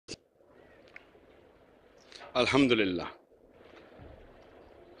Alhamdulillah.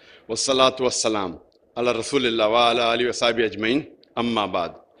 Wassalatu wassalam. Ala Rasulillah wa ala alihi wa sahbihi ajmain. Amma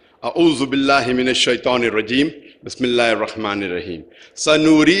ba'd. A'udhu billahi minash shaitanir rajim. Bismillahir rahmanir rahim.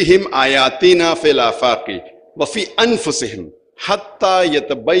 Sanurihim ayatina fil afaqi wa fi anfusihim hatta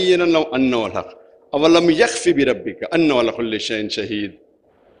yatabayyana lahum annahu al-haq. Awalam yakhfi bi rabbika annahu ala kulli shay'in shaheed.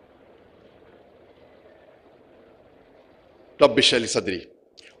 Rabbi shrah li sadri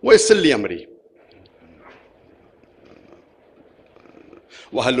wa yassir li amri.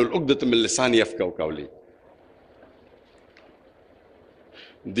 The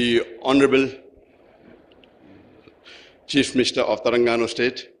Honorable Chief Minister of Telangana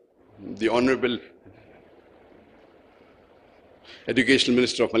State, the Honorable Educational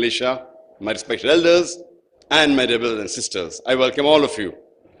Minister of Malaysia, my respected elders, and my brothers and sisters, I welcome all of you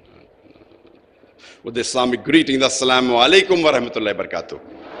with the Islamic greetings. Assalamu alaikum wa rahmatullahi wa barakatuh.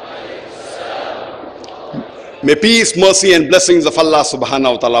 May peace, mercy and blessings of Allah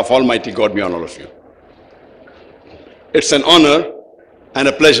subhanahu wa ta'ala of Almighty God be on all of you. It's an honor and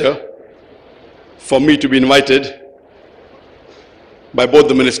a pleasure for me to be invited by both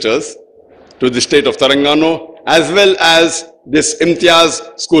the ministers to the state of Telangana as well as this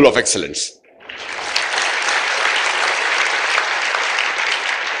Imtiaz School of Excellence.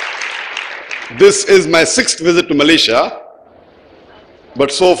 This is my 6th visit to Malaysia,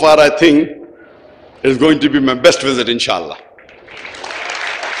 but so far I think it's going to be my best visit, inshallah.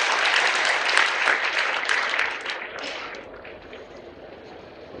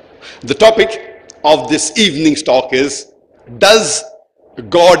 The topic of this evening's talk is, does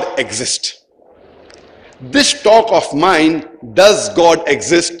God exist? This talk of mine, does God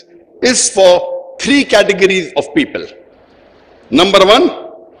exist, is for 3 categories of people. Number 1,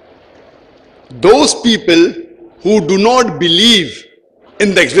 those people who do not believe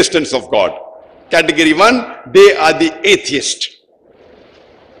in the existence of God. Category 1, they are the atheists.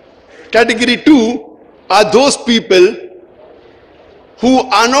 Category 2 are those people who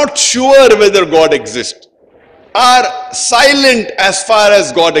are not sure whether God exists, are silent as far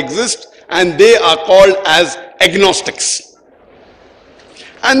as God exists, and they are called as agnostics.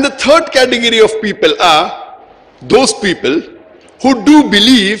 And the 3rd category of people are those people who do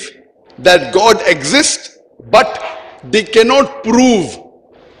believe that God exists, but they cannot prove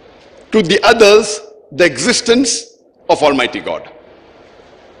to the others the existence of Almighty God.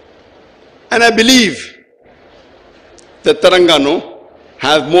 And I believe that Telangana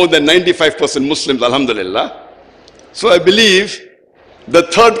has more than 95% Muslims, alhamdulillah. So I believe the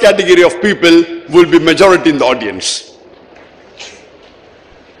 3rd category of people will be majority in the audience.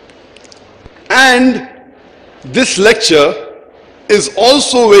 And this lecture is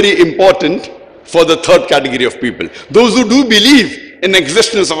also very important for the 3rd category of people. Those who do believe in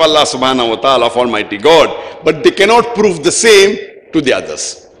existence of Allah subhanahu wa ta'ala, of Almighty God, but they cannot prove the same to the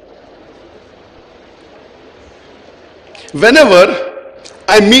others. Whenever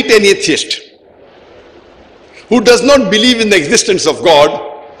I meet an atheist who does not believe in the existence of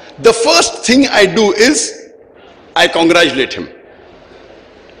God, the first thing I do is I congratulate him.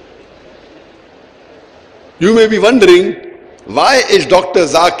 You may be wondering, why is Dr.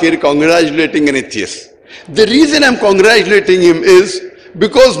 Zakir congratulating an atheist? The reason I'm congratulating him is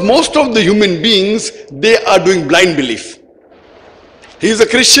because most of the human beings, they are doing blind belief. He is a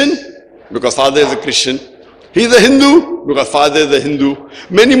Christian because father is a Christian. He is a Hindu because father is a Hindu.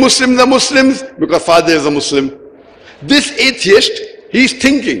 Many Muslims are Muslims because father is a Muslim. This atheist, he is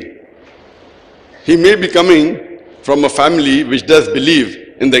thinking. He may be coming from a family which does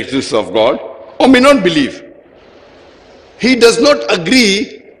believe in the existence of God or may not believe. He does not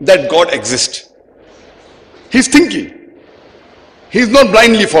agree that God exists. He's thinking. He's not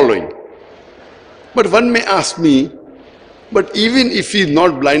blindly following. But one may ask me, but even if he's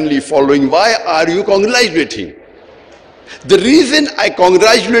not blindly following, why are you congratulating? The reason I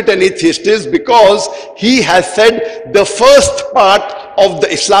congratulate an atheist is because he has said the first part of the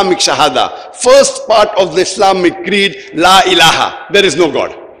Islamic Shahada, first part of the Islamic creed, La ilaha, there is no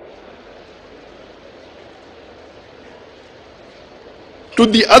God. To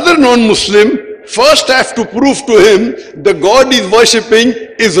the other non-Muslim, first I have to prove to him the God is worshipping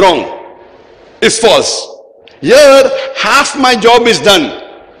is wrong, is false. Here, half my job is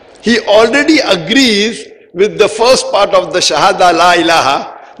done. He already agrees with the first part of the Shahada, La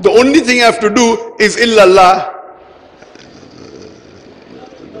ilaha. The only thing I have to do is illallah,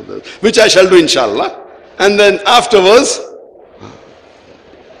 which I shall do inshallah. And then afterwards,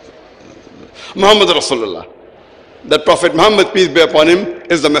 Muhammad Rasulullah. That Prophet Muhammad, peace be upon him,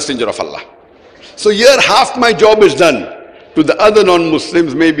 is the messenger of Allah. So here half my job is done. To the other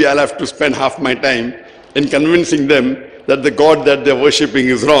non-Muslims, maybe I'll have to spend half my time in convincing them that the God that they're worshipping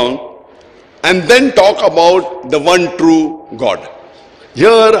is wrong, and then talk about the one true God.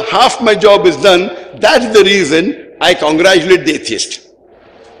 Here, half my job is done. That's the reason I congratulate the atheist.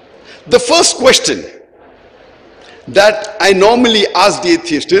 The first question that I normally ask the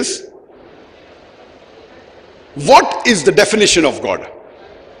atheist is, what is the definition of God?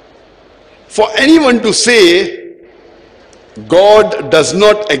 For anyone to say God does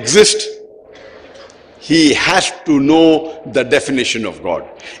not exist, he has to know the definition of God.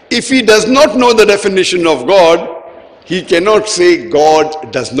 If he does not know the definition of God, he cannot say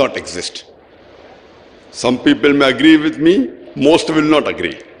God does not exist. Some people may agree with me, most will not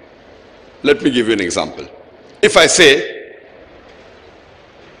agree. Let me give you an example. If I say,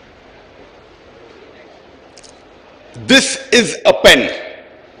 this is a pen.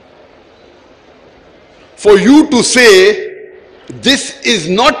 For you to say, this is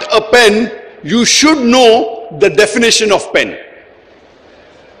not a pen, you should know the definition of pen.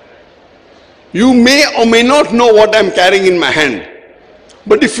 You may or may not know what I'm carrying in my hand.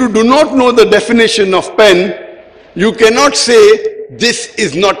 But if you do not know the definition of pen, you cannot say, this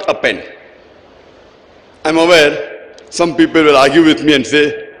is not a pen. I'm aware some people will argue with me and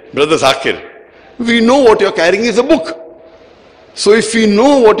say, Brother Zakir, we know what you're carrying is a book. So if we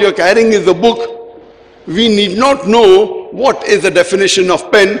know what you're carrying is a book, we need not know what is the definition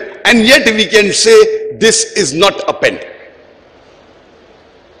of pen, and yet we can say this is not a pen.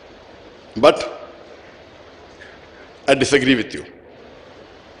 But I disagree with you.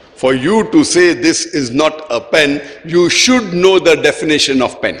 For you to say this is not a pen, you should know the definition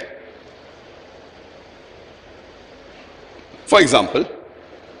of pen. For example,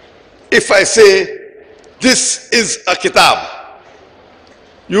 if I say this is a kitab,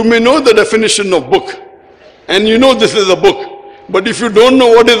 you may know the definition of book, and you know this is a book. But if you don't know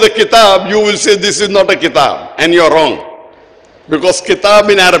what is a kitab, you will say this is not a kitab, and you're wrong. Because kitab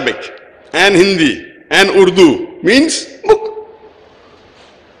in Arabic and Hindi and Urdu means book.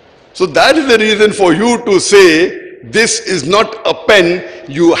 So that is the reason for you to say this is not a pen,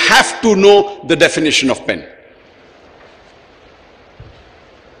 you have to know the definition of pen.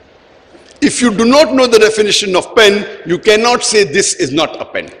 If you do not know the definition of pen, you cannot say this is not a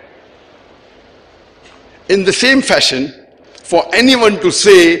pen. In the same fashion, for anyone to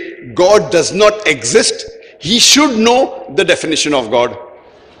say God does not exist, he should know the definition of God.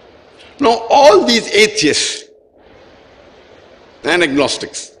 Now, all these atheists and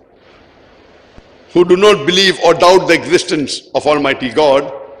agnostics who do not believe or doubt the existence of Almighty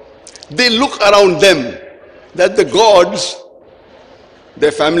God, they look around them that the gods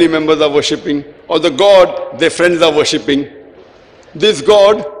their family members are worshipping, or the God their friends are worshipping, this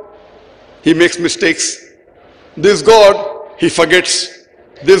God, he makes mistakes. This God, he forgets.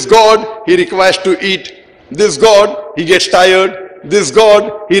 This God, he requires to eat. This God, he gets tired. This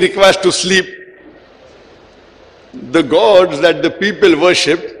God, he requires to sleep. The gods that the people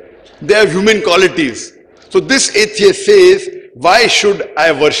worship, they have human qualities. So this atheist says, why should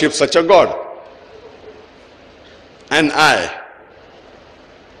I worship such a God? And I,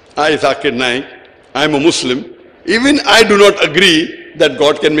 Zakir Naik, I am a Muslim. Even I do not agree that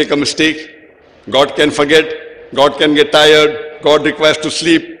God can make a mistake. God can forget. God can get tired. God requires to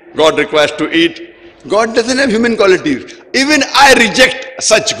sleep. God requires to eat. God doesn't have human qualities. Even I reject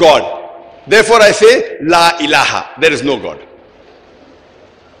such God. Therefore I say, La ilaha. There is no God.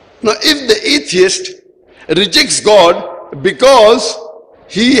 Now if the atheist rejects God because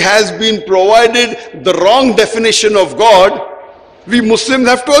he has been provided the wrong definition of God, we Muslims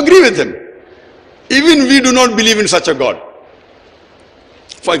have to agree with him. Even we do not believe in such a God.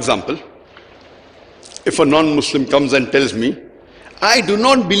 For example, if a non-Muslim comes and tells me, I do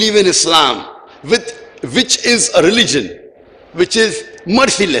not believe in Islam, which is a religion, which is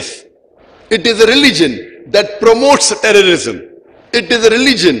merciless. It is a religion that promotes terrorism. It is a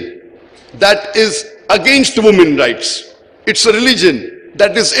religion that is against women's rights. It's a religion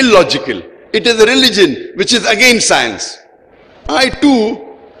that is illogical. It is a religion which is against science. I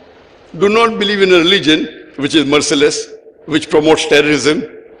too do not believe in a religion which is merciless, which promotes terrorism,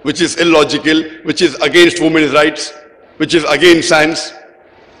 which is illogical, which is against women's rights, which is against science.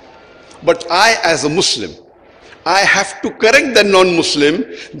 But I, as a Muslim, I have to correct the non-Muslim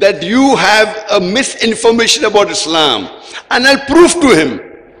that you have a misinformation about Islam. And I'll prove to him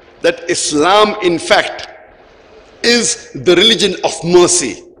that Islam, in fact, is the religion of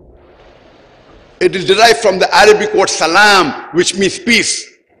mercy. It is derived from the Arabic word salam, which means peace.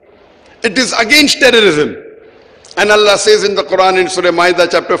 It is against terrorism. And Allah says in the Quran in Surah Ma'idah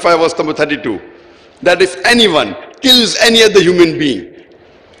chapter 5 verse number 32, that if anyone kills any other human being,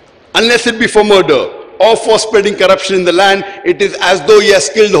 unless it be for murder or for spreading corruption in the land, it is as though he has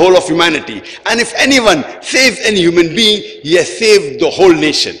killed the whole of humanity. And if anyone saves any human being, he has saved the whole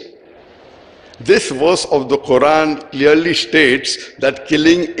nation. This verse of the Quran clearly states that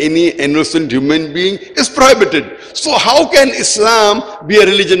killing any innocent human being is prohibited. So how can Islam be a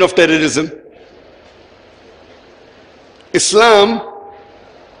religion of terrorism? Islam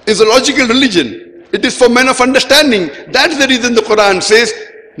is a logical religion. It is for men of understanding. That's the reason the Quran says,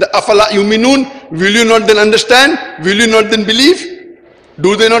 the afala yuminun, will you not then understand? Will you not then believe?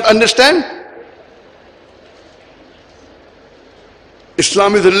 Do they not understand?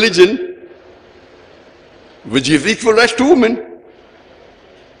 Islam is a religion which gives equal rights to women.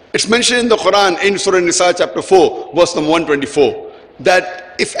 It's mentioned in the Quran in Surah Nisa chapter 4, verse number 124,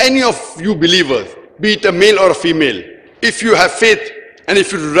 that if any of you believers, be it a male or a female, if you have faith and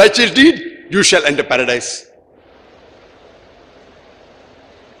if you do righteous deed, you shall enter paradise.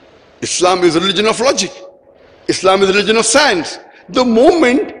 Islam is a religion of logic. Islam is a religion of science. The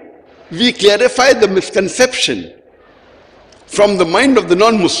moment we clarify the misconception from the mind of the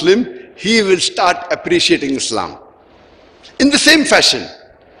non-Muslim, he will start appreciating Islam. In the same fashion,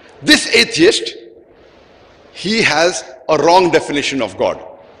 this atheist, he has a wrong definition of God.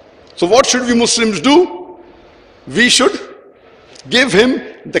 So what should we Muslims do? We should give him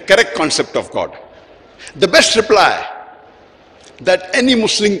the correct concept of God. The best reply that any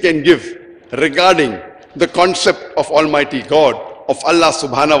Muslim can give regarding the concept of Almighty God, of Allah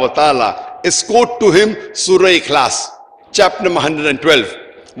subhanahu wa ta'ala, is quote to him Surah Ikhlas, chapter number 112,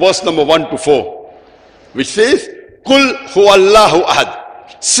 verse number 1 to 4, which says, Kul huwallahu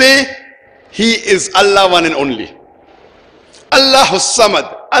ahad. Say, He is Allah one and only. Allahu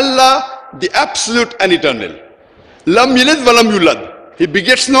samad. Allah the absolute and eternal. Lam yalid walam yulad. He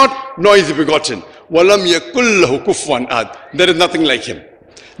begets not, nor is he begotten. Walam yakul lahu kufuwan ahad. There is nothing like him.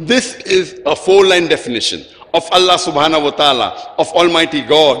 This is a 4-line definition of Allah subhanahu wa ta'ala, of Almighty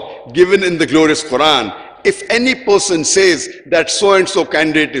God, given in the glorious Quran. If any person says that so and so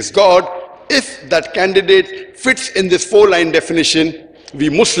candidate is God, if that candidate fits in this 4-line definition, we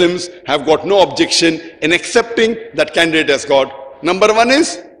Muslims have got no objection in accepting that candidate as God. Number 1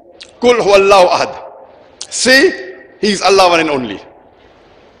 is, Kul huwallahu ahad. Say, He is Allah one and only.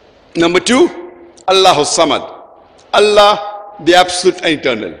 Number 2, Allahu samad. Allah the absolute and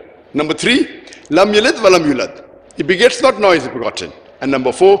eternal. Number 3, Lam yalid walam yulad. He begets not, nor is he begotten. And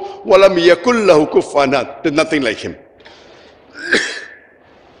number 4, Walam yakul lahu kufuwan ahad. There is nothing like him.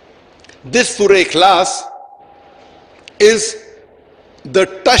 This Surah Ikhlas is the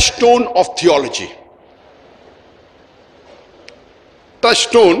touchstone of theology.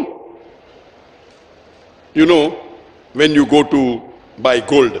 Touchstone, you know, when you go to buy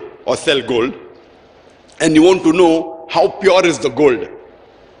gold or sell gold and you want to know how pure is the gold.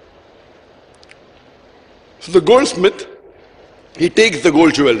 So the goldsmith, he takes the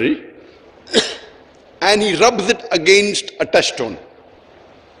gold jewelry and he rubs it against a touchstone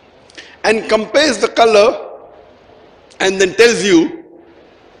and compares the color and then tells you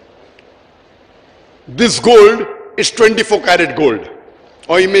this gold is 24 karat gold,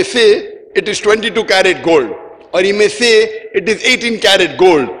 or he may say it is 22 karat gold, or he may say it is 18 karat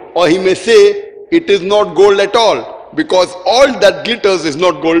gold, or he may say it is not gold at all, because all that glitters is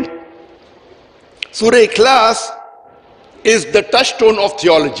not gold. Surah Ikhlas is the touchstone of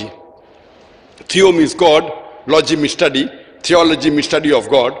theology. Theo means God, logy means study, theology means study of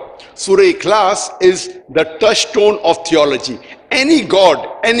God. Surah Ikhlas is the touchstone of theology. Any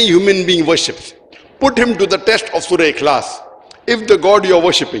God, any human being worships, put him to the test of Surah Ikhlas. If the God you are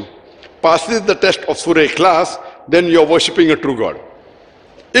worshipping passes the test of Surah Ikhlas, then you are worshipping a true God.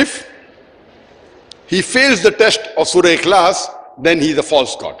 If he fails the test of Surah Ikhlas, then he is a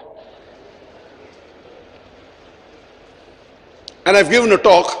false God. And I've given a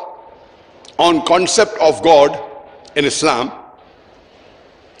talk on concept of God in Islam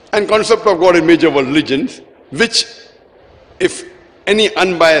and concept of God in major world religions, which if any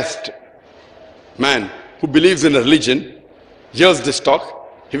unbiased man who believes in a religion hears this talk,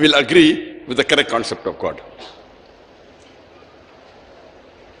 he will agree with the correct concept of God.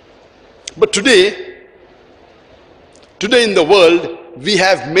 But today in the world, we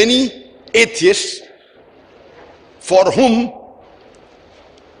have many atheists for whom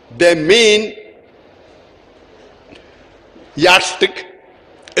their main yardstick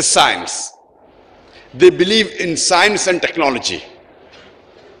is science. They believe in science and technology.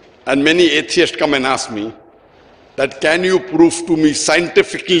 And many atheists come and ask me that, can you prove to me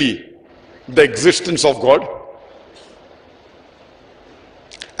scientifically the existence of God?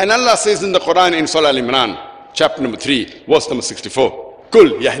 And Allah says in the Quran in Surah Al-Imran, chapter number 3, verse number 64,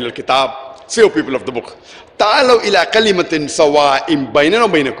 Kul ya ahlal kitab, Say, O people of the book, Ta'alaw ila kalimatin sawa'im bainana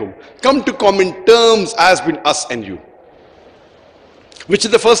wa bainakum. Come to common terms as between us and you. Which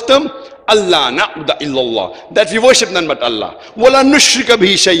is the first term? Allah na'budu illallah. That we worship none but Allah. Wala nushrika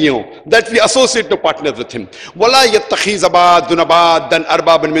bihi shay'un. That we associate no partners with him. Wala yattakhiz abadun abadan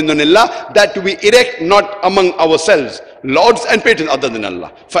arbaban min dunillah. That we erect not among ourselves lords and patrons other than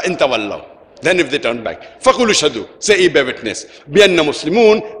Allah. Fa in tawallaw. Then if they turn back, faqulu shahadu. Say, ye bear witness. Bi anna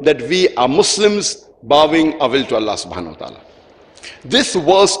muslimun. That we are Muslims bowing our will to Allah subhanahu wa ta'ala. This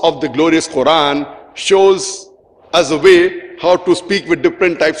verse of the glorious Quran shows us a way how to speak with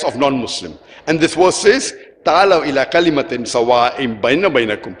different types of non-Muslim. And this verse says, Ta'alaw ila kalimatin sawa'im bainana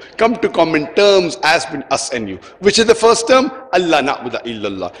bainakum. Come to common terms as between us and you. Which is the first term? Allah na'budu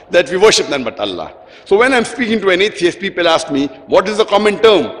illallah. That we worship none but Allah. So when I'm speaking to an atheist, people ask me, what is the common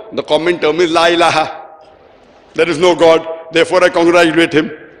term? The common term is La ilaha. There is no God. Therefore I congratulate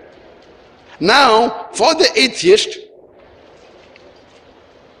him. Now, for the atheist,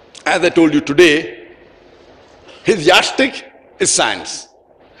 as I told you today, his yardstick is science.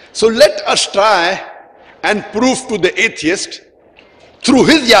 So let us try and prove to the atheist, through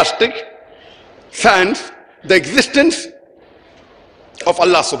his yardstick, science, the existence of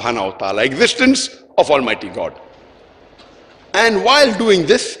Allah subhanahu wa ta'ala, existence of Almighty God. And while doing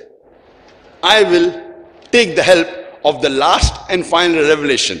this, I will take the help of the last and final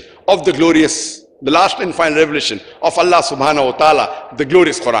revelation of the glorious, the last and final revelation of Allah subhanahu wa ta'ala, the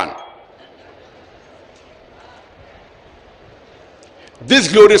glorious Quran.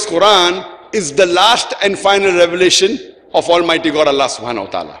 This glorious Quran is the last and final revelation of Almighty God Allah subhanahu wa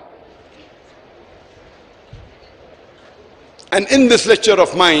ta'ala. And in this lecture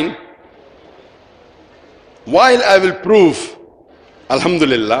of mine, while I will prove,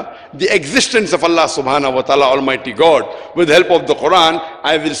 alhamdulillah, the existence of Allah subhanahu wa ta'ala, Almighty God, with the help of the Quran,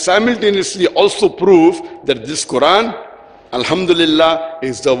 I will simultaneously also prove that this Quran, alhamdulillah,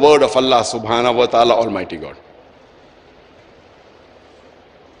 is the word of Allah subhanahu wa ta'ala, Almighty God.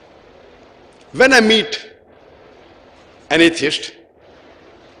 When I meet an atheist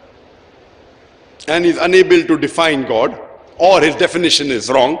and is unable to define God, or his definition is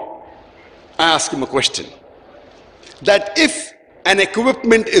wrong, I ask him a question. That if an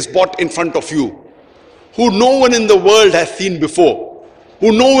equipment is bought in front of you, who no one in the world has seen before,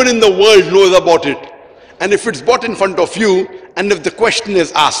 who no one in the world knows about it, and if it's bought in front of you, and if the question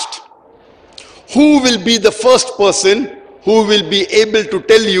is asked, who will be the first person who will be able to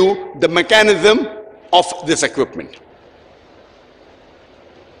tell you the mechanism of this equipment?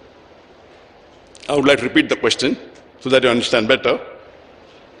 I would like to repeat the question so that you understand better.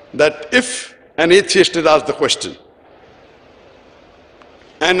 That if an atheist is asked the question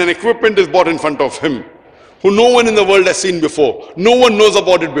and an equipment is bought in front of him who no one in the world has seen before, no one knows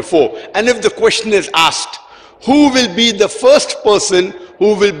about it before, and if the question is asked, who will be the first person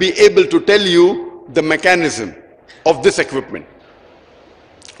who will be able to tell you the mechanism of this equipment?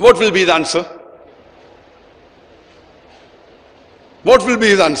 What will be the answer? What will be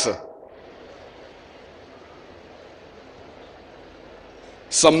his answer?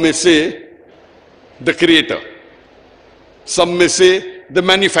 Some may say the creator. Some may say the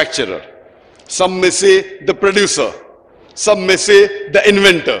manufacturer. Some may say the producer. Some may say the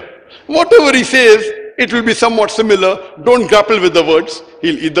inventor. Whatever he says, it will be somewhat similar. Don't grapple with the words.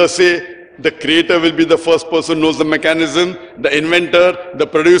 He'll either say the creator will be the first person who knows the mechanism, the inventor, the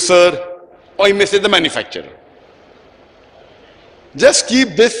producer, or he may say the manufacturer. Just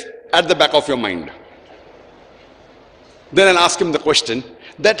keep this at the back of your mind. Then I'll ask him the question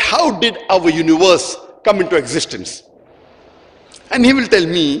that how did our universe come into existence? And he will tell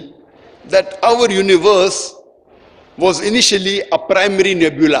me that our universe was initially a primary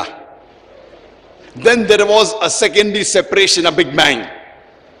nebula. Then there was a secondary separation, a Big Bang,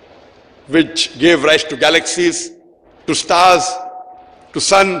 which gave rise to galaxies, to stars, to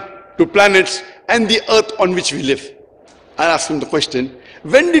sun, to planets, and the earth on which we live. I ask him the question,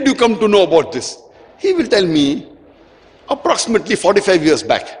 when did you come to know about this? He will tell me, approximately 45 years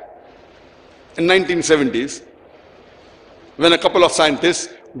back, in 1970s, when a couple of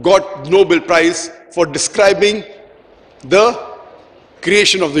scientists got Nobel Prize for describing the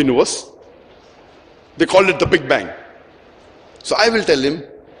creation of the universe. They called it the Big Bang. So I will tell him,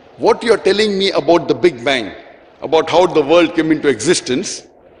 what you are telling me about the Big Bang, about how the world came into existence,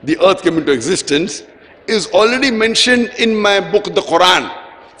 the earth came into existence, is already mentioned in my book, the Quran,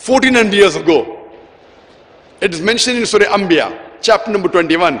 1400 years ago. It is mentioned in Surah Anbiya, chapter number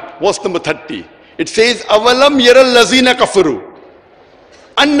 21, verse number 30. It says, Avalam yaral lazina kafaru,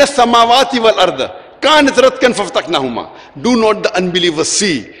 anna samawati wal arda, kanat ratkan faftaknahuma. Do not the unbelievers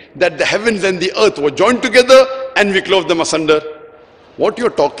see that the heavens and the earth were joined together and we clove them asunder. What you're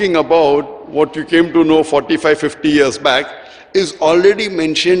talking about, what you came to know 45, 50 years back, is already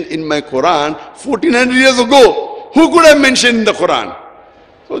mentioned in my Quran 1400 years ago. Who could have mentioned in the Quran?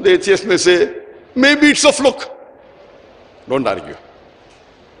 So the atheist may say, maybe it's a fluke. Don't argue.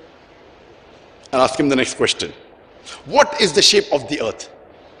 And ask him the next question. What is the shape of the earth?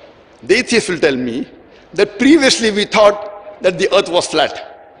 The atheist will tell me that previously we thought that the earth was flat.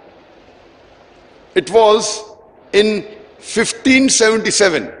 It was in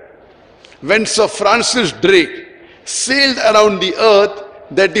 1577 when Sir Francis Drake sailed around the earth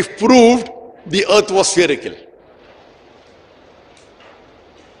that he proved the earth was spherical.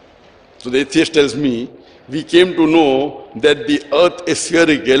 So the atheist tells me, we came to know that the earth is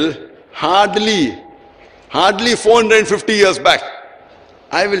spherical hardly 450 years back.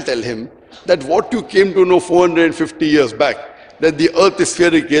 I will tell him that what you came to know 450 years back, that the earth is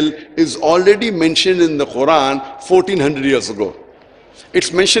spherical, is already mentioned in the Quran 1400 years ago.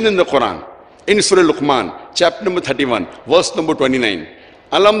 It's mentioned in the Quran, in Surah Luqman, chapter number 31, verse number 29.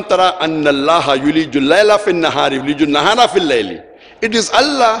 Alam tara anna allaha yulijul layla fil nahari yulijul nahara fil layli. It is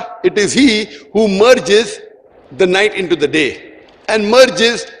Allah, it is He who merges the night into the day and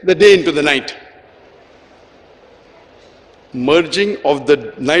merges the day into the night. Merging of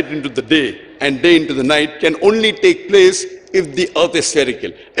the night into the day and day into the night can only take place if the earth is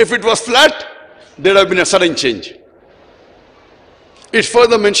spherical. If it was flat, there would have been a sudden change. It's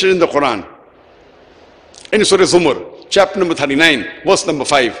further mentioned in the Quran, in Surah Zumar, chapter number 39, verse number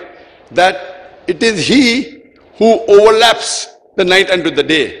 5, that it is He who overlaps the night unto the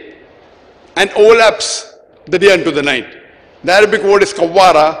day and overlaps the day unto the night. The Arabic word is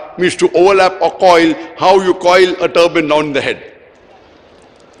kawara, means to overlap or coil, how you coil a turban down the head.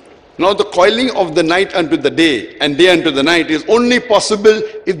 Now the coiling of the night unto the day and day unto the night is only possible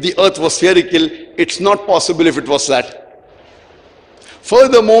if the earth was spherical. It's not possible if it was flat.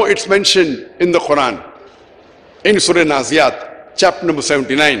 Furthermore, it's mentioned in the Quran, in Surah Naziyat, chapter number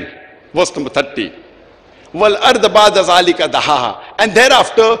 79, verse number 30. Wal arda ba'da zalika dahaha. And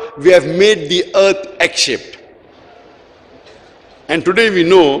thereafter we have made the earth egg-shaped. And today we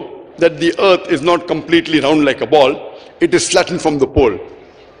know that the earth is not completely round like a ball. It is flattened from the pole.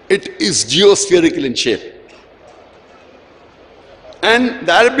 It is geospherical in shape. And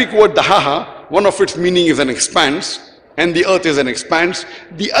the Arabic word dahaha, one of its meaning is an expanse, and the earth is an expanse.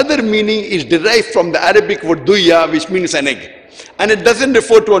 The other meaning is derived from the Arabic word duya, which means an egg. And it doesn't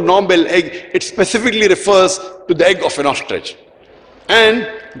refer to a normal egg, it specifically refers to the egg of an ostrich. And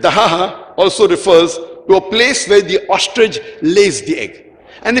dahaha also refers to a place where the ostrich lays the egg.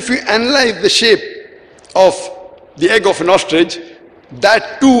 And if you analyze the shape of the egg of an ostrich,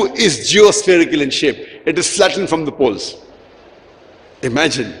 that too is geospherical in shape. It is flattened from the poles.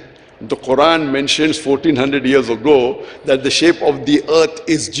 Imagine, the Quran mentions 1400 years ago that the shape of the earth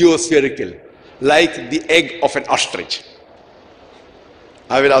is geospherical, like the egg of an ostrich.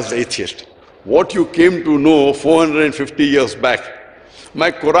 I will ask the atheist, what you came to know 450 years back, my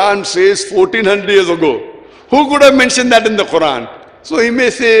Quran says 1400 years ago. Who could have mentioned that in the Quran? So he may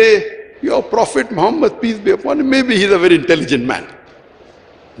say, your Prophet Muhammad, peace be upon him, maybe he's a very intelligent man.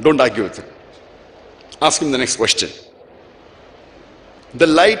 Don't argue with him. Ask him the next question. The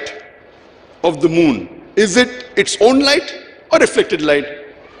light of the moon, is it its own light or reflected light?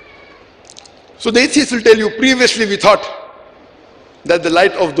 So the atheist will tell you, previously we thought that the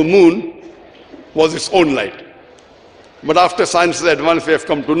light of the moon was its own light. But after science advance, we have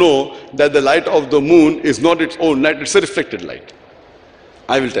come to know that the light of the moon is not its own light, it's a reflected light.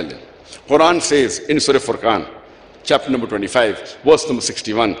 I will tell you. Quran says in Surah Furqan, chapter number 25, verse number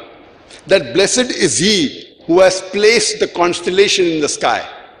 61, that blessed is he who has placed the constellation in the sky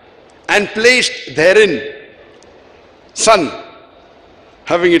and placed therein sun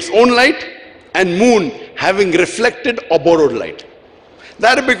having its own light and moon having reflected or borrowed light. The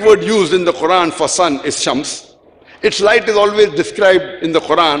Arabic word used in the Quran for sun is shams. Its light is always described in the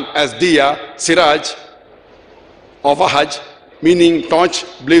Quran as diya, siraj, or vahaj, meaning torch,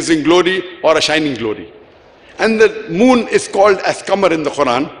 blazing glory, or a shining glory. And the moon is called as qamar in the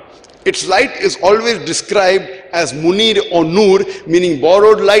Quran. Its light is always described as munir or nur, meaning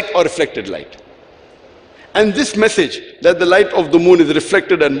borrowed light or reflected light. And this message that the light of the moon is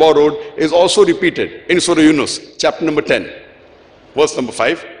reflected and borrowed is also repeated in Surah Yunus, chapter number 10, verse number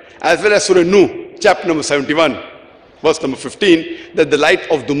 5, as well as Surah Nuh, chapter number 71, verse number 15, that the light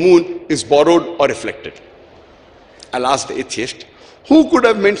of the moon is borrowed or reflected. I'll ask the atheist, who could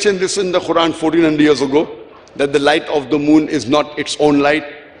have mentioned this in the Quran 1400 years ago, that the light of the moon is not its own light,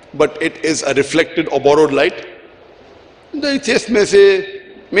 but it is a reflected or borrowed light? The atheist may say,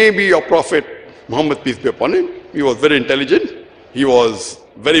 Maybe your Prophet Muhammad, peace be upon him, he was very intelligent, he was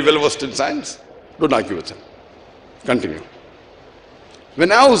very well versed in science. Don't argue with him. Continue.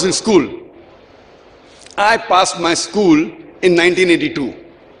 When I was in school, I passed my school in 1982.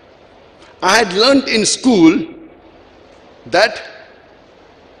 I had learnt in school that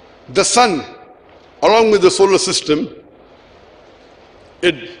the sun, along with the solar system,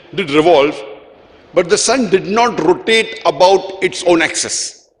 it did revolve, but the sun did not rotate about its own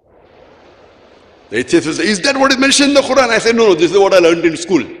axis. The atheist will say, is that what is mentioned in the Quran? I said, no, this is what I learned in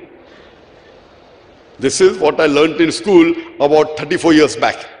school. This is what I learnt in school about 34 years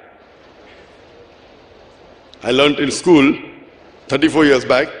back. I learnt in school 34 years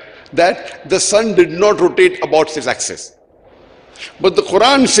back that the sun did not rotate about its axis. But the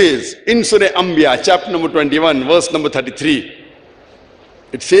Quran says in Surah Anbiya, chapter number 21, verse number 33,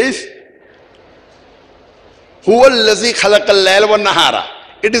 it says, Huwa allazi khalaqa al-layla wa nahara.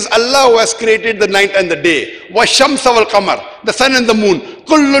 It is Allah who has created the night and the day. Wa shamsa wal qamar, the sun and the moon.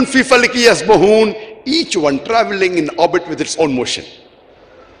 Kullun fi falaki yasbahun, each one traveling in orbit with its own motion.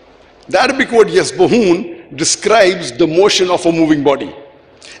 The Arabic word yasbahun describes the motion of a moving body.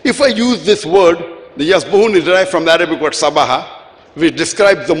 If I use this word, the yasbahun is derived from the Arabic word sabaha, which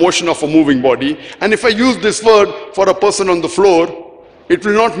describes the motion of a moving body. And if I use this word for a person on the floor, it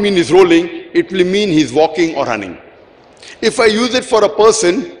will not mean he's rolling, it will mean he's walking or running. If I use it for a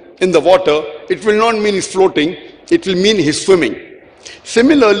person in the water, it will not mean he's floating, it will mean he's swimming.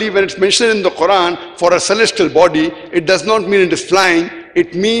 Similarly, when it's mentioned in the Quran for a celestial body, it does not mean it is flying,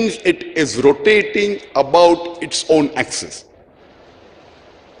 it means it is rotating about its own axis.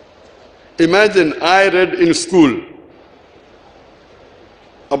 Imagine I read in school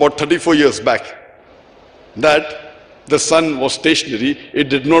about 34 years back that the sun was stationary, it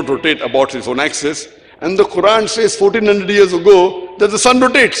did not rotate about its own axis, and the Quran says 1400 years ago that the sun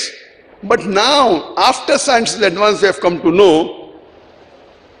rotates. But now, after science is advanced, we have come to know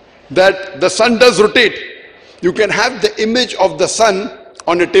that the sun does rotate. You can have the image of the sun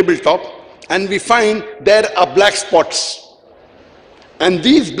on a tabletop, and we find there are black spots. And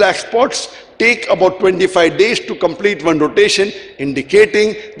these black spots take about 25 days to complete one rotation,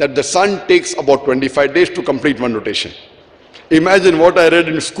 indicating that the sun takes about 25 days to complete one rotation. Imagine what I read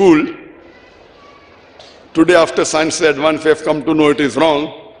in school. Today, after science advance, we have come to know it is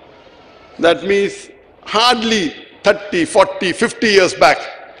wrong. That means hardly 30, 40, 50 years back,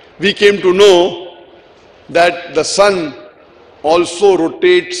 we came to know that the sun also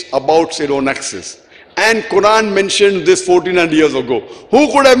rotates about its own axis. And Quran mentioned this 1400 years ago.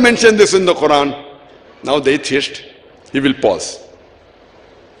 Who could have mentioned this in the Quran? Now the atheist, he will pause.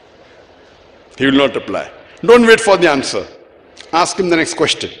 He will not reply. Don't wait for the answer. Ask him the next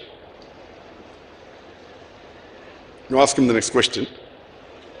question. You ask him the next question.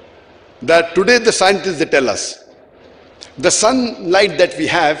 That today the scientists, they tell us, the sunlight that we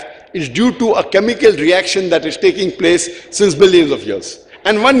have is due to a chemical reaction that is taking place since billions of years.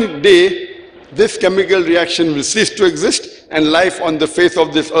 And one day, this chemical reaction will cease to exist, and life on the face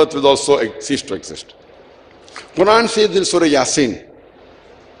of this earth will also cease to exist. Quran says in Surah Yasin,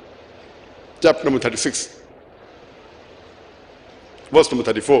 chapter number 36, verse number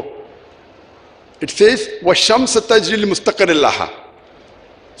 34, it says, وَالشَّمْسَ تَجْرِي لِمُسْتَقَرٍ لَهَا.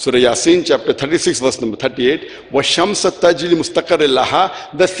 Surah Yasin, chapter 36, verse number 38, وَالشَّمْسَ تَجْرِي لِمُسْتَقَرٍ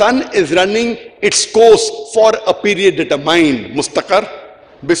لَهَا. The sun is running its course for a period determined. Mustaqar,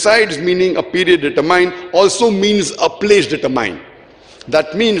 besides meaning a period determined, also means a place determined.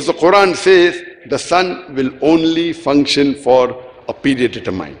 That means the Quran says the sun will only function for a period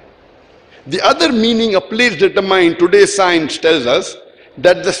determined. The other meaning, a place determined, today's science tells us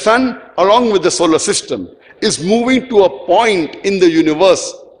that the sun, along with the solar system, is moving to a point in the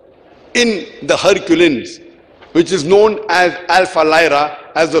universe, in the Herculeans, which is known as Alpha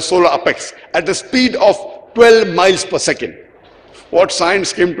Lyra, as the solar apex, at a speed of 12 miles per second. What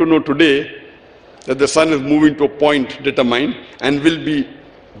science came to know today, that the sun is moving to a point determined and will be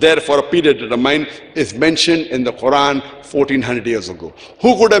there for a period determined, is mentioned in the Quran 1400 years ago.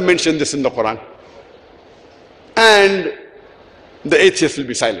 Who could have mentioned this in the Quran? And the atheist will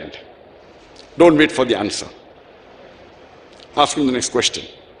be silent. Don't wait for the answer. Ask him the next question.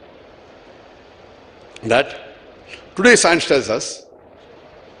 That today science tells us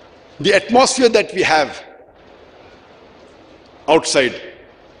the atmosphere that we have outside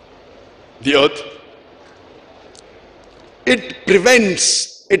the earth, it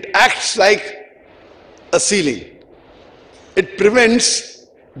prevents, it acts like a ceiling. It prevents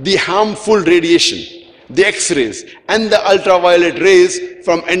the harmful radiation, the X-rays and the ultraviolet rays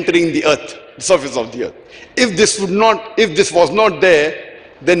from entering the earth, the surface of the earth. If this was not there,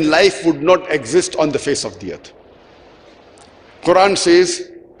 then life would not exist on the face of the earth. Quran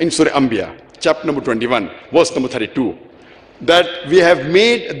says in Surah Anbiya, chapter number 21, verse number 32, that we have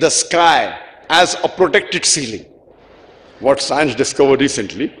made the sky as a protected ceiling. What science discovered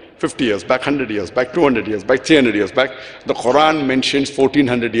recently, 50 years back, 100 years back, 200 years back, 300 years back, the Quran mentions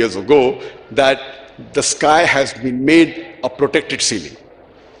 1400 years ago that the sky has been made a protected ceiling.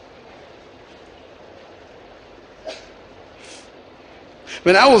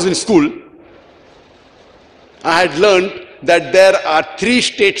 When I was in school, I had learned that there are 3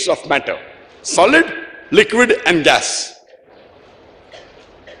 states of matter: solid, liquid and gas.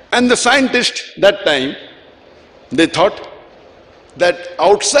 And the scientists that time, they thought that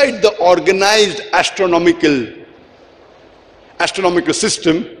outside the organized astronomical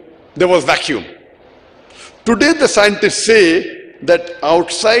system, there was vacuum. Today the scientists say that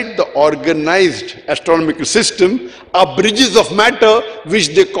outside the organized astronomical system are bridges of matter which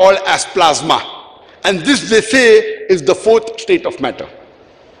they call as plasma. And this, they say, is the 4th state of matter.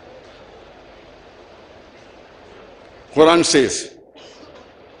 Quran says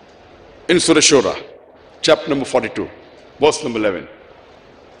in Surah Shura, chapter number 42, verse number 11,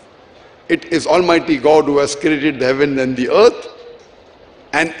 it is Almighty God who has created the heaven and the earth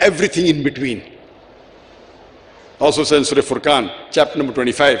and everything in between. Also says in Surah Furqan, chapter number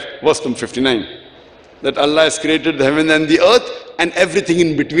 25, verse number 59, that Allah has created the heaven and the earth and everything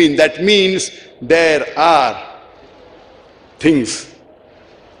in between. That means there are things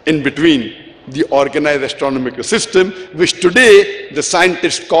in between the organized astronomical system, which today the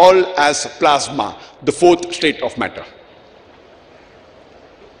scientists call as plasma, the 4th state of matter.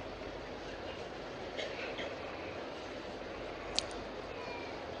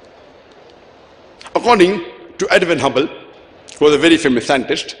 According to Edwin Hubble, who was a very famous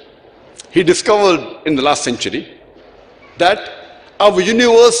scientist, he discovered in the last century that our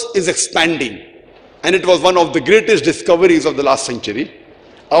universe is expanding, and it was one of the greatest discoveries of the last century.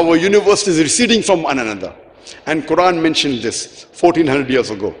 Our universe is receding from one another, and Quran mentioned this 1400 years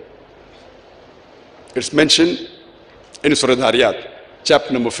ago. It's mentioned in Surah Dhariyat,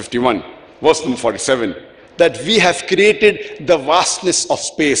 chapter number 51, verse number 47, that we have created the vastness of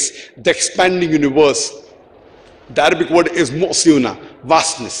space, the expanding universe. The Arabic word is mu'siyuna,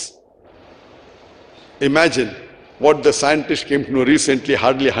 vastness. Imagine what the scientists came to know recently,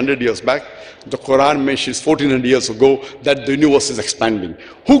 hardly 100 years back. The Quran mentions 1400 years ago that the universe is expanding.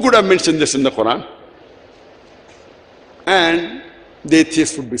 Who could have mentioned this in the Quran? And the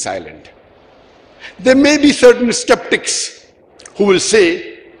atheists would be silent. There may be certain skeptics who will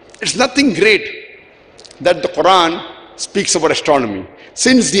say, it's nothing great that the Quran speaks about astronomy.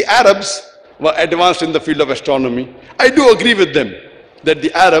 Since the Arabs were advanced in the field of astronomy, I do agree with them that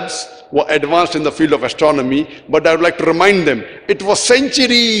the Arabs were advanced in the field of astronomy, but I would like to remind them, it was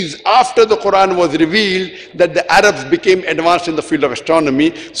centuries after the Quran was revealed that the Arabs became advanced in the field of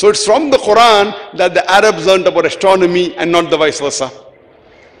astronomy. So it's from the Quran that the Arabs learned about astronomy and not the vice versa.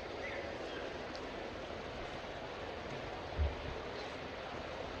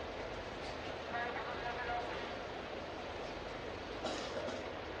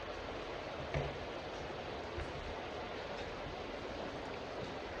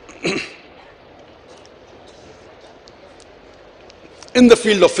 In the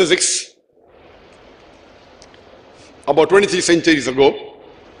field of physics, about 23 centuries ago,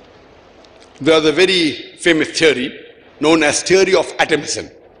 there was a very famous theory known as theory of atomism.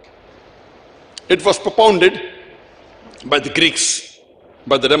 It was propounded by the Greeks,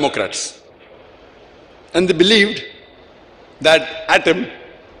 by the Democrats, and they believed that atom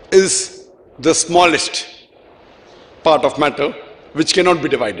is the smallest part of matter which cannot be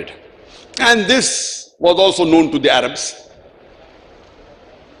divided. And this was also known to the Arabs.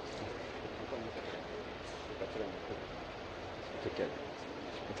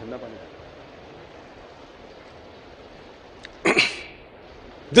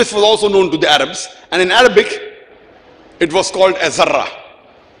 This was also known to the Arabs, and in Arabic it was called a zarra.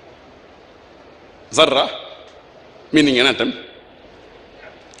 Zarra meaning an atom,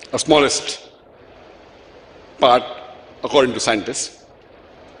 a smallest part according to scientists.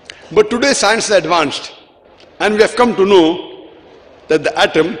 But today science is advanced, and we have come to know that the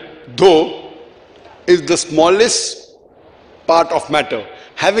atom, though, is the smallest part of matter,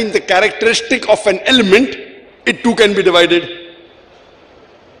 having the characteristic of an element, it too can be divided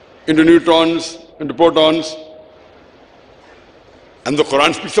into neutrons, into protons. And the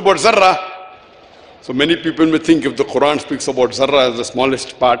Quran speaks about zarra. So many people may think if the Quran speaks about zarra as the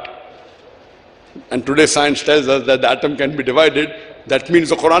smallest part, and today science tells us that the atom can be divided, that means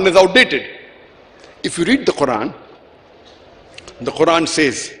the Quran is outdated. If you read the Quran, The Quran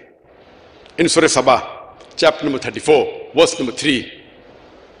says in Surah Sabah, chapter number 34, verse number 3,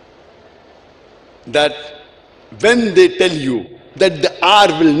 that when they tell you that the hour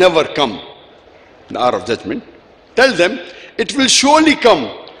will never come, the hour of judgment, tell them it will surely come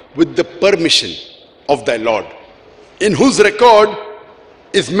with the permission of thy Lord, in whose record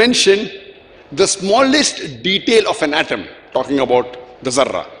is mentioned the smallest detail of an atom, talking about the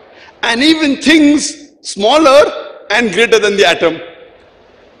zarra, and even things smaller and greater than the atom.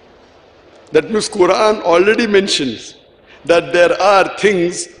 That means Quran already mentions that there are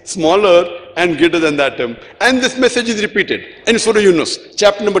things smaller and greater than the atom. And this message is repeated in Surah Yunus,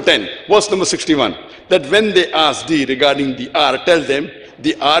 chapter number 10, verse number 61. That when they ask thee regarding the hour, tell them,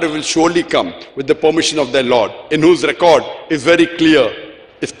 the hour will surely come with the permission of their Lord, in whose record is very clear,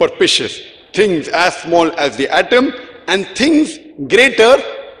 is perspicacious. Things as small as the atom and things greater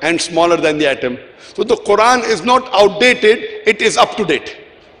and smaller than the atom. So the Quran is not outdated, it is up to date.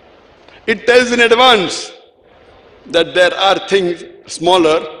 It tells in advance that there are things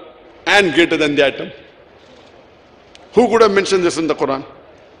smaller and greater than the atom. Who could have mentioned this in the Quran?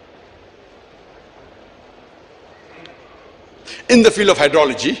 In the field of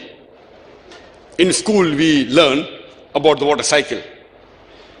hydrology, in school we learn about the water cycle.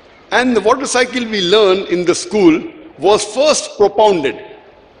 And the water cycle we learn in the school was first propounded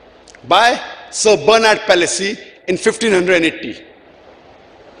by Sir Bernard Palissy in 1580.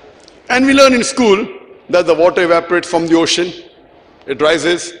 And we learn in school that the water evaporates from the ocean, it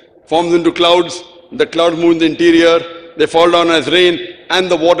rises, forms into clouds, the clouds move in the interior, they fall down as rain, and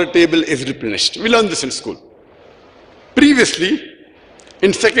the water table is replenished. We learn this in school. Previously,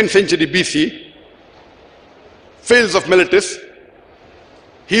 in 2nd century BC, Thales of Miletus,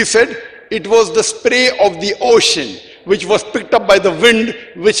 he said it was the spray of the ocean which was picked up by the wind,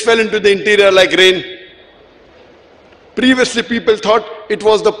 which fell into the interior like rain. Previously, people thought it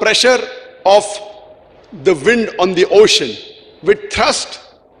was the pressure of the wind on the ocean which thrust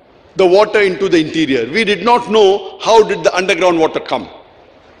the water into the interior. We did not know how did the underground water come.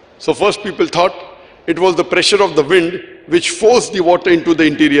 So first people thought it was the pressure of the wind which forced the water into the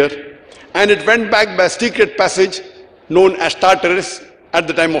interior, and it went back by a secret passage known as Tartarus at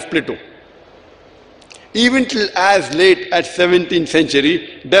the time of Plato. Even till as late as 17th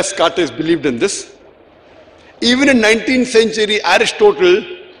century, Descartes believed in this. Even in 19th century, Aristotle,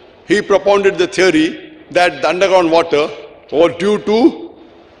 he propounded the theory that the underground water was due to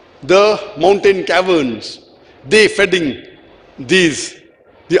the mountain caverns, they feeding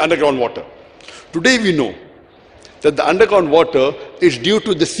the underground water. Today we know that the underground water is due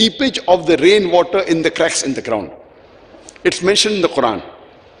to the seepage of the rainwater in the cracks in the ground. It's mentioned in the Quran.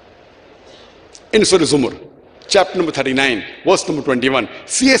 In Surah Zumar, chapter number 39, verse number 21.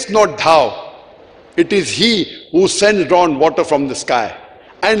 Seest not thou, it is he who sends down water from the sky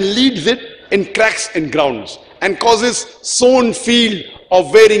and leads it in cracks in grounds and causes sown field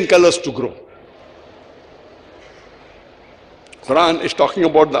of varying colors to grow. Quran is talking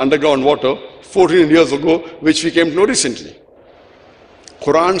about the underground water 14 years ago, which we came to know recently.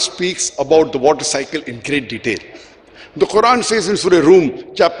 Quran speaks about the water cycle in great detail. The Quran says in Surah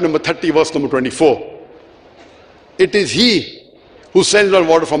Rum, chapter number 30, verse number 24, it is he who sends down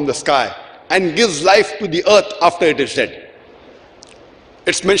water from the sky and gives life to the earth after it is dead.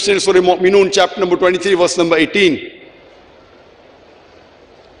 It's mentioned in Surah Mu'minun, chapter number 23, verse number 18.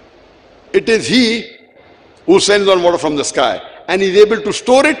 It is he who sends down water from the sky and is able to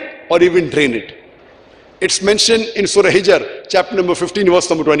store it or even drain it. It's mentioned in Surah Hijr, chapter number 15, verse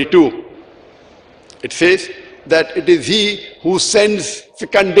number 22. It says that it is he who sends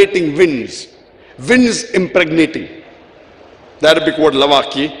fecundating winds, winds impregnating. The Arabic word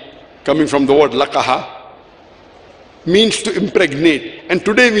lawaki, coming from the word lakaha, means to impregnate. And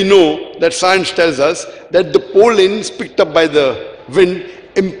today we know that science tells us that the pollens picked up by the wind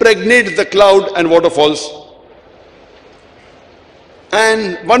impregnates the cloud and water falls.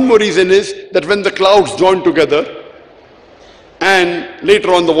 And one more reason is that when the clouds join together and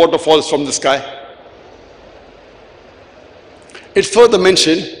later on the water falls from the sky. It's further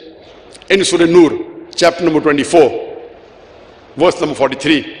mentioned in Surah Nur, chapter number 24, verse number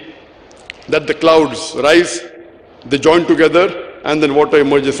 43, that the clouds rise, they join together, and then water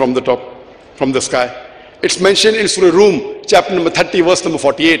emerges from the top, from the sky. It's mentioned in Surah Rum, chapter number 30, verse number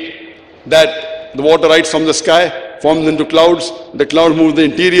 48, that the water rises from the sky, forms into clouds, the clouds move the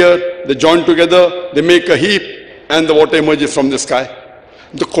interior, they join together, they make a heap, and the water emerges from the sky.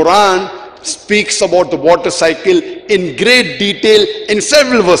 The Quran speaks about the water cycle in great detail in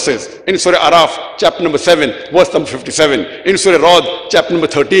several verses. In Surah Araf, chapter number 7, verse number 57. In Surah Ra'd, chapter number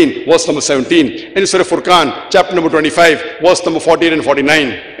 13, verse number 17. In Surah Furqan, chapter number 25, verse number 48 and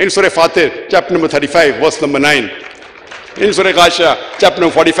 49. In Surah Fatir, chapter number 35, verse number 9. In Surah Ghashiyah, chapter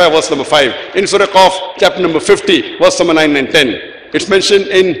number 45, verse number 5. In Surah Qaf, chapter number 50, verse number 9 and 10. It's mentioned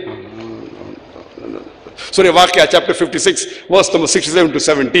in Surah Waqia, chapter 56, verse number 67 to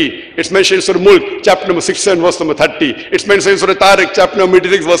 70. It's mentioned in Surah Mulk, chapter number 67, verse number 30. It's mentioned in Surah Tariq, chapter number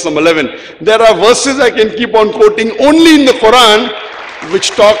 86, verse number 11. There are verses I can keep on quoting only in the Quran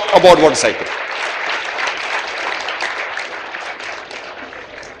which talk about water cycle.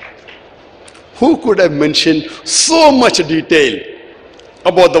 Who could have mentioned so much detail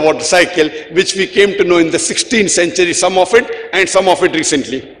about the water cycle, which we came to know in the 16th century, some of it, and some of it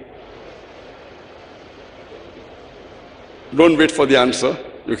recently? Don't wait for the answer,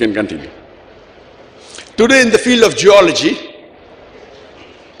 you can continue. Today in the field of geology,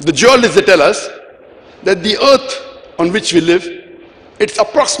 the geologists tell us that the earth on which we live, it's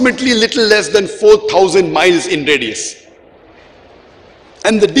approximately little less than 4,000 miles in radius.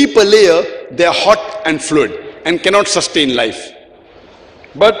 And the deeper layer, they are hot and fluid and cannot sustain life.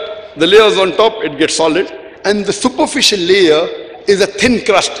 But the layers on top, it gets solid, and the superficial layer is a thin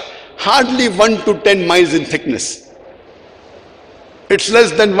crust, hardly 1 to 10 miles in thickness. It's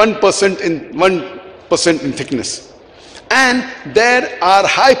less than 1% in thickness. And there are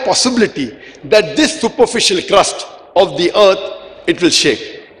high possibility that this superficial crust of the earth, it will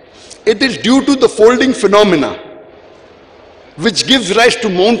shake. It is due to the folding phenomena which gives rise to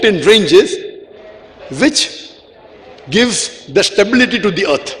mountain ranges, which gives the stability to the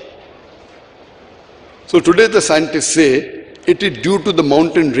earth. So today the scientists say it is due to the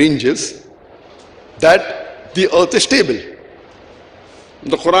mountain ranges that the earth is stable.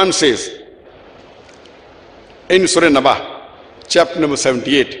 The Quran says in Surah Naba, chapter number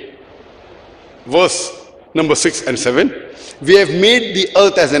 78, verse number 6 and 7, we have made the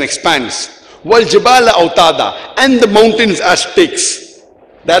earth as an expanse, wal jibala autada, and the mountains as stakes.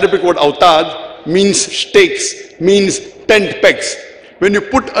 The Arabic word autad means stakes, means tent pegs. When you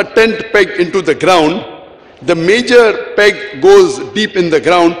put a tent peg into the ground, the major peg goes deep in the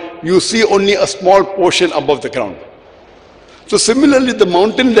ground, you see only a small portion above the ground. So similarly, the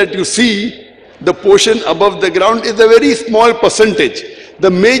mountain that you see, the portion above the ground is a very small percentage.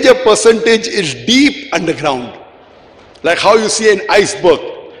 The major percentage is deep underground. Like how you see an iceberg.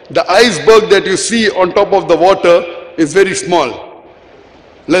 The iceberg that you see on top of the water is very small,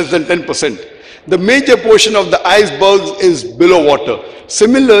 less than 10%. The major portion of the icebergs is below water.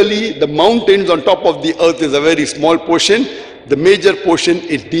 Similarly, the mountains on top of the earth is a very small portion. The major portion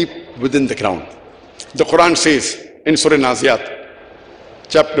is deep within the ground. The Quran says in Surah Naziat,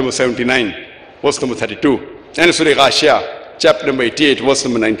 chapter number 79, verse number 32, and Surah Ghashiyah, chapter number 88, verse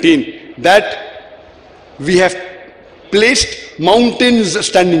number 19, that we have placed mountains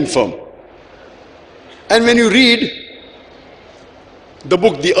standing firm. And when you read the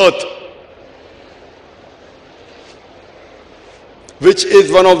book The Earth, which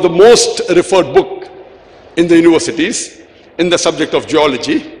is one of the most referred book in the universities in the subject of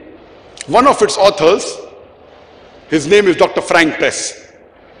geology, one of its authors, his name is Dr. Frank Press,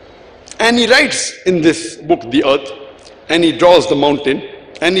 and he writes in this book The Earth, and he draws the mountain,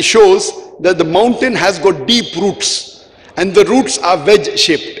 and he shows that the mountain has got deep roots, and the roots are wedge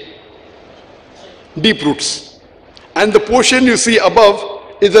shaped, deep roots, and the portion you see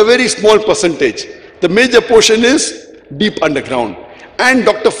above is a very small percentage. The major portion is deep underground. And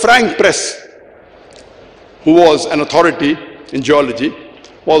Dr. Frank Press, who was an authority in geology,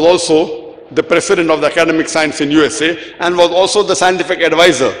 was also the president of the academic science in USA, and was also the scientific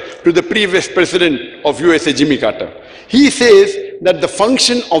advisor to the previous president of USA, Jimmy Carter. He says that the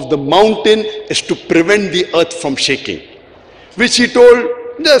function of the mountain is to prevent the earth from shaking, which he told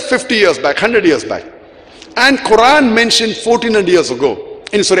just 50 years back, 100 years back. And Quran mentioned 1400 years ago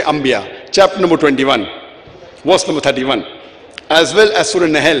in Surah Anbiya, chapter number 21, verse number 31, as well as Surah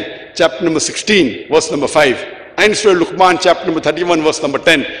Nahl, chapter number 16, verse number 5, and Surah Luqman, chapter number 31, verse number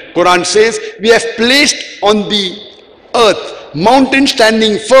 10. Quran says, we have placed on the earth mountain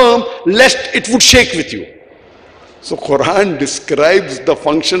standing firm, lest it would shake with you. So Quran describes the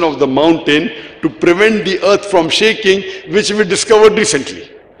function of the mountain to prevent the earth from shaking, which we discovered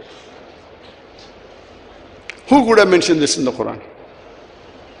recently. Who could have mentioned this in the Quran?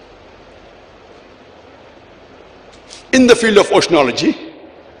 In the field of oceanology,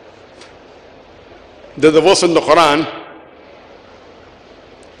 there's a verse in the Quran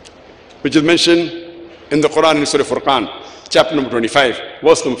which is mentioned in the Quran in Surah Furqan, chapter number 25,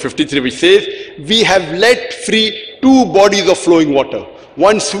 verse number 53, which says, we have let free two bodies of flowing water,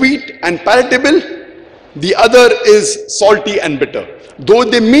 one sweet and palatable, the other is salty and bitter. Though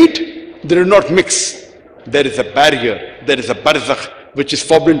they meet, they do not mix. There is a barrier, there is a barzakh which is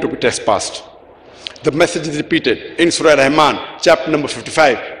forbidden to be trespassed. The message is repeated in Surah Rahman, chapter number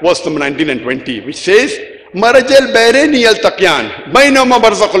 55, verse number 19 and 20, which says, Marajal bayreni yaltaqyan, baynahuma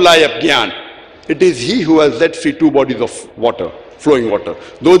barzakhun la yabghiyan. It is he who has let free two bodies of water, flowing water.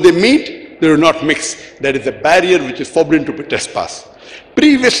 Though they meet, they do not mix. There is a barrier which is forbidden to be trespassed.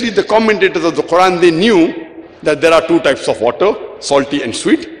 Previously, the commentators of the Quran, they knew that there are two types of water, salty and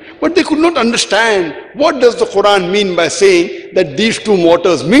sweet, but they could not understand what does the Quran mean by saying that these two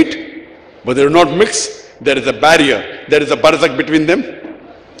waters meet, but they do not mix. There is a barrier, there is a barzakh between them.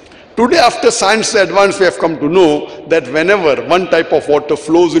 Today, after science advance, we have come to know that whenever one type of water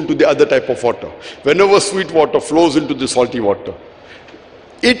flows into the other type of water, whenever sweet water flows into the salty water,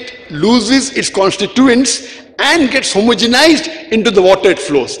 it loses its constituents and gets homogenized into the water it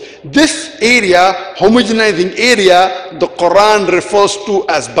flows. This area, homogenizing area, the Quran refers to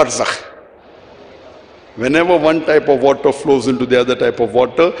as barzakh. Whenever one type of water flows into the other type of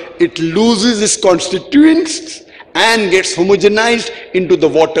water, it loses its constituents and gets homogenized into the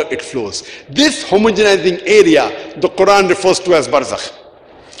water it flows. This homogenizing area, the Quran refers to as barzakh.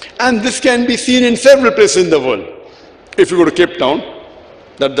 And this can be seen in several places in the world. If you go to Cape Town,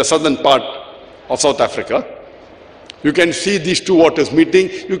 that's the southern part of South Africa, you can see these two waters meeting.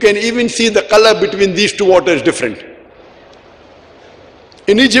 You can even see the color between these two waters different.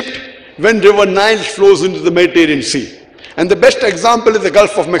 In Egypt, when river Nile flows into the Mediterranean Sea, and the best example is the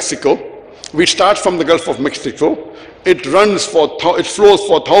Gulf of Mexico. We start from the Gulf of Mexico. It flows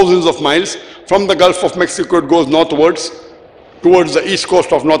for thousands of miles. From the Gulf of Mexico, it goes northwards towards the east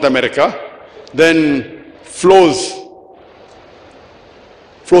coast of North America, then flows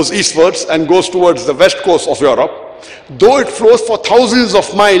eastwards and goes towards the west coast of Europe. Though it flows for thousands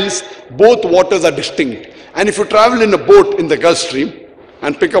of miles, both waters are distinct. And if you travel in a boat in the Gulf Stream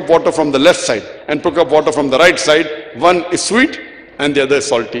and pick up water from the left side and pick up water from the right side, one is sweet and the other is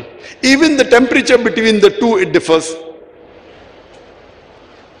salty. Even the temperature between the two, it differs.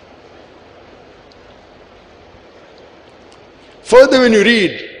 Further, when you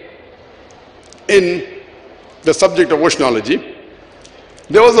read in the subject of oceanology,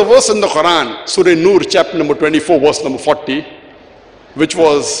 there was a verse in the Quran, Surah Nur, chapter number 24, verse number 40, which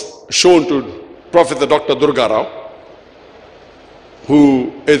was shown to Professor Dr. Durga Rao,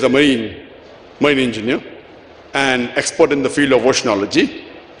 who is a marine engineer and expert in the field of oceanology.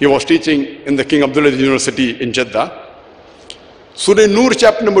 He was teaching in the King Abdulaziz University in Jeddah. Surah Nur,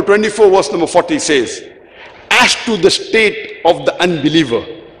 chapter number 24, verse number 40 says, as to the state of the unbeliever,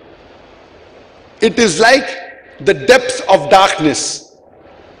 it is like the depths of darkness.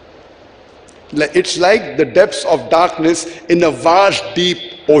 It's like the depths of darkness in a vast, deep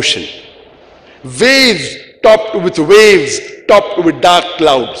ocean. Waves topped with dark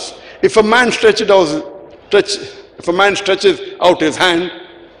clouds. If a man stretches out his hand,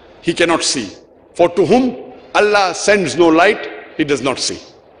 he cannot see. For to whom Allah sends no light, he does not see.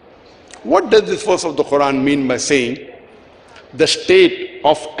 What does this verse of the Quran mean by saying the state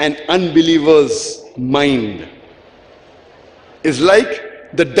of an unbeliever's mind is like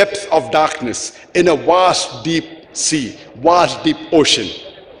the depths of darkness in a vast deep sea, vast deep ocean.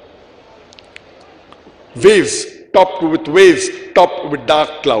 Waves topped with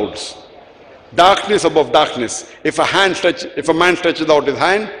dark clouds. Darkness above darkness. If a man stretches out his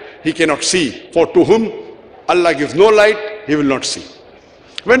hand, he cannot see. For to whom Allah gives no light, he will not see.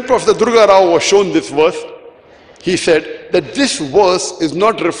 When Professor Durga Rao was shown this verse, he said that this verse is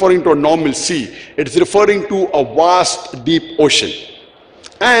not referring to a normal sea. It's referring to a vast deep ocean.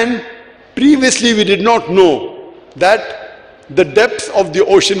 And previously we did not know that the depth of the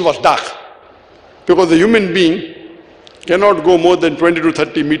ocean was dark, because the human being cannot go more than 20 to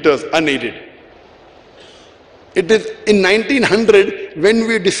 30 meters unaided. It is in 1900 when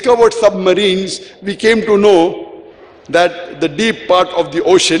we discovered submarines, we came to know that the deep part of the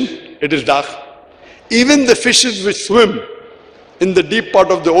ocean, it is dark. Even the fishes which swim in the deep part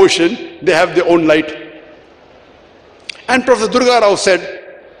of the ocean, they have their own light. And Professor Durga Rao said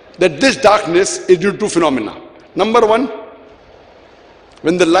that this darkness is due to two phenomena. Number one,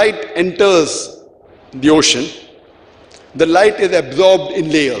 when the light enters the ocean, the light is absorbed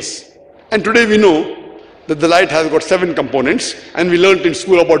in layers. And today we know that the light has got 7 components, and we learnt in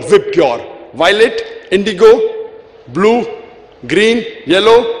school about Vibgyor: violet, indigo, blue, green,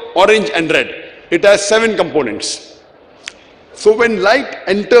 yellow, orange and red. It has 7 components. So when light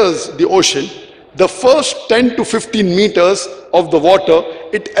enters the ocean, the first 10 to 15 meters of the water,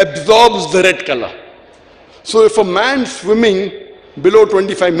 it absorbs the red color. So if a man swimming below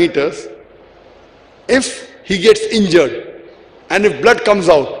 25 meters, if he gets injured and if blood comes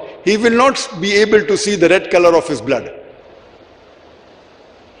out, he will not be able to see the red color of his blood.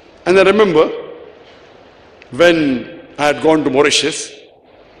 And I remember when I had gone to Mauritius,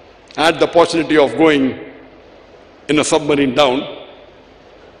 I had the opportunity of going in a submarine down.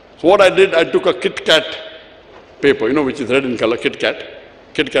 So what I did, I took a Kit Kat paper, which is red in color, Kit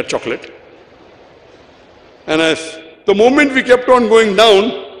Kat chocolate. And as the moment we kept on going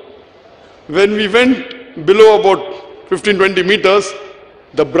down, when we went below about 15-20 meters,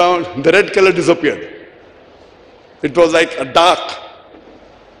 the red color disappeared. It was like a dark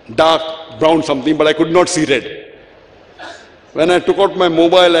brown something, but I could not see red. When I took out my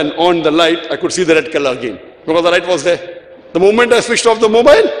mobile and on the light, I could see the red color again, because the light was there. The moment I switched off the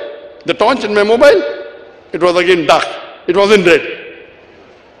mobile, the torch in my mobile, it was again dark. It wasn't red.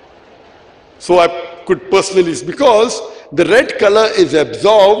 So I could personally, because the red color is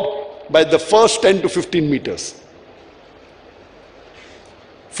absorbed by the first 10 to 15 meters.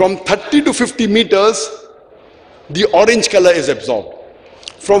 From 30 to 50 meters, the orange color is absorbed.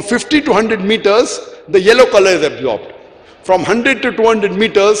 From 50 to 100 meters, the yellow color is absorbed. From 100 to 200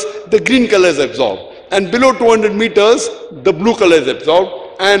 meters, the green color is absorbed. And below 200 meters, the blue color is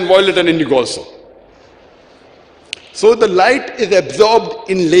absorbed, and violet and indigo also. So the light is absorbed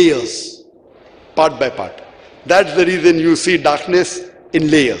in layers, part by part. That's the reason you see darkness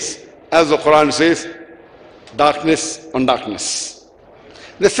in layers. As the Quran says, darkness on darkness.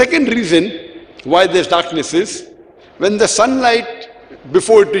 The second reason why there's darkness is, when the sunlight,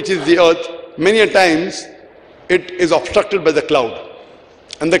 before it reaches the earth, many a times it is obstructed by the cloud.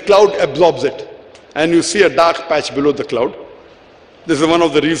 And the cloud absorbs it. And you see a dark patch below the cloud. This is one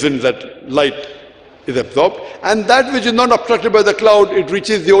of the reasons that light is absorbed. And that which is not obstructed by the cloud, it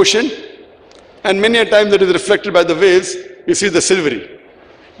reaches the ocean. And many a time that is reflected by the waves, you see the silvery.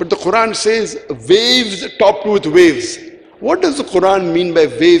 But the Quran says, waves topped with waves. What does the Quran mean by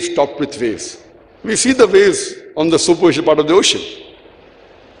waves topped with waves? We see the waves on the superficial part of the ocean.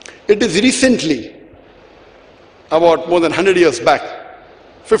 It is recently, about more than 100 years back,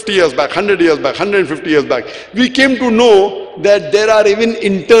 50 years back, 100 years back, 150 years back, we came to know that there are even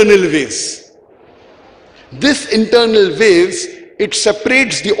internal waves. This internal waves, it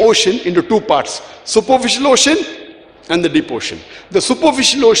separates the ocean into two parts, superficial ocean and the deep ocean. The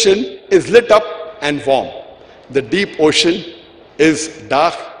superficial ocean is lit up and warm. The deep ocean is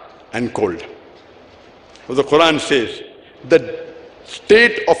dark and cold. So the Quran says, the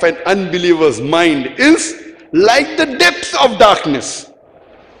state of an unbeliever's mind is like the depths of darkness.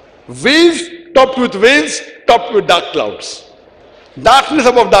 Waves topped with waves, topped with dark clouds. Darkness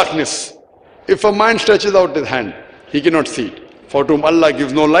above darkness. If a man stretches out his hand, he cannot see it. For to whom Allah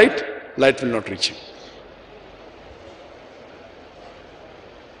gives no light, light will not reach him.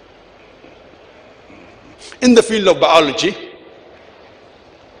 In the field of biology,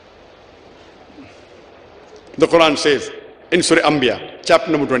 the Quran says in Surah Anbiya,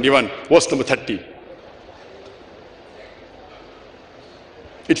 chapter number 21, verse number 30.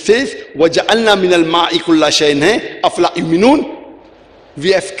 It says, وَجَعَلْنَا مِنَ الْمَاءِ كُلَّ شَيْءٍ أَفْلَا يُؤْمِنُونَ.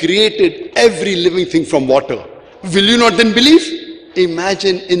 We have created every living thing from water. Will you not then believe?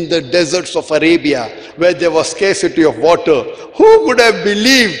 Imagine in the deserts of Arabia, where there was scarcity of water, who could have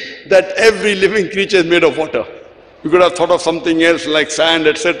believed that every living creature is made of water? You could have thought of something else like sand,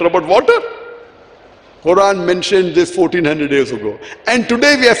 etc. But water? Quran mentioned this 1400 years ago. And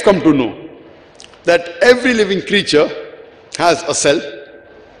today we have come to know that every living creature has a cell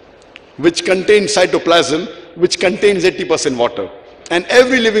which contains cytoplasm, which contains 80% water. And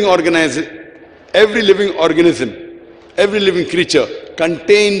every living organism, every living creature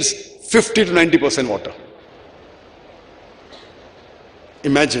contains 50 to 90% water.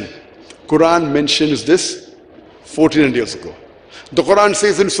 Imagine, Quran mentions this 1400 years ago. The Quran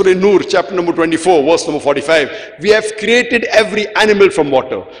says in Surah Nur, chapter number 24, verse number 45, we have created every animal from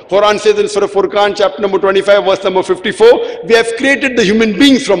water. Quran says in Surah Furqan, chapter number 25, verse number 54, we have created the human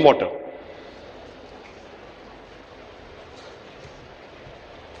beings from water.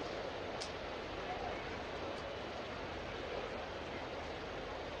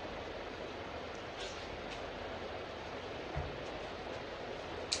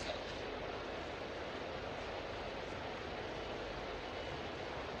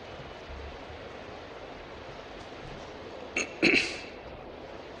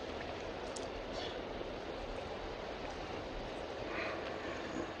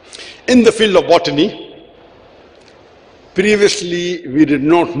 In the field of botany, previously we did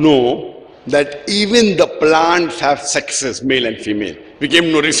not know that even the plants have sexes, male and female. We came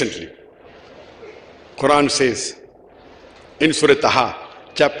to know recently. Quran says in Surah Taha,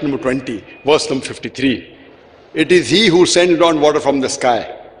 chapter number 20, verse number 53, it is He who sends down water from the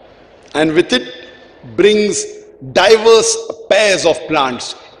sky, and with it brings diverse pairs of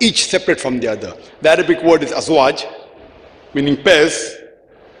plants, each separate from the other. The Arabic word is azwaj, meaning pairs,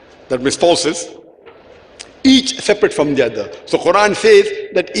 that means spouses, each separate from the other. So Quran says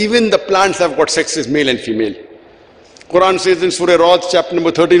that even the plants have got sexes, male and female. Quran says in Surah Ra'd, chapter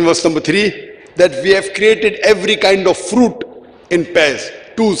number 13, verse number 3, that we have created every kind of fruit in pairs,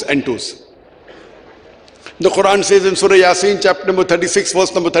 twos and twos. The Quran says in Surah Yasin, chapter number 36,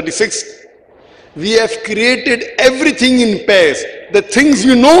 verse number 36, we have created everything in pairs, the things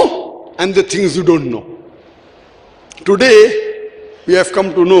you know and the things you don't know. Today, we have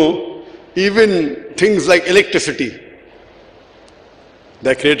come to know even things like electricity.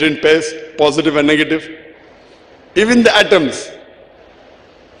 They are created in pairs, positive and negative. Even the atoms,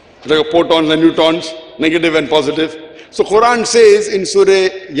 like protons and neutrons, negative and positive. So Quran says in Surah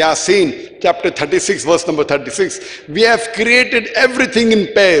Yasin, chapter 36, verse number 36, we have created everything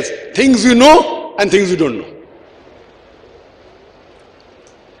in pairs, things you know and things you don't know.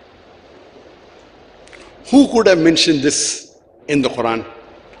 Who could have mentioned this in the Quran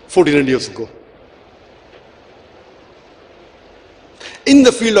 1400 years ago? In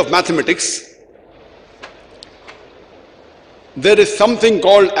the field of mathematics, there is something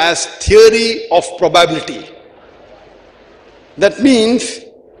called as theory of probability. That means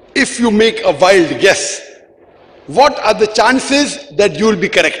if you make a wild guess, what are the chances that you will be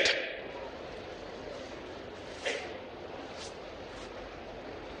correct?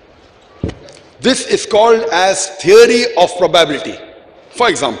 This is called as theory of probability. For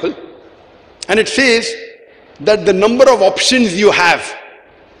example, and it says that the number of options you have,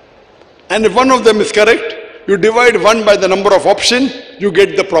 and if one of them is correct, you divide one by the number of options, you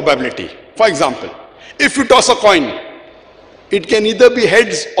get the probability. For example, if you toss a coin, it can either be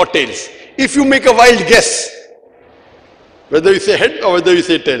heads or tails. If you make a wild guess, whether you say head or whether you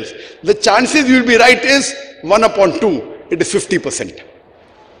say tails, the chances you will be right is 1 upon 2, it is 50%.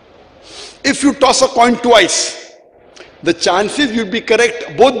 If you toss a coin twice, the chances you will be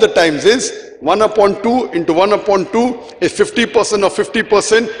correct both the times is 1 upon 2 into 1 upon 2 is 50% of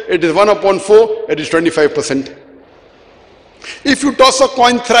 50%, it is 1 upon 4, it is 25%. If you toss a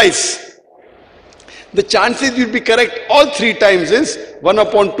coin thrice, the chances you'll be correct all three times is 1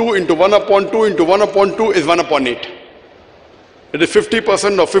 upon 2 into 1 upon 2 into 1 upon 2 is 1 upon 8. It is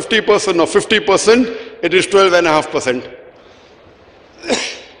 50% of 50% of 50%, it is 12.5%.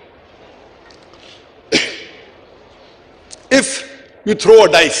 If you throw a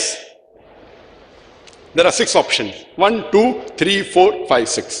dice, there are 6 options. 1, 2, 3, 4, 5,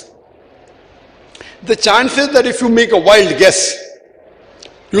 6. The chances that if you make a wild guess,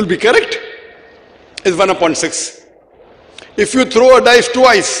 you will be correct is 1 upon 6. If you throw a dice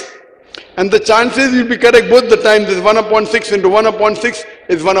twice, and the chances you'll be correct both the times is 1 upon 6 into 1 upon 6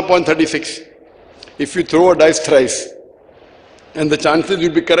 is 1 upon 36. If you throw a dice thrice, and the chances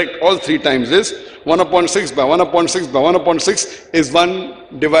you'll be correct all three times is 1 upon 6 by 1 upon 6 by 1 upon 6 is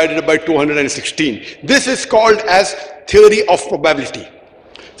 1 divided by 216. This is called as theory of probability.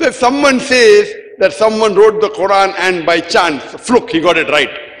 So if someone says that someone wrote the Quran and by chance, fluke, he got it right.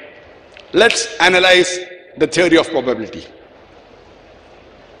 Let's analyze the theory of probability.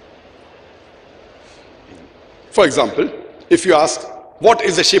 For example, if you ask, what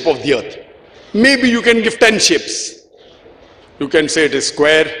is the shape of the earth? Maybe you can give 10 shapes. You can say it is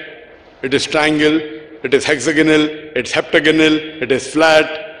square, it is triangle, it is hexagonal, it's heptagonal, it is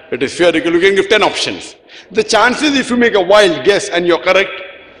flat, it is spherical. You can give 10 options. The chances if you make a wild guess and you're correct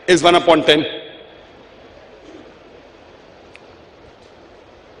is 1 upon 10.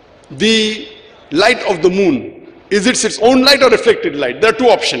 The light of the moon, is it its own light or reflected light? There are 2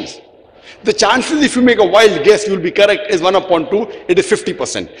 options. The chances if you make a wild guess you will be correct is 1 upon 2, it is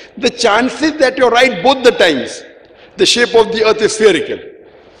 50%. The chances that you're right both the times, the shape of the earth is spherical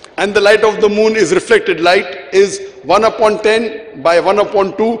and the light of the moon is reflected light, is 1 upon 10 by 1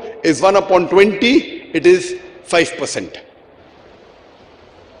 upon 2 is 1 upon 20, it is 5%.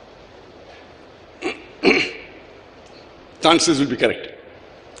 Chances will be correct.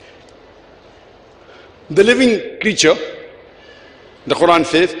 The living creature, the Quran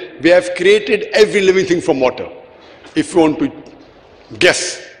says, we have created every living thing from water. If you want to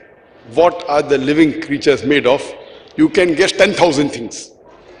guess what are the living creatures made of, you can guess 10,000 things.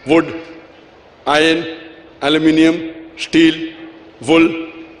 Wood, iron, aluminium, steel,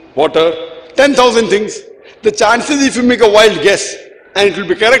 wool, water, 10,000 things. The chances if you make a wild guess and it will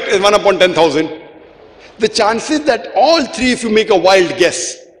be correct is 1 upon 10,000. The chances that all three, if you make a wild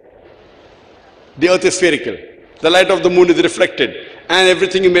guess, the earth is spherical, the light of the moon is reflected, and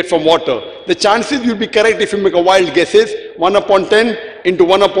everything is made from water. The chances you'll be correct if you make a wild guess is 1 upon 10 into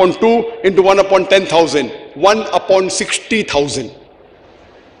 1 upon 2 into 1 upon 10,000, 1 upon 60,000.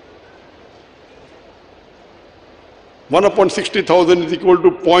 1 upon 60,000 is equal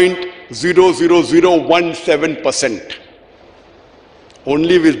to 0.00017%.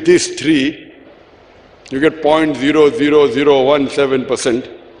 Only with these three, you get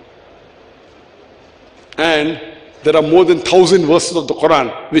 0.00017%. And there are more than 1,000 verses of the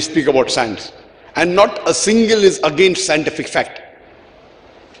Quran which speak about science. And not a single is against scientific fact.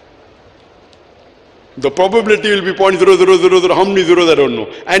 The probability will be 0.0000, how many zeros I don't know.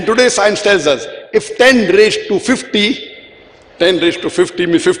 And today science tells us, if 10 raised to 50, 10 raised to 50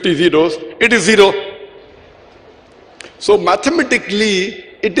 means 50 zeros, it is 0. So mathematically,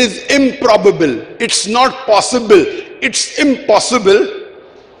 it is improbable. It's not possible. It's impossible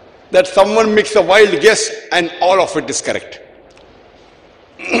that someone makes a wild guess and all of it is correct.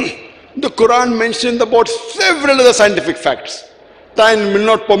 The Quran mentions about several other scientific facts. Time will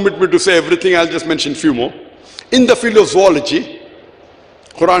not permit me to say everything, I'll just mention few more. In the field of zoology,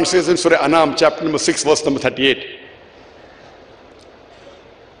 Quran says in Surah Anam, chapter number 6, verse number 38,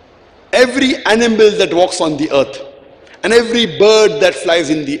 every animal that walks on the earth and every bird that flies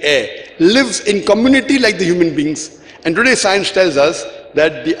in the air lives in community like the human beings. And today science tells us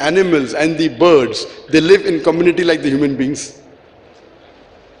that the animals and the birds, they live in community like the human beings.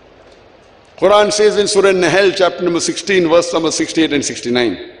 Quran says in Surah Nahl, chapter number 16, verse number 68 and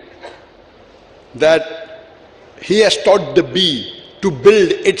 69, that He has taught the bee to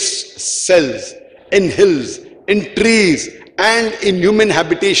build its cells in hills, in trees, and in human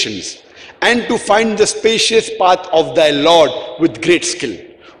habitations, and to find the spacious path of thy Lord with great skill.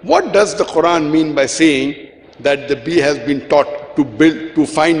 What does the Quran mean by saying that the bee has been taught to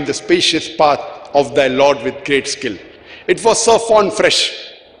find the spacious path of thy Lord with great skill? It was Sir Fawn Fresh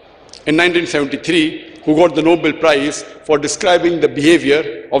in 1973 who got the Nobel Prize for describing the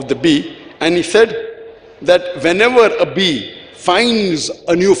behavior of the bee, and he said that whenever a bee finds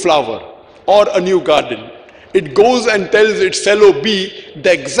a new flower or a new garden, it goes and tells its fellow bee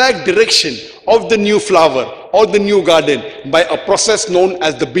the exact direction of the new flower or the new garden by a process known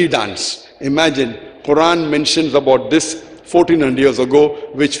as the bee dance. Imagine, Quran mentions about this 1400 years ago,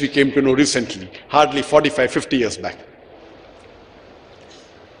 which we came to know recently, hardly 45-50 years back.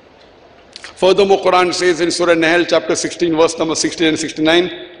 Furthermore, Quran says in Surah Nahl, chapter 16, verse number 16 and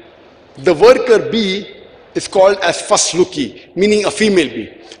 69, the worker bee is called as fasluki, meaning a female bee.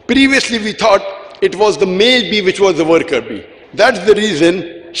 Previously we thought it was the male bee which was the worker bee. That's the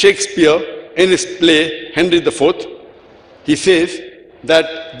reason Shakespeare, in his play Henry IV, he says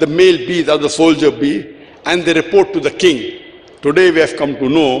that the male bees are the soldier bee and they report to the king. Today we have come to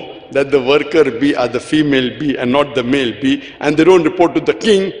know that the worker bee are the female bee and not the male bee, and they don't report to the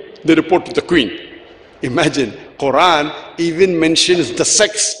king, they report to the queen. Imagine, Quran even mentions the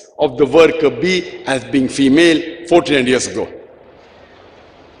sex of the worker bee as being female 1400 years ago.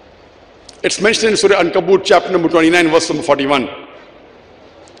 It's mentioned in Surah Ankabut, chapter number 29, verse number 41,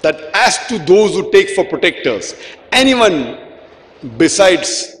 that as to those who take for protectors anyone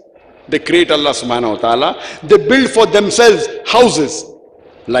besides the great Allah subhanahu wa ta'ala, they build for themselves houses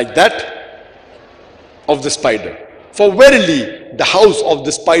like that of the spider. For verily, the house of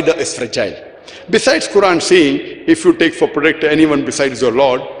the spider is fragile. Besides Quran saying, if you take for protector anyone besides your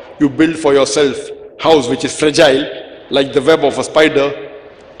Lord, you build for yourself house which is fragile, like the web of a spider.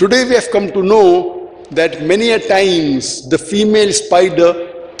 Today we have come to know that many a times the female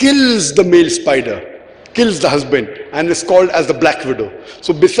spider kills the male spider, kills the husband, and is called as the black widow.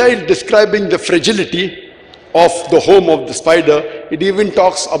 So besides describing the fragility of the home of the spider, it even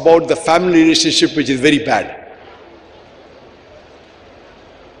talks about the family relationship, which is very bad.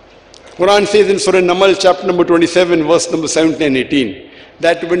 Quran says in Surah Namal, chapter number 27, verse number 17 and 18,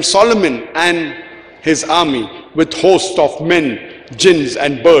 that when Solomon and his army with hosts of men, jinns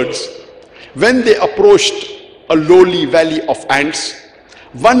and birds, when they approached a lowly valley of ants,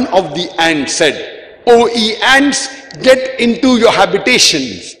 one of the ants said, O ye ants, get into your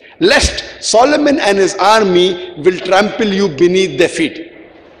habitations, lest Solomon and his army will trample you beneath their feet.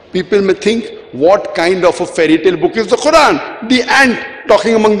 People may think, what kind of a fairy tale book is the Quran? The ant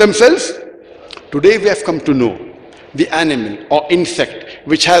talking among themselves? Today we have come to know the animal or insect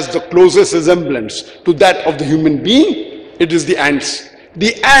which has the closest resemblance to that of the human being, it is the ants.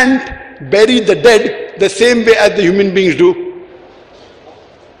 The ant bury the dead the same way as the human beings do.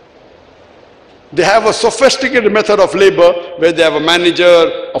 They have a sophisticated method of labor where they have a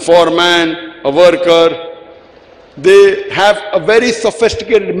manager, a foreman, a worker. They have a very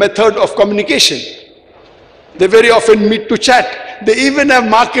sophisticated method of communication. They very often meet to chat. They even have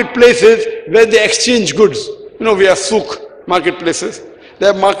marketplaces where they exchange goods. You know, we have souk, marketplaces. They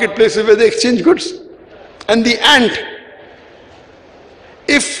have marketplaces where they exchange goods. And the ant,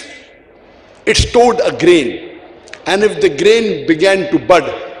 if it stored a grain, and if the grain began to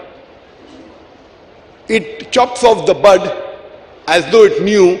bud, it chops off the bud as though it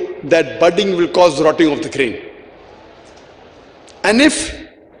knew that budding will cause rotting of the grain. And if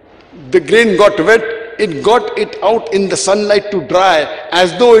the grain got wet, it got it out in the sunlight to dry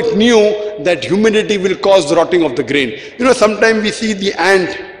as though it knew that humidity will cause the rotting of the grain. You know, sometimes we see the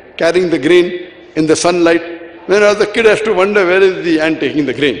ant carrying the grain in the sunlight. Then the kid has to wonder, where is the ant taking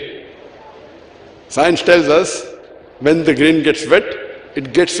the grain? Science tells us when the grain gets wet,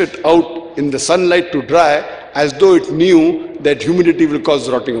 it gets it out in the sunlight to dry as though it knew that humidity will cause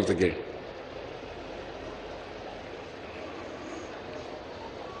the rotting of the grain.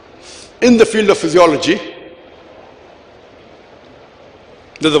 In the field of physiology,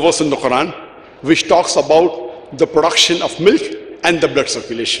 there's a verse in the Quran which talks about the production of milk and the blood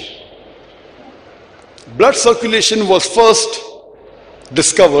circulation. Blood circulation was first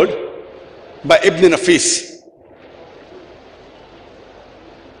discovered by Ibn Nafis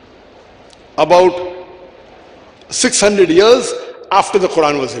about 600 years after the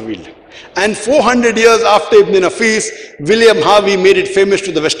Quran was revealed. And 400 years after Ibn Nafis, William Harvey made it famous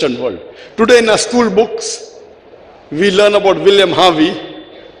to the Western world. Today in our school books, we learn about William Harvey,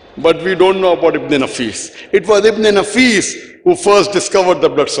 but we don't know about Ibn Nafis. It was Ibn Nafis who first discovered the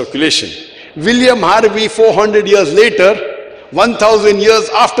blood circulation. William Harvey, 400 years later, 1000 years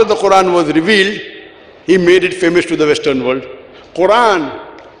after the Quran was revealed, he made it famous to the Western world. Quran,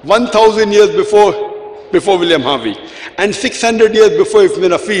 1000 years before William Harvey, and 600 years before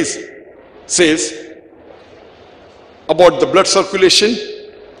Ibn Nafis says about the blood circulation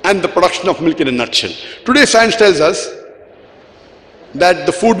and the production of milk in a nutshell. Today science tells us that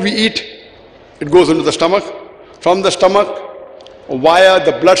the food we eat, it goes into the stomach. From the stomach, via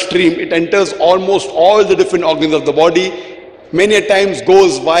the bloodstream, it enters almost all the different organs of the body. Many a times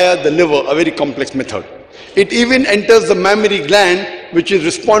goes via the liver, a very complex method. It even enters the mammary gland, which is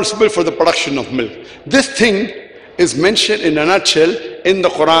responsible for the production of milk. This thing is mentioned in a nutshell in the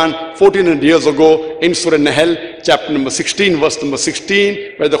Quran 1400 years ago in Surah Nahl, chapter number 16, verse number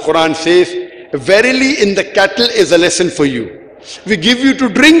 16, where the Quran says, "Verily in the cattle is a lesson for you. We give you to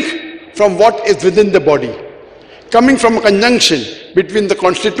drink from what is within the body, coming from a conjunction between the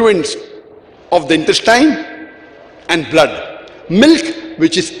constituents of the intestine and blood, milk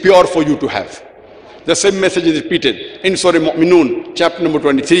which is pure for you to have." The same message is repeated in Surah Mu'minun, chapter number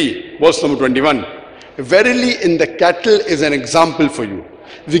 23, verse number 21. "Verily in the cattle is an example for you.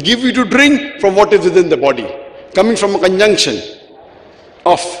 We give you to drink from what is within the body, coming from a conjunction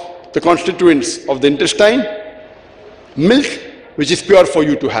of the constituents of the intestine, milk which is pure for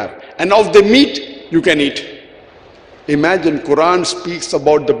you to have, and of the meat you can eat." Imagine, Quran speaks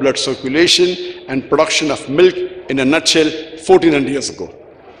about the blood circulation and production of milk in a nutshell 1400 years ago.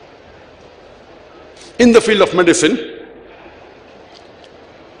 In the field of medicine,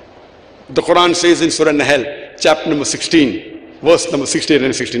 the Quran says in Surah Nahl, chapter number 16, verse number 68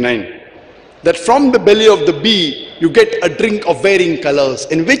 and 69, that from the belly of the bee you get a drink of varying colors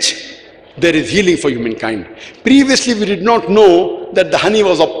in which there is healing for humankind. Previously we did not know that the honey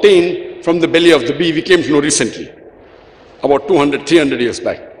was obtained from the belly of the bee. We came to know recently, about 200, 300 years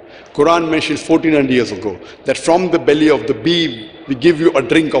back. Quran mentions 1400 years ago that from the belly of the bee we give you a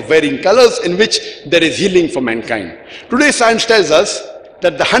drink of varying colors in which there is healing for mankind. Today science tells us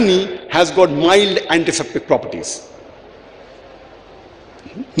that the honey has got mild antiseptic properties.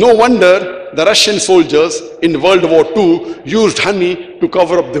 No wonder the Russian soldiers in World War II used honey to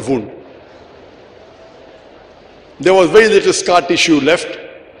cover up the wound. There was very little scar tissue left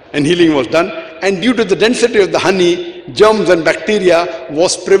and healing was done, and due to the density of the honey, germs and bacteria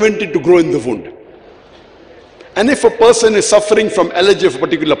was prevented to grow in the wound. And if a person is suffering from allergy of a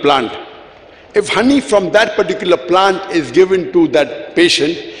particular plant, if honey from that particular plant is given to that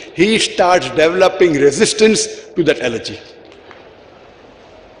patient, he starts developing resistance to that allergy.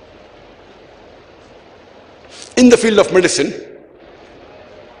 In the field of medicine,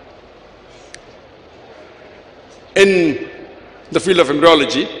 in the field of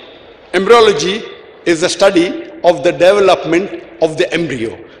embryology, embryology is the study of the development of the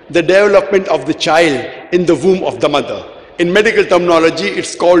embryo, the development of the child in the womb of the mother. In medical terminology,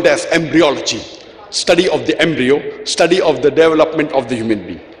 it's called as embryology, study of the embryo, study of the development of the human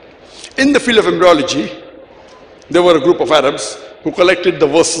being. In the field of embryology, there were a group of Arabs who collected the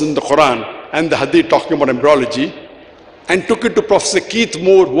verses in the Quran and the Hadith talking about embryology and took it to Professor Keith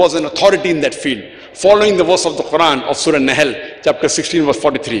Moore, who was an authority in that field, following the verse of the Quran of Surah Nahl, chapter 16, verse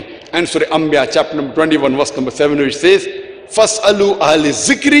 43, and Surah Anbiya, chapter number 21, verse number 7, which says, Fas'alu ahli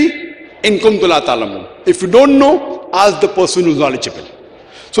zikri in kuntum la ta'lamun. If you don't know, ask the person who is knowledgeable.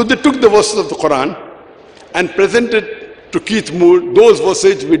 So they took the verses of the Quran and presented to Keith Moore those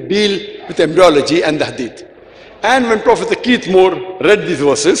verses which deal with embryology and the Hadith. And when Professor Keith Moore read these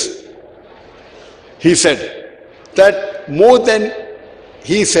verses, he said that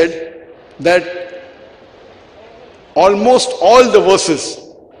almost all the verses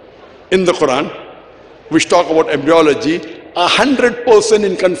in the Quran which talk about embryology are 100%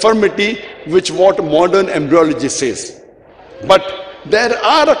 in conformity with what modern embryology says. But there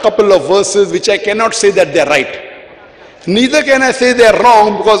are a couple of verses which I cannot say that they are right. Neither can I say they are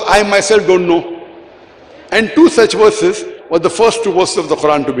wrong because I myself don't know. And two such verses were the first two verses of the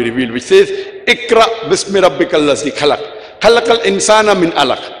Quran to be revealed, which says, Ikra bismi rabbikal ladzi khalaq, khalaqal insana min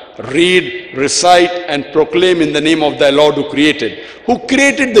alaq. Read, recite and proclaim in the name of thy Lord who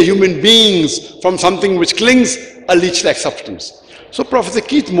created the human beings from something which clings, a leech-like substance. So Professor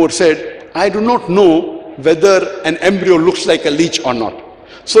Keith Moore said, I do not know whether an embryo looks like a leech or not.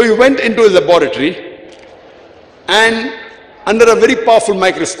 So he went into his laboratory and under a very powerful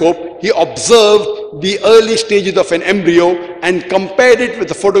microscope, he observed the early stages of an embryo and compared it with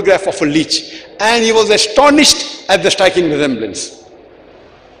a photograph of a leech. And he was astonished at the striking resemblance.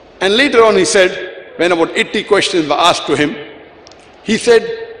 And later on he said, when about 80 questions were asked to him, he said,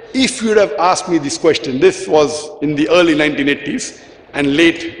 if you would have asked me this question, this was in the early 1980s and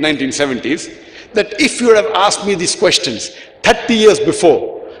late 1970s, that if you would have asked me these questions 30 years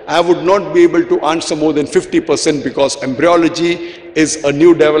before, I would not be able to answer more than 50% because embryology is a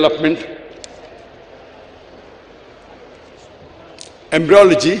new development.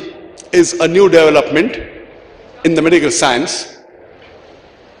 Embryology is a new development in the medical science,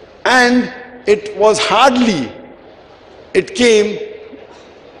 and it came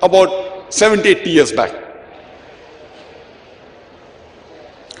about 70, 80 years back.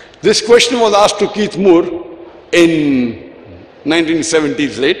 This question was asked to Keith Moore in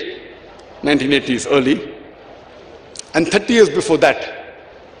 1970s late, 1980s early, and 30 years before that,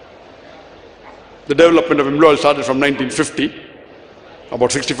 the development of embryology started from 1950,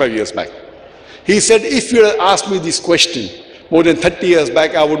 about 65 years back. He said, if you had asked me this question more than 30 years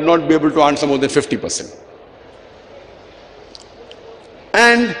back, I would not be able to answer more than 50%.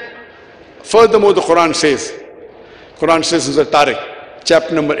 And furthermore, the Quran says in Surah Tariq,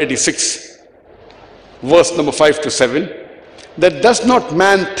 chapter number 86, verse number 5 to 7, that does not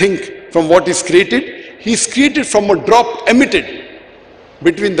man think from what is created? He is created from a drop emitted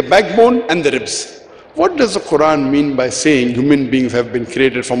between the backbone and the ribs. What does the Quran mean by saying human beings have been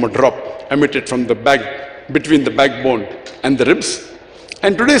created from a drop emitted from the between the backbone and the ribs?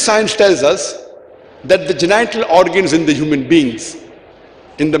 And today science tells us that the genital organs in the human beings,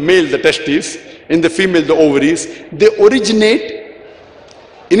 in the male the testes, in the female the ovaries, they originate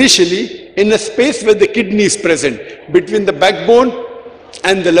initially in a space where the kidney is present, between the backbone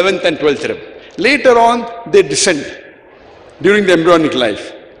and the 11th and 12th rib. Later on, they descend during the embryonic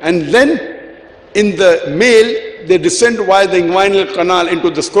life. And then, in the male, they descend via the inguinal canal into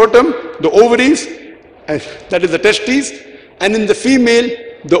the scrotum, the ovaries, that is the testes. And in the female,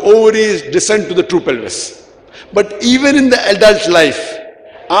 the ovaries descend to the true pelvis. But even in the adult life,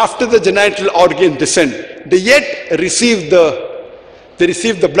 after the genital organs descend, they yet receive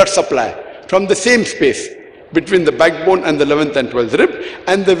the blood supply from the same space between the backbone and the 11th and 12th rib,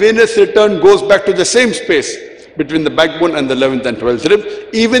 and the venous return goes back to the same space between the backbone and the 11th and 12th rib.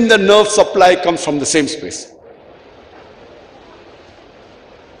 Even the nerve supply comes from the same space.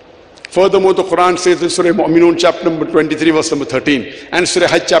 Furthermore, the Quran says in Surah Mu'minun chapter number 23 verse number 13 and Surah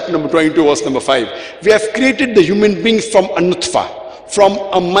Hajj chapter number 22 verse number 5, we have created the human beings from a nutfa, from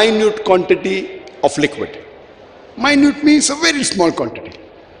a minute quantity of liquid. Minute means a very small quantity.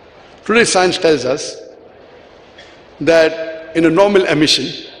 Today science tells us that in a normal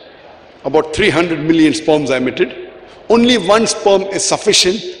emission, about 300 million sperms are emitted. Only one sperm is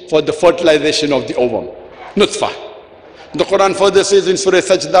sufficient for the fertilization of the ovum, nutfa. The Quran further says in Surah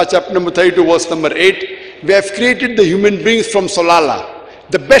Sajda chapter number 32 verse number 8, we have created the human beings from solala,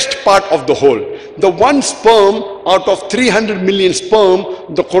 the best part of the whole. The one sperm out of 300 million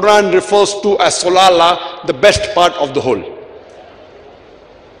sperm, the Quran refers to as solala, the best part of the whole.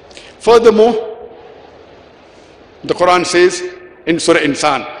 Furthermore, the Quran says in Surah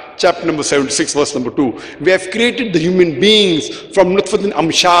Insan, chapter number 76, verse number 2. We have created the human beings from nutfatin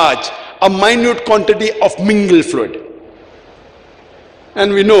amshaj, a minute quantity of mingled fluid.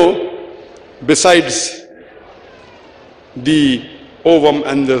 And we know, besides the ovum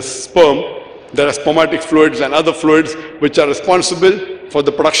and the sperm, there are spermatic fluids and other fluids which are responsible for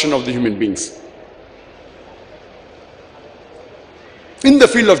the production of the human beings. In the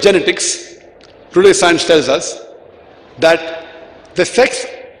field of genetics, today science tells us that the sex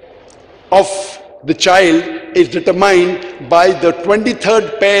of the child is determined by the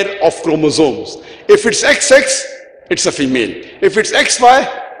 23rd pair of chromosomes. If it's XX, it's a female. If it's XY,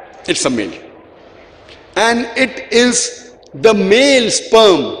 it's a male. And it is the male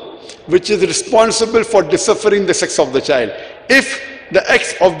sperm which is responsible for deciphering the sex of the child. If the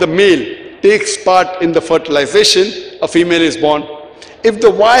X of the male takes part in the fertilization, a female is born. If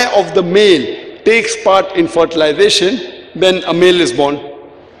the Y of the male takes part in fertilization, then a male is born.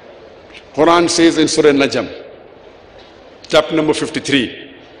 Quran says in Surah Najm, chapter number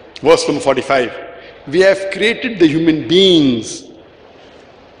 53, verse number 45, we have created the human beings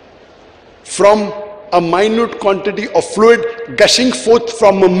from a minute quantity of fluid gushing forth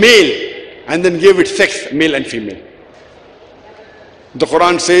from a male and then gave it sex, male and female. The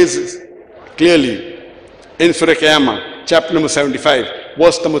Quran says clearly in Surah Qiyamah, chapter number 75,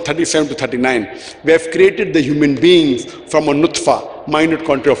 verse number 37 to 39, we have created the human beings from a nutfa, minute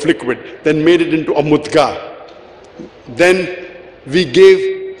quantity of liquid, then made it into a mudga. Then we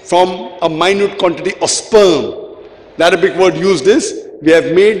gave from a minute quantity of sperm. The Arabic word used is, we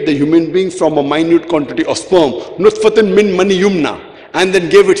have made the human being from a minute quantity of sperm, nutfatan min mani yumna, and then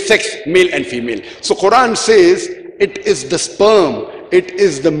gave it sex, male and female. So Quran says it is the sperm, it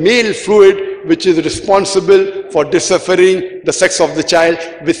is the male fluid which is responsible for deciphering the sex of the child,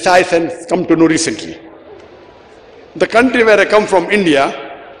 which science has come to know recently. The country where I come from,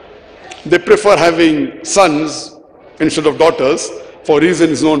 India, they prefer having sons instead of daughters for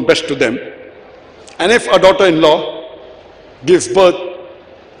reasons known best to them. And if a daughter-in-law gives birth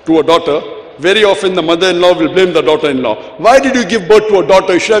to a daughter, very often the mother-in-law will blame the daughter-in-law. Why did you give birth to a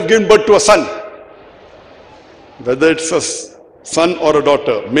daughter? You should have given birth to a son. Whether it's a son or a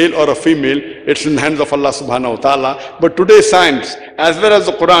daughter, male or a female, it's in the hands of Allah subhanahu wa ta'ala. But today's science, as well as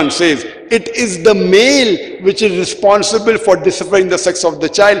the Quran says, it is the male which is responsible for deciphering the sex of the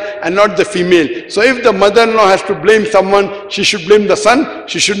child and not the female. So if the mother-in-law has to blame someone, she should blame the son,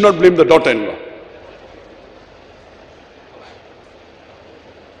 she should not blame the daughter-in-law.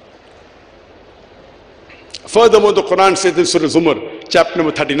 Furthermore, the Quran says in Surah Zumar, chapter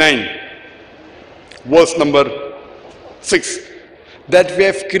number 39, verse number 6, that we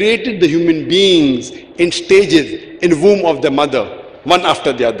have created the human beings in stages in the womb of the mother, one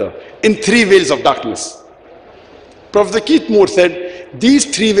after the other, in 3 veils of darkness. Prophet Zakir Moore said, these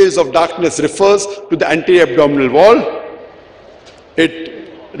 3 veils of darkness refers to the anterior abdominal wall,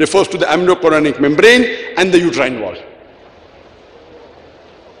 it refers to the amniochorionic membrane and the uterine wall.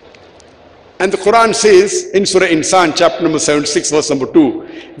 And the Quran says in Surah Insan, chapter number 76, verse number 2,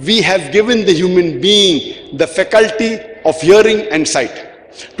 we have given the human being the faculty of hearing and sight.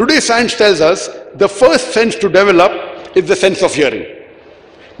 Today science tells us the first sense to develop is the sense of hearing.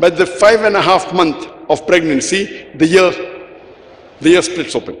 By the 5.5 months of pregnancy, the ear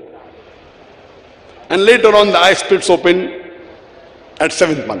splits open. And later on the eye splits open at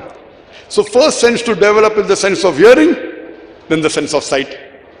 7th month. So first sense to develop is the sense of hearing, then the sense of sight.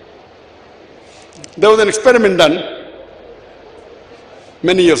 There was an experiment done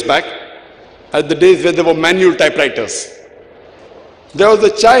many years back at the days where there were manual typewriters. There was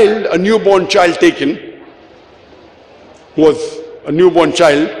a child, a newborn child taken, who was a newborn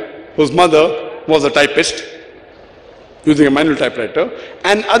child whose mother was a typist using a manual typewriter,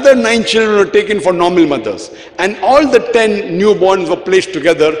 and other 9 children were taken for normal mothers. And all the 10 newborns were placed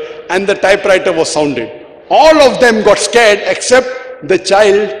together and the typewriter was sounded. All of them got scared except the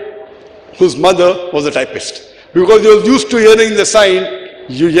child whose mother was a typist, because he was used to hearing the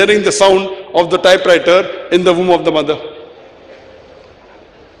sound of the typewriter in the womb of the mother.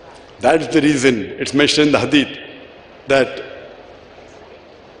 That is the reason it's mentioned in the hadith that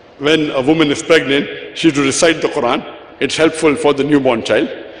when a woman is pregnant, she should recite the Quran. It's helpful for the newborn child.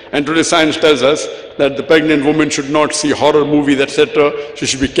 And today science tells us that the pregnant woman should not see horror movies, etc. She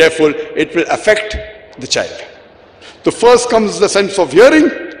should be careful. It will affect the child. So first comes the sense of hearing,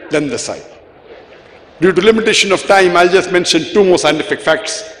 then the sight. Due to limitation of time, I'll just mention 2 more scientific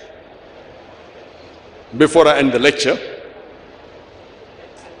facts before I end the lecture.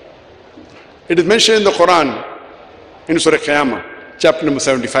 It is mentioned in the Quran, in Surah Qiyamah, chapter number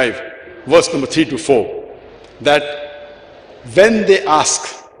 75, verse number 3 to 4, that when they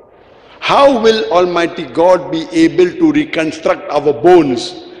ask how will Almighty God be able to reconstruct our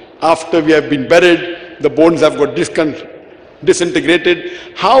bones after we have been buried? The bones have got disintegrated.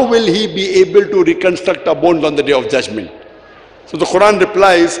 How will He be able to reconstruct our bones on the Day of Judgment? So the Quran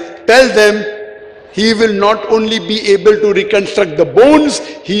replies, tell them, He will not only be able to reconstruct the bones,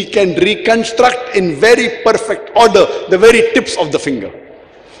 He can reconstruct in very perfect order the very tips of the finger.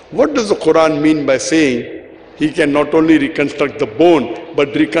 What does the Quran mean by saying He can not only reconstruct the bone,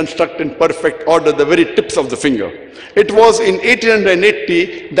 but reconstruct in perfect order the very tips of the finger? It was in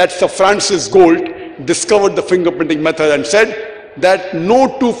 1880 that Sir Francis Gould discovered the fingerprinting method and said that no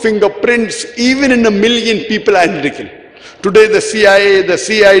two fingerprints, even in a million people, are identical. Today the CIA, the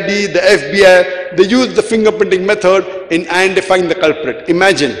CID, the FBI, they use the fingerprinting method in identifying the culprit.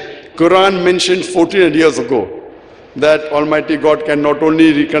 Imagine, Quran mentioned 1400 years ago that Almighty God can not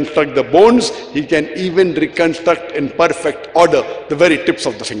only reconstruct the bones, He can even reconstruct in perfect order the very tips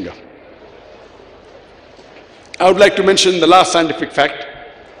of the finger. I would like to mention the last scientific fact.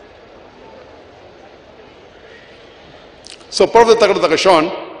 So Prophet Zakir,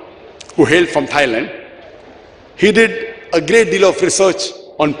 who hailed from Thailand, he did a great deal of research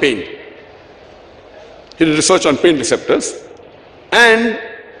on pain. He did research on pain receptors, and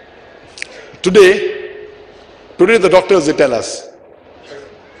today the doctors, they tell us,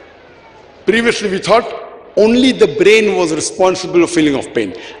 previously we thought only the brain was responsible for feeling of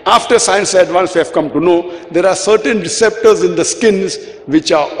pain. After science advance, we have come to know there are certain receptors in the skins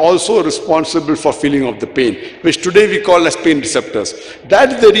which are also responsible for feeling of the pain, which today we call as pain receptors.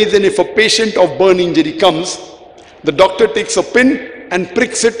 That is the reason if a patient of burn injury comes, the doctor takes a pin and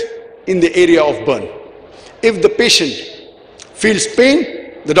pricks it in the area of burn. If the patient feels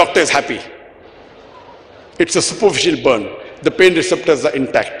pain, the doctor is happy. It's a superficial burn. The pain receptors are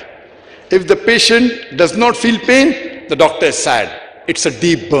intact. If the patient does not feel pain, the doctor is sad. It's a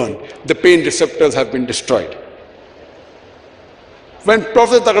deep burn. The pain receptors have been destroyed. When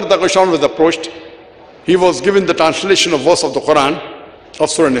Prophet Zakir was approached, he was given the translation of verse of the Quran of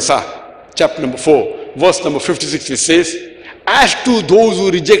Surah Nisa, chapter number 4, verse number 56, which says, as to those who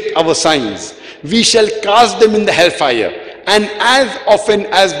reject our signs, we shall cast them in the hellfire. And as often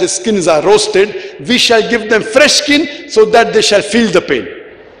as the skins are roasted, we shall give them fresh skin so that they shall feel the pain.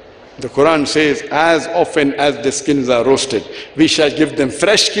 The Quran says, as often as the skins are roasted, we shall give them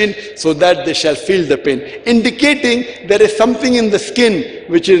fresh skin so that they shall feel the pain. Indicating there is something in the skin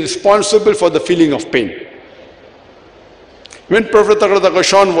which is responsible for the feeling of pain. When Prophet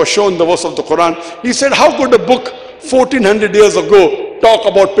Zakir was shown the verse of the Quran, he said, how could a book 1400 years ago talk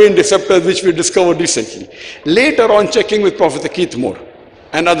about pain receptors which we discovered recently? Later on, checking with Professor Keith Moore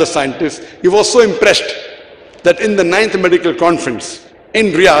and other scientists, he was so impressed that in the 9th medical conference in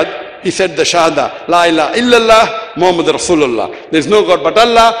Riyadh, he said the Shahada, La ilaha illallah, Muhammad Rasulullah. There is no God but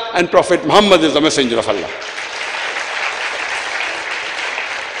Allah, and Prophet Muhammad is the messenger of Allah.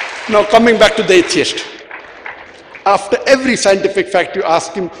 Now coming back to the atheist. After every scientific fact you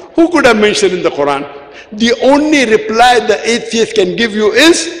ask him, who could have mentioned in the Quran? The only reply the atheist can give you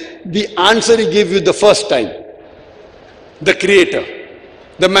is the answer he gave you the first time. The creator,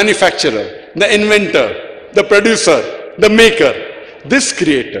 the manufacturer, the inventor, the producer, the maker. This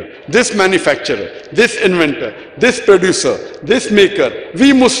creator, this manufacturer, this inventor, this producer, this maker,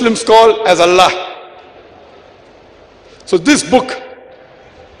 we Muslims call as Allah. So this book,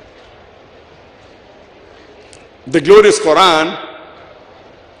 the glorious Quran,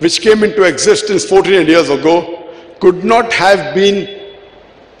 which came into existence 1400 years ago, could not have been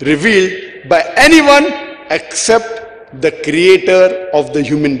revealed by anyone except the creator of the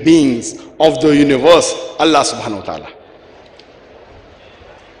human beings, of the universe, Allah subhanahu wa ta'ala.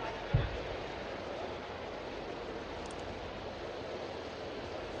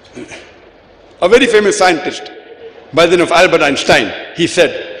 A very famous scientist by the name of Albert Einstein, he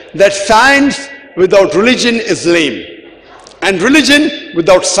said that science without religion is lame, and religion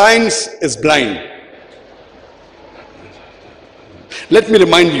without science is blind. Let me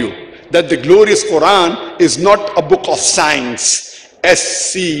remind you that the glorious Quran is not a book of science,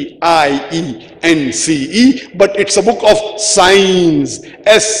 S-C-I-E-N-C-E, but it's a book of signs,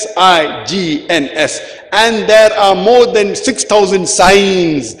 S-I-G-N-S. And there are more than 6,000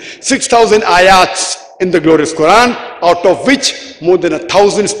 signs, 6,000 ayats in the glorious Quran, out of which more than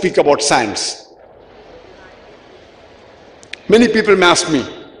 1,000 speak about science. Many people may ask me,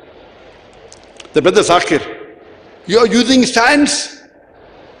 the brother Zakir, you are using science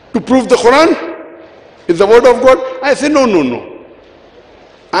to prove the Quran is the word of God? I say, no, no, no.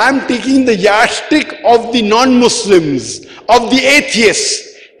 I am taking the yardstick of the non-Muslims, of the atheists,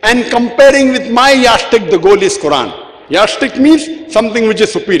 and comparing with my yardstick, the glorious Quran. Yardstick means something which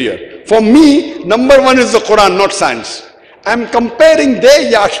is superior. For me, number one is the Quran, not science. I'm comparing their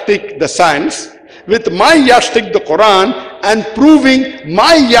yardstick, the science, with my yardstick, the Quran, and proving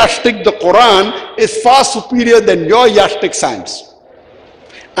my yardstick, the Quran, is far superior than your yardstick, science.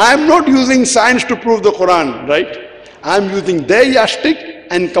 I'm not using science to prove the Quran, right? I'm using their yardstick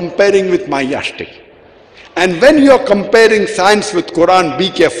and comparing with my yardstick. And when you're comparing science with Quran, be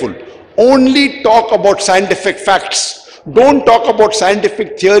careful. Only talk about scientific facts. Don't talk about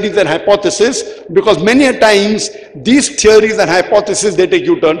scientific theories and hypotheses, because many a times these theories and hypotheses, they take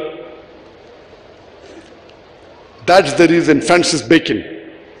U-turn. That's the reason Francis Bacon,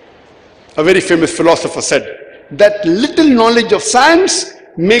 a very famous philosopher, said that little knowledge of science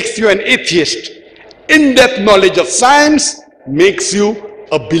makes you an atheist. In-depth knowledge of science makes you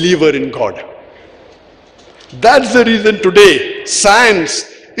a believer in God. That's the reason today science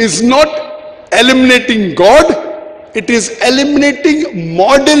is not eliminating God, it is eliminating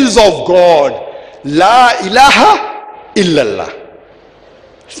models of God. La ilaha illallah.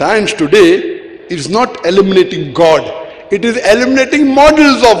 Science today is not eliminating God, it is eliminating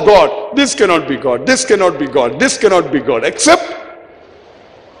models of God. This cannot be God, this cannot be God, this cannot be God, except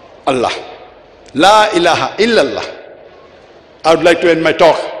Allah. La ilaha illallah. I would like to end my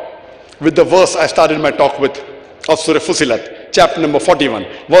talk with the verse I started my talk with of Surah Fusilat, chapter number 41,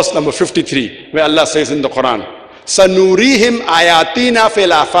 verse number 53, where Allah says in the Quran, Sanurihim ayatina fil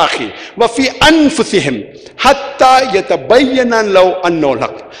afaqi wa fi anfusihim hatta yatabayyana law annahu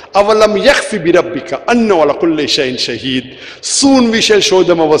al-haq awalam yakhfi bi rabbika annahu ala kulli shay'in shaheed. Soon we shall show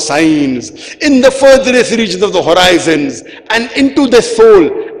them our signs in the furthest regions of the horizons and into the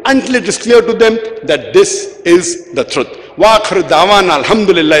soul, until it is clear to them that this is the truth. Wa akhir da'wana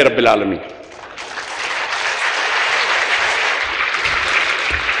alhamdulillahi rabbil alamin.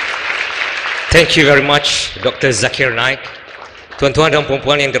 Thank you very much, Dr. Zakir Naik. Tuan-tuan dan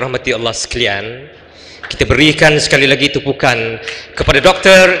puan-puan yang dirahmati Allah sekalian, kita berikan sekali lagi tepukan kepada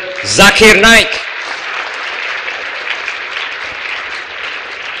Dr. Zakir Naik.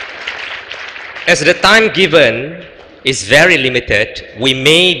 As the time given is very limited, we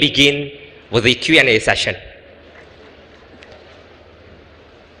may begin with the Q&A session.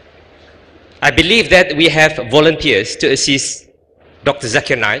 I believe that we have volunteers to assist Dr.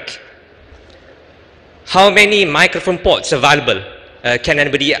 Zakir Naik. How many microphone ports available? Can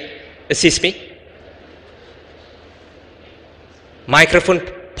anybody assist me? Microphone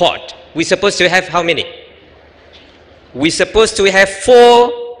port. We're supposed to have how many? We're supposed to have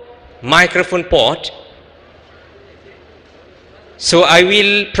 4 microphone port. So I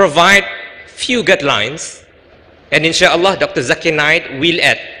will provide few guidelines, and inshallah Dr. Zakir Naik will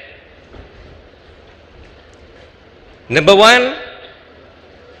add. Number 1,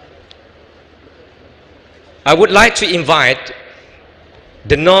 I would like to invite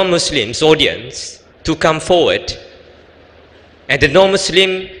the non-Muslims audience to come forward, and the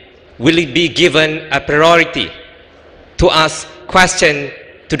non-Muslim will be given a priority to ask question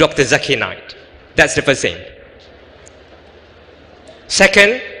to Dr. Zakir Naik. That's the first thing.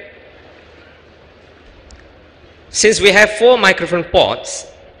 Second, since we have 4 microphone ports,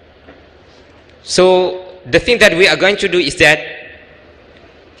 so the thing that we are going to do is that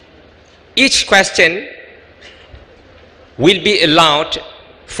each question will be allowed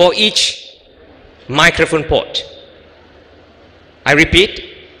for each microphone port. I repeat,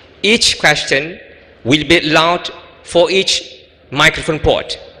 each question will be allowed for each microphone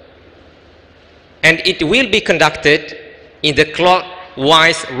port, and it will be conducted in the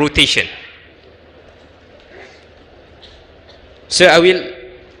clockwise rotation. So I will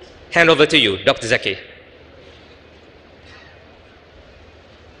hand over to you, Dr. Zakir.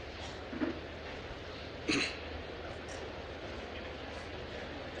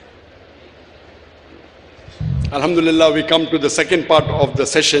 Alhamdulillah, we come to the second part of the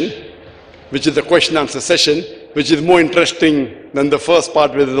session, which is the question answer session, which is more interesting than the first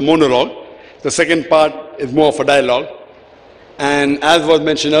part, which is the monologue. The second part is more of a dialogue. And as was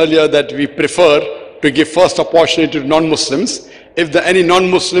mentioned earlier, that we prefer to give first opportunity to non-Muslims. If there are any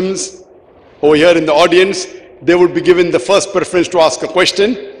non-Muslims over here in the audience, they would be given the first preference to ask a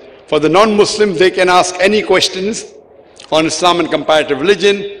question. For the non-Muslims, they can ask any questions on Islam and comparative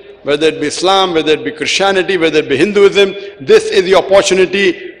religion, whether it be Islam, whether it be Christianity, whether it be Hinduism. This is the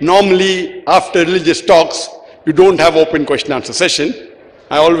opportunity. Normally, after religious talks, you don't have open question answer session.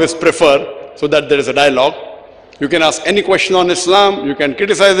 I always prefer so that there is a dialogue. You can ask any question on Islam, you can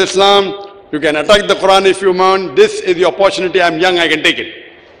criticize Islam, you can attack the Quran if you want. This is the opportunity. I'm young, I can take it.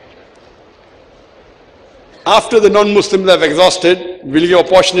 After the non-Muslims have exhausted, we'll give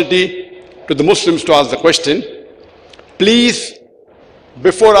opportunity to the Muslims to ask the question. Please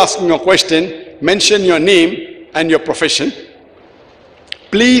before asking your question, mention your name and your profession.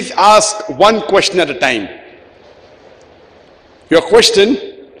 Please ask one question at a time. Your question,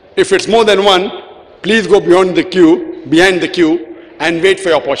 if it's more than one, please go behind the queue and wait for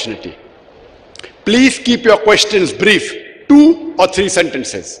your opportunity. Please keep your questions brief, 2 or 3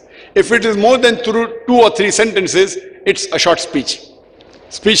 sentences. If it is more than 2 or 3 sentences, it's a short speech.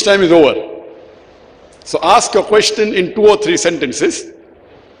 Speech time is over. So ask your question in 2 or 3 sentences.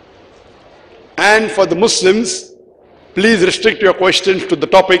 And for the Muslims, please restrict your questions to the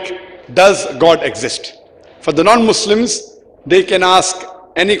topic, does God exist? For the non-Muslims, they can ask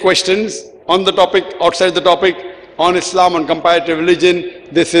any questions on the topic, outside the topic, on Islam, on comparative religion.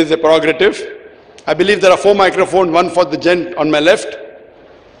 This is a prerogative. I believe there are 4 microphones, one for the gent on my left.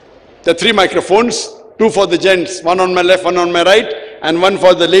 There are 3 microphones, 2 for the gents, one on my left, one on my right, and one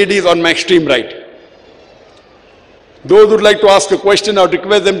for the ladies on my extreme right. Those who would like to ask a question, I would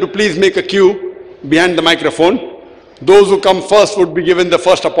request them to please make a queue behind the microphone. Those who come first would be given the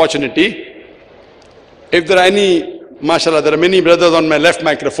first opportunity. If there are any, mashallah, there are many brothers on my left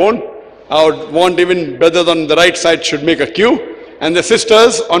microphone. I would want even brothers on the right side should make a queue. And the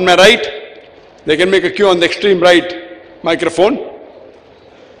sisters on my right, they can make a queue on the extreme right microphone.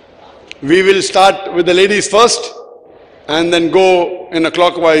 We will start with the ladies first and then go in a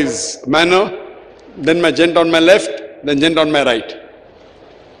clockwise manner. Then my gent on my left, then gent on my right.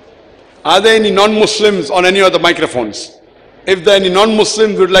 Are there any non-Muslims on any of the microphones? If there are any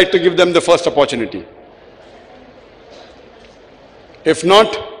non-Muslims, we would like to give them the first opportunity. If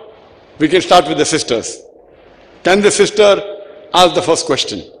not, we can start with the sisters. Can the sister ask the first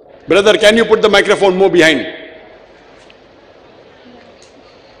question? Brother, can you put the microphone more behind?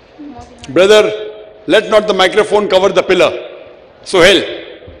 Brother, let not the microphone cover the pillar. Sohail,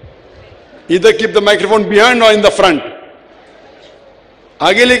 either keep the microphone behind or in the front.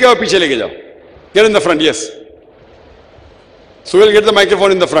 Aage leke aao, piche leke jao. Get in the front, yes. Sohail, get the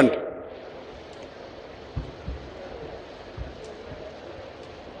microphone in the front.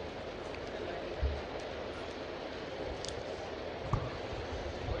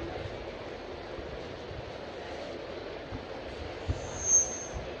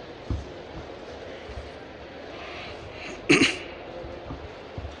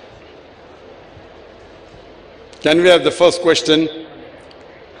 Can we have the first question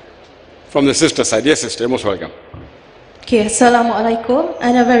from the sister side? Yes, sister, you're most welcome. Okay, Assalamu alaikum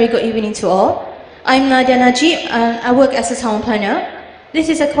and a very good evening to all. I'm Nadia Najib and I work as a town planner. This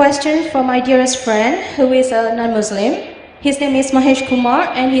is a question from my dearest friend who is a non-Muslim. His name is Mahesh Kumar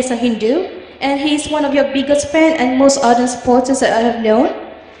and he's a Hindu. And he's one of your biggest fans and most ardent supporters that I have known.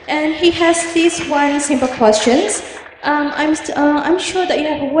 And he has these one simple questions. I'm sure that you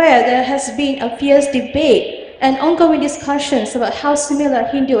are aware there has been a fierce debate and ongoing discussions about how similar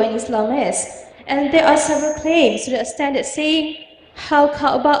Hindu and Islam is. And there are several claims to the extent that saying how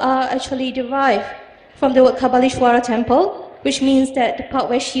Kaaba are actually derived from the word Kabbalishwara temple, which means that the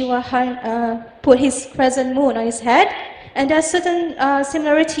part where Shiva put his crescent moon on his head. And there are certain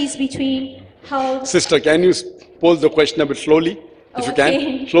similarities between how... Sister, can you pose the question a bit slowly? If you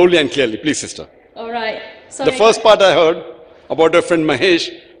can, slowly and clearly, please, sister. All right. The first part I heard about your friend Mahesh,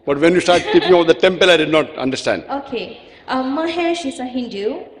 but when you start keeping over the temple, I did not understand. Okay. Mahesh is a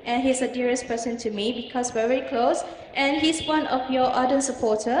Hindu, and he's the dearest person to me because we're very close. And he's one of your ardent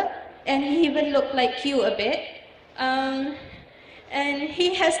supporter, and he even looked like you a bit. And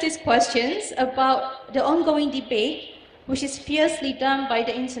he has these questions about the ongoing debate, which is fiercely done by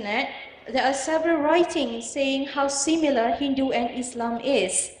the internet. There are several writings saying how similar Hindu and Islam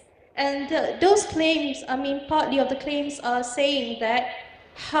is. And those claims, partly of the claims are saying that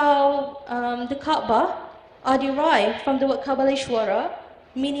how the Kaaba are derived from the word Kabbalishwara,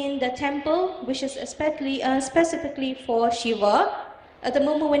 meaning the temple, which is specifically for Shiva, at the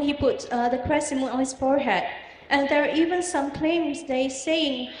moment when he put the crescent moon on his forehead. And there are even some claims they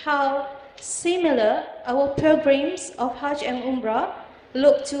saying how similar our pilgrims of Hajj and Umrah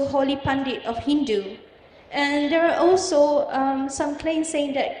look to Holy Pandit of Hindu. And there are also some claims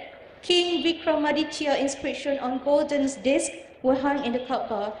saying that King Vikramaditya inscription on golden disc were hung in the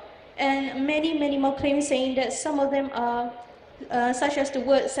Kaaba. And many, many more claims saying that some of them are, such as the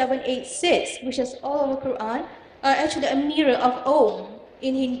word 786, which is all over Quran, are actually a mirror of Om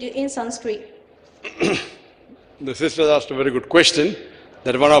in Hindu, in Sanskrit. The sister asked a very good question,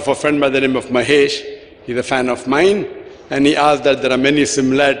 that one of her friend by the name of Mahesh, he's a fan of mine, and he asked that there are many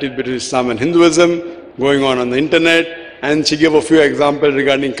similarities between Islam and Hinduism going on the internet, and she gave a few examples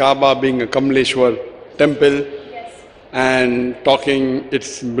regarding Kaaba being a Kamaleshwar temple, and talking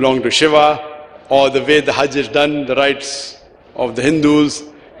it's belong to Shiva, or the way the Hajj is done, the rites of the Hindus,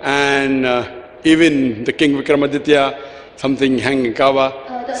 and even the King Vikramaditya, something hanging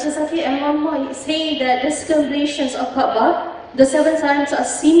Kaaba. Dr. Zakir, and one more is saying that the circumambulations of Kaaba, the 7 times are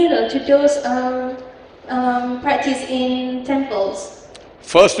similar to those practiced in temples.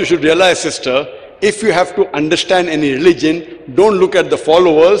 First, you should realize, sister, if you have to understand any religion, don't look at the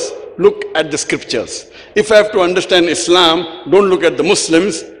followers, look at the scriptures. If I have to understand Islam, don't look at the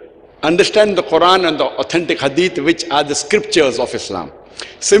Muslims, understand the Quran and the authentic hadith, which are the scriptures of Islam.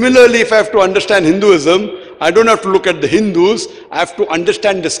 Similarly, if I have to understand Hinduism, I don't have to look at the Hindus, I have to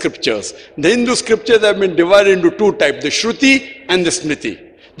understand the scriptures. The Hindu scriptures have been divided into 2 types, the Shruti and the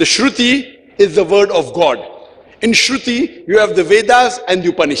Smriti. The Shruti is the word of God. In Shruti, you have the Vedas and the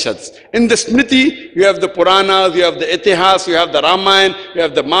Upanishads. In the Smriti, you have the Puranas, you have the Itihas, you have the Ramayana, you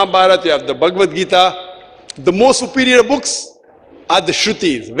have the Mahabharata, you have the Bhagavad Gita. The most superior books are the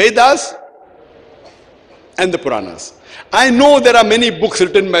Shrutis, Vedas and the Puranas. I know there are many books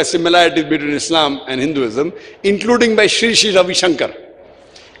written by similarities between Islam and Hinduism, including by Sri Ravi Shankar.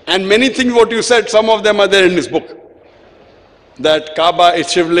 And many things what you said, some of them are there in this book. That Kaaba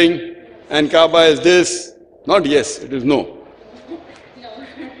is Shivling and Kaaba is this. Not yes, it is no.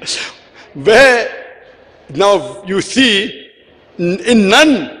 Where now you see, in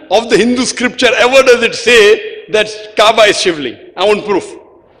none of the Hindu scripture ever does it say that Kaaba is Shivling. I want proof.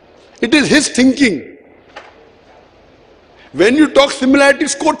 It is his thinking. When you talk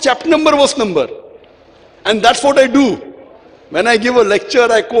similarities, quote chapter number, verse number. And that's what I do. When I give a lecture,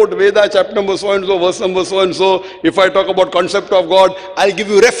 I quote Veda, chapter number so and so, verse number so and so. If I talk about concept of God, I'll give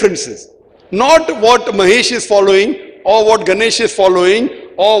you references. Not what Mahesh is following, or what Ganesh is following,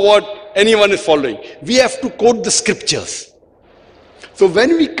 or what anyone is following. We have to quote the scriptures. So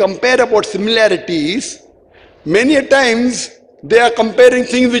when we compare about similarities, many a times they are comparing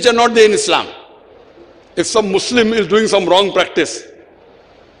things which are not there in Islam. If some Muslim is doing some wrong practice,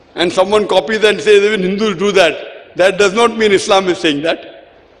 and someone copies and says even Hindus do that, that does not mean Islam is saying that.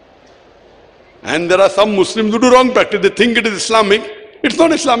 And there are some Muslims who do wrong practice, they think it is Islamic, it's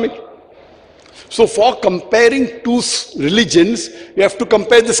not Islamic. So for comparing 2 religions, you have to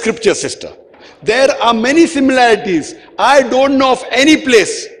compare the scripture, sister. There are many similarities. I don't know of any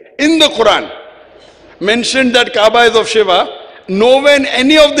place in the Quran mentioned that Kaaba is of Shiva. Nowhere in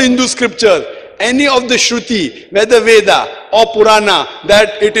any of the Hindu scriptures, any of the Shruti, whether Veda or Purana,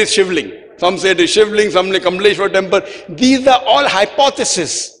 that it is Shivling. Some say it is Shivling, some say Kamleshwar temple. These are all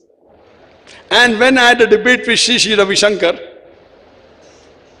hypotheses. And when I had a debate with Sri Ravi Shankar,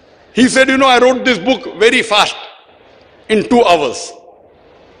 he said, you know, I wrote this book very fast, in 2 hours.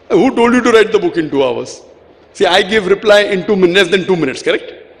 Who told you to write the book in 2 hours? See, I give reply in 2 minutes, less than 2 minutes,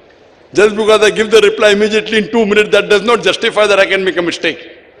 correct? Just because I give the reply immediately in 2 minutes, that does not justify that I can make a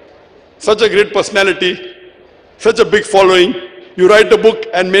mistake. Such a great personality, such a big following. You write a book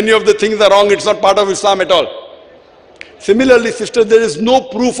and many of the things are wrong, it's not part of Islam at all. Similarly, sister, there is no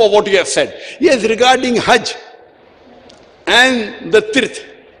proof of what you have said. Yes, regarding Hajj and the Tirth,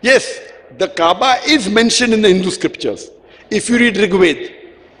 yes, the Kaaba is mentioned in the Hindu scriptures. If you read Rig Veda,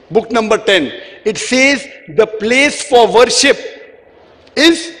 book number 10, it says the place for worship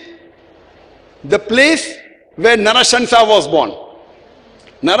is the place where Narashansa was born.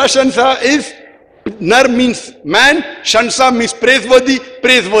 Narashansa is, Nar means man, Shansa means praiseworthy,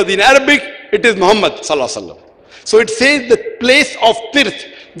 praiseworthy. In Arabic, it is Muhammad sallallahu alaihi wasallam. So it says the place of Tirth,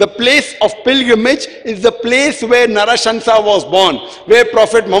 the place of pilgrimage is the place where Narashansa was born, where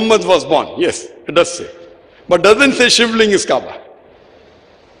Prophet Muhammad was born. Yes, it does say. But doesn't say Shivling is Kaaba.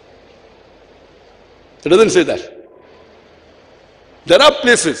 It doesn't say that. There are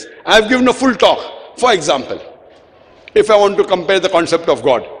places. I have given a full talk. For example, if I want to compare the concept of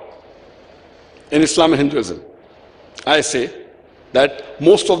God in Islam and Hinduism, I say that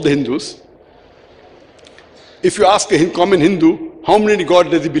most of the Hindus, if you ask a common Hindu, how many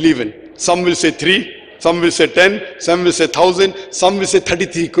gods does he believe in? Some will say 3, some will say 10, some will say 1,000, some will say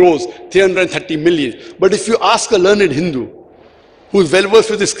 33 crores, 330 million. But if you ask a learned Hindu, who is well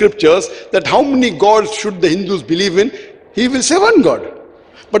versed with the scriptures, that how many gods should the Hindus believe in, he will say 1 God.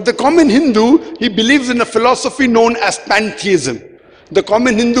 But the common Hindu, he believes in a philosophy known as pantheism. The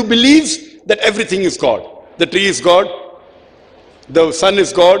common Hindu believes that everything is God. The tree is God, the sun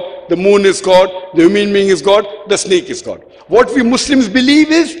is God, the moon is God, the human being is God, the snake is God. What we Muslims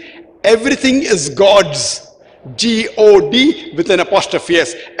believe is everything is God's. G-O-D with an apostrophe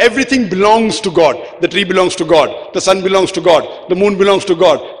S. Everything belongs to God. The tree belongs to God. The sun belongs to God. The moon belongs to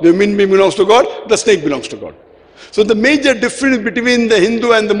God. The human being belongs to God. The snake belongs to God. So the major difference between the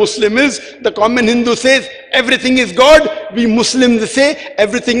Hindu and the Muslim is the common Hindu says everything is God. We Muslims say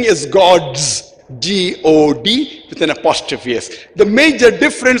everything is God's. G-O-D with an apostrophe S. The major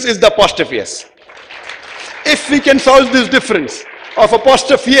difference is the apostrophe S. If we can solve this difference of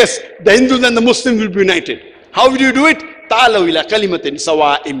apostrophe S, the Hindus and the Muslims will be united. How will you do it? Ta'alaw ila kalimatin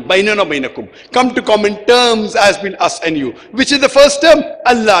sawa'in bainana bainakum. Come to common terms as between us and you. Which is the first term?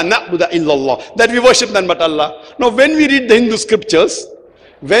 Allah na'budu illallah. That we worship none but Allah. Now when we read the Hindu scriptures,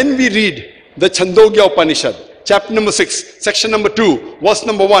 when we read the Chandogya Upanishad, chapter number 6, section number 2, verse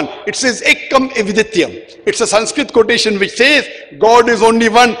number 1, it says Ekam Evidityam. It's a Sanskrit quotation which says God is only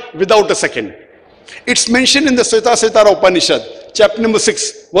one without a second. It's mentioned in the Svetasvatara Upanishad, chapter number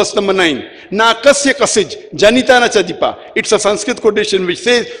 6, verse number 9. Na kasya kasij janita na chadipa. It's a Sanskrit quotation which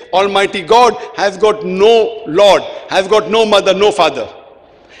says Almighty God has got no Lord, has got no mother, no father.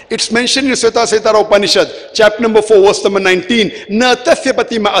 It's mentioned in Svetasvatara Upanishad, chapter number 4, verse number 19. Na tasya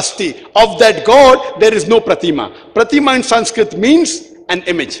pratima asti. Of that God, there is no pratima. Pratima in Sanskrit means an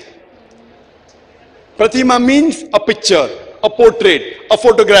image. Pratima means a picture, a portrait, a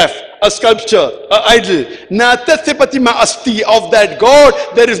photograph, a sculpture, a idol. Na tasya pratima asti. Of that God,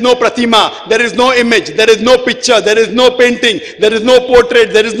 there is no pratima, there is no image, there is no picture, there is no painting, there is no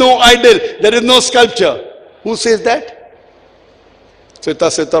portrait, there is no idol, there is no sculpture. Who says that?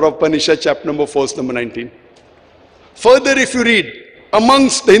 Svetasvatara Upanishad, chapter number 4, verse number 19. Further, if you read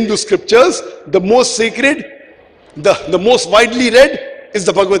amongst the Hindu scriptures, the most sacred, the most widely read is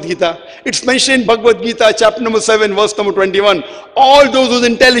the Bhagavad Gita. It's mentioned in Bhagavad Gita, chapter number 7, verse number 21. All those whose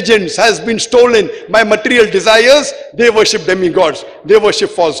intelligence has been stolen by material desires, they worship demigods, they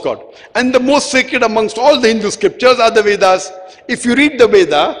worship false god. And the most sacred amongst all the Hindu scriptures are the Vedas. If you read the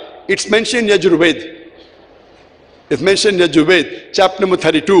Veda, it's mentioned in Yajurveda. It's mentioned in Yajurveda, chapter number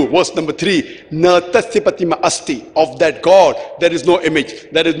 32, verse number 3. Na tasya pratima asti. Of that God, there is no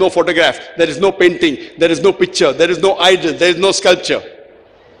image, there is no photograph, there is no painting, there is no picture, there is no idol, there is no sculpture.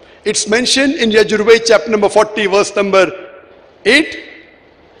 It's mentioned in Yajurveda, chapter number 40, verse number 8,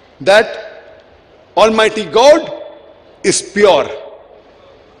 that Almighty God is pure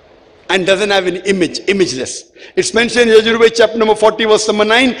and doesn't have any image, imageless. It's mentioned in Yajurveda, chapter number 40, verse number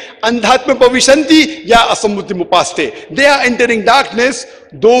 9. Andhatma pavishanti ya asambhuti mupaste. They are entering darkness,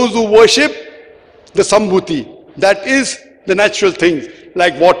 those who worship the sambhuti. That is the natural things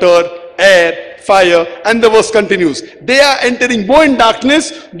like water, air, fire, and the verse continues. They are entering more in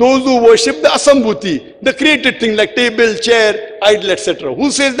darkness, those who worship the asambhuti, the created thing like table, chair, idol, etc. Who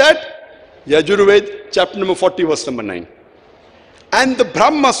says that? Yajurveda, chapter number 40, verse number 9. And the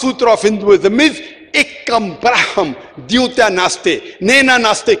Brahma Sutra of Hinduism is Ekam Braham Dyutya Naste. Nena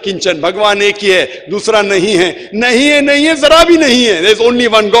Naste Kinchan. Bhagwan ek hi hai, dusra nahi hai. Nahi hai, nahi hai, zara bhi nahi hai. There's only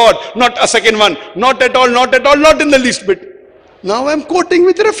one God, not a second one. Not at all, not at all, not in the least bit. Now I'm quoting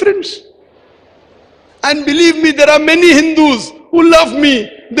with reference. And believe me, there are many Hindus who love me.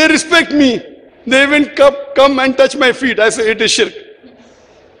 They respect me. They even come and touch my feet. I say, it is shirk.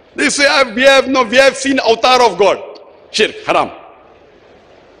 They say, we have seen avatar of God. Shirk, haram.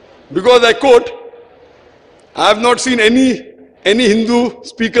 Because I quote, I have not seen any Hindu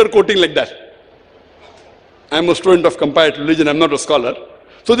speaker quoting like that. I am a student of comparative religion, I am not a scholar.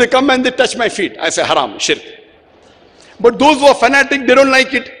 So they come and they touch my feet. I say haram, shirk. But those who are fanatic, they don't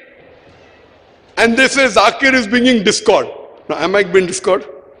like it. And they say Zakir is bringing discord. Now am I bringing discord?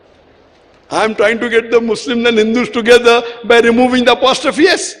 I am trying to get the Muslims and Hindus together by removing the apostrophe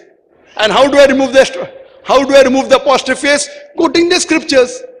S. And how do I remove the apostrophe S? Quoting the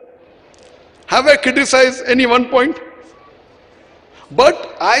scriptures. Have I criticized any one point?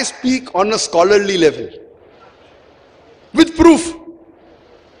 But I speak on a scholarly level. With proof.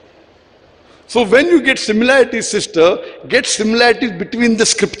 So when you get similarities, sister, get similarities between the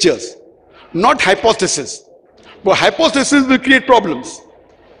scriptures. Not hypothesis. But hypothesis will create problems.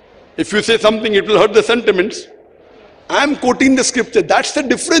 If you say something, it will hurt the sentiments. I am quoting the scripture. That's the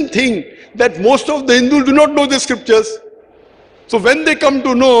different thing, that most of the Hindus do not know the scriptures. So when they come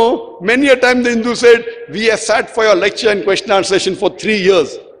to know, many a time the Hindu said, we have sat for your lecture and question answer session for 3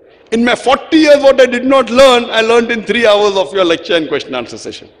 years. In my 40 years, what I did not learn, I learned in 3 hours of your lecture and question answer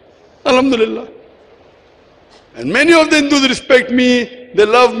session. Alhamdulillah. And many of the Hindus respect me, they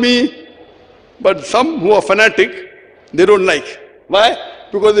love me, but some who are fanatic, they don't like. Why?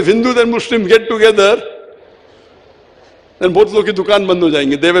 Because if Hindus and Muslims get together, then both लोग की दुकान बंद हो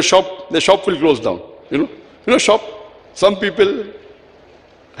जाएंगे. They have a shop, the shop will close down. You know shop. Some people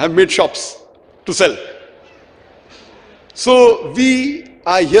have made shops to sell. So we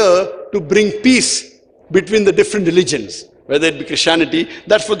are here to bring peace between the different religions, whether it be Christianity.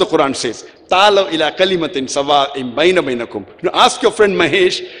 That's what the Quran says. Ta'alaw ila kalimatin sawa'in baina bainakum. Ask your friend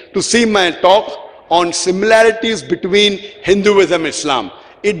Mahesh to see my talk on similarities between Hinduism and Islam.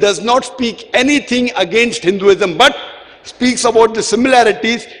 It does not speak anything against Hinduism, but speaks about the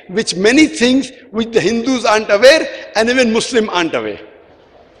similarities which many things which the Hindus aren't aware and even Muslim aren't aware.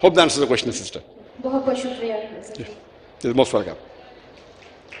 Hope that answers the question, sister. बहुत शुक्रिया Zakir. You're most welcome.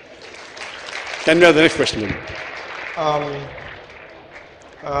 Can we have the next question?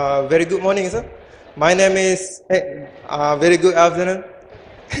 Very good morning, sir. My name is, very good afternoon.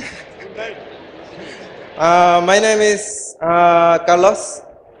 My name is Carlos,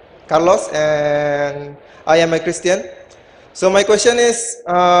 and I am a Christian. So my question is,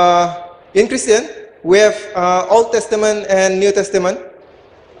 in Christian, we have Old Testament and New Testament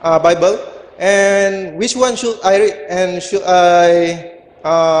Bible, and which one should I read and should I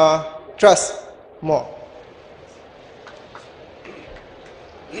trust more?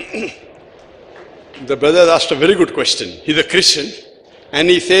 The brother asked a very good question. He's a Christian and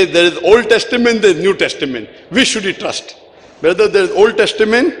he says there is Old Testament, there is New Testament. Which should he trust? Brother, there is Old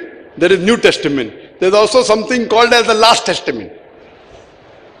Testament, there is New Testament. There is also something called as the Last Testament.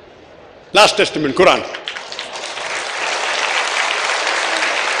 Last Testament, Quran.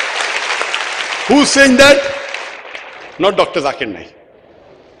 Who's saying that? Not Dr. Zakir Naik.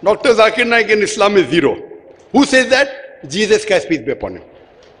 Dr. Zakir Naik in Islam is zero. Who says that? Jesus Christ, peace be upon him.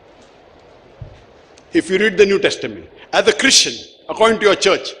 If you read the New Testament, as a Christian, according to your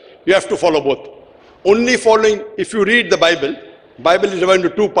church, you have to follow both. Only following, if you read the Bible, Bible is divided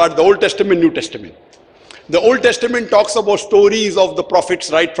into two parts, the Old Testament, New Testament. The Old Testament talks about stories of the prophets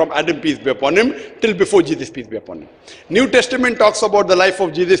right from Adam, peace be upon him, till before Jesus, peace be upon him. New Testament talks about the life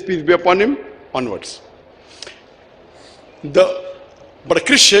of Jesus, peace be upon him, onwards. But a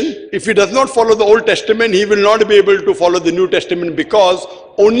Christian, if he does not follow the Old Testament, he will not be able to follow the New Testament, because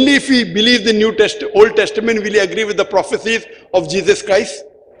only if he believes the Old Testament will he agree with the prophecies of Jesus Christ's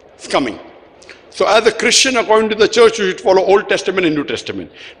coming. So as a Christian, according to the church, you should follow Old Testament and New Testament.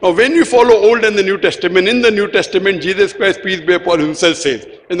 Now when you follow Old and the New Testament, in the New Testament, Jesus Christ, peace be upon him, himself says,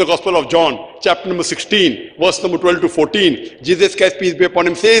 in the Gospel of John, chapter number 16, verse number 12 to 14, Jesus Christ, peace be upon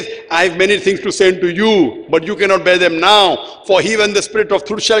him, says, I have many things to say unto you, but you cannot bear them now. For he, when the Spirit of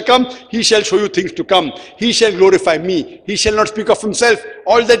truth shall come, he shall show you things to come. He shall glorify me. He shall not speak of himself.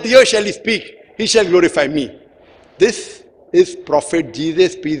 All that here shall he speak. He shall glorify me. This is Prophet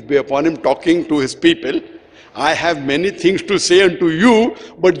Jesus, peace be upon him, talking to his people. I have many things to say unto you,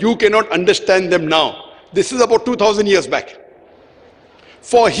 but you cannot understand them now. This is about 2000 years back.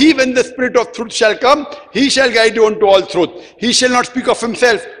 For he, when the Spirit of truth shall come, he shall guide you unto all truth. He shall not speak of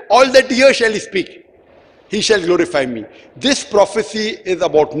himself. All that here shall he speak. He shall glorify me. This prophecy is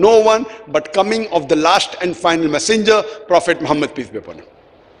about no one but coming of the last and final messenger, Prophet Muhammad, peace be upon him.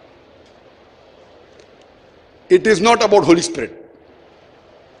 It is not about Holy Spirit.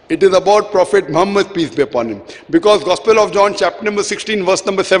 It is about Prophet Muhammad, peace be upon him. Because Gospel of John, chapter number 16, verse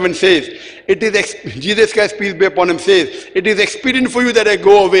number 7 says, Jesus Christ, peace be upon him, says, it is expedient for you that I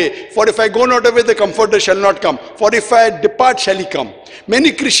go away. For if I go not away, the Comforter shall not come. For if I depart, shall he come.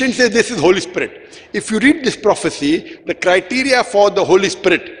 Many Christians say this is Holy Spirit. If you read this prophecy, the criteria for the Holy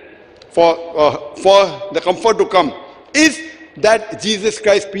Spirit, for the Comfort to come, is that Jesus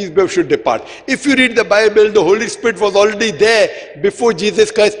Christ, peace be upon him, should depart. If you read the Bible, the Holy Spirit was already there before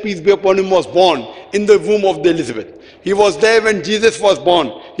Jesus Christ, peace be upon him, was born in the womb of the Elizabeth. He was there when Jesus was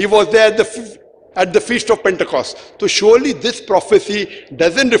born. He was there at the Feast of Pentecost. So surely this prophecy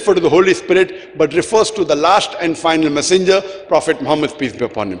doesn't refer to the Holy Spirit, but refers to the last and final messenger, Prophet Muhammad, peace be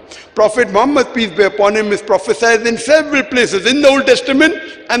upon him. Prophet Muhammad, peace be upon him, is prophesied in several places in the Old Testament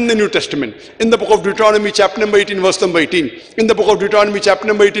and the New Testament. In the book of Deuteronomy, chapter number 18, verse number 18. In the book of Deuteronomy, chapter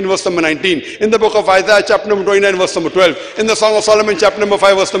number 18, verse number 19. In the book of Isaiah, chapter number 29, verse number 12. In the Song of Solomon, chapter number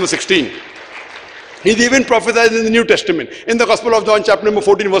 5, verse number 16. He's even prophesied in the New Testament. In the Gospel of John, chapter number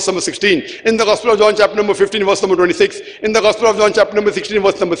 14, verse number 16. In the Gospel of John, chapter number 15, verse number 26. In the Gospel of John, chapter number 16,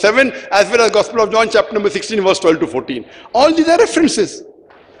 verse number 7. As well as Gospel of John, chapter number 16, verse 12 to 14. All these are references.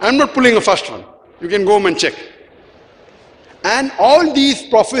 I'm not pulling a first one. You can go home and check. And all these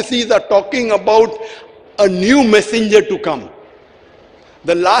prophecies are talking about a new messenger to come.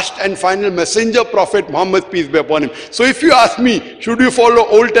 The last and final messenger, Prophet Muhammad, peace be upon him. So if you ask me, should you follow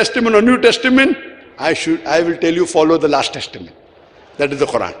Old Testament or New Testament? I will tell you, follow the last testament. That is the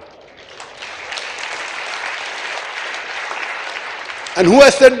Quran. And who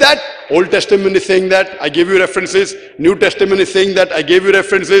has said that? Old Testament is saying that, I gave you references. New Testament is saying that, I gave you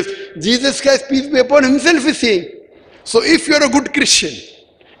references. Jesus Christ, peace be upon him, himself is saying. So if you are a good Christian,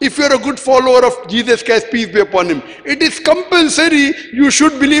 if you are a good follower of Jesus Christ, peace be upon him, it is compulsory you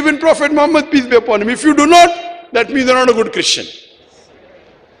should believe in Prophet Muhammad, peace be upon him. If you do not, that means you are not a good Christian.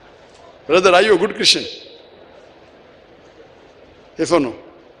 Brother, are you a good Christian? Yes or no?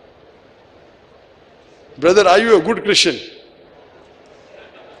 Brother, are you a good Christian?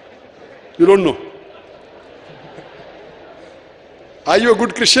 You don't know. Are you a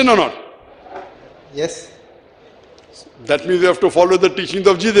good Christian or not? Yes. That means you have to follow the teachings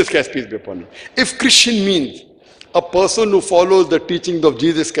of Jesus Christ, peace be upon him. If Christian means a person who follows the teachings of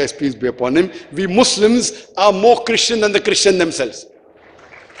Jesus Christ, peace be upon him, we Muslims are more Christian than the Christian themselves.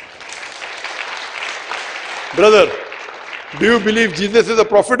 Brother, do you believe Jesus is a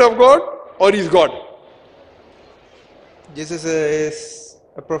prophet of God or he's God? Jesus is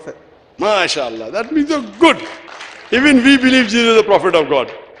a prophet. MashaAllah, that means you're good. Even we believe Jesus is a prophet of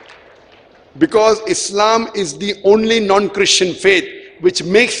God. Because Islam is the only non-Christian faith which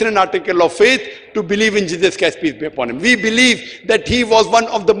makes it an article of faith to believe in Jesus Christ, peace be upon him. We believe that he was one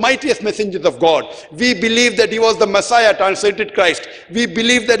of the mightiest messengers of God. We believe that he was the Messiah, translated Christ. We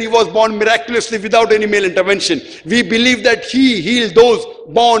believe that he was born miraculously without any male intervention. We believe that he healed those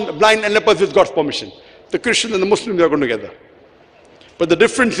born blind and lepers with God's permission. The Christians and the Muslims, they are going together. But the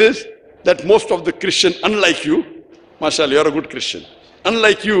difference is that most of the Christians, unlike you, mashallah, you are a good Christian.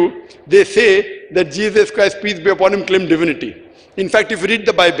 Unlike you, they say that Jesus Christ, peace be upon him, claimed divinity. In fact, if you read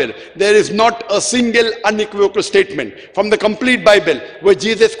the Bible, there is not a single unequivocal statement from the complete Bible where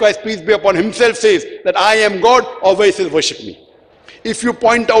Jesus Christ, peace be upon himself, says that I am God, or where he says worship me. If you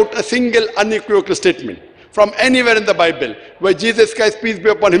point out a single unequivocal statement from anywhere in the Bible where Jesus Christ, peace be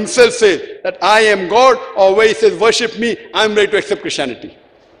upon himself, says that I am God, or where he says worship me, I am ready to accept Christianity.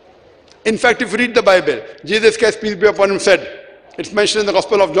 In fact, if you read the Bible, Jesus Christ, peace be upon him, said, it's mentioned in the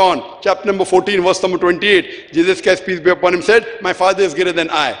Gospel of John, chapter number 14, verse number 28. Jesus Christ, peace be upon him, said, my Father is greater than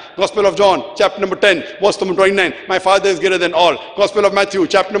I. Gospel of John, chapter number 10, verse number 29. My Father is greater than all. Gospel of Matthew,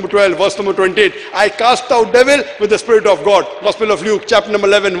 chapter number 12, verse number 28. I cast out devil with the Spirit of God. Gospel of Luke, chapter number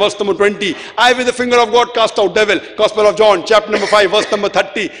 11, verse number 20. I with the finger of God cast out devil. Gospel of John, chapter number 5, verse number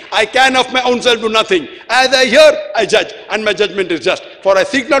 30. I can of my own self do nothing. As I hear, I judge, and my judgment is just. For I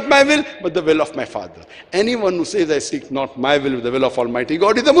seek not my will, but the will of my Father. Anyone who says I seek not my will, with the will of Almighty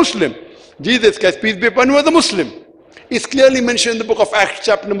God, is a Muslim. Jesus Christ, peace be upon him, was a Muslim. It's clearly mentioned in the book of Acts,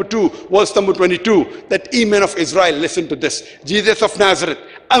 chapter number 2, verse number 22, that ye men of Israel, listen to this. Jesus of Nazareth,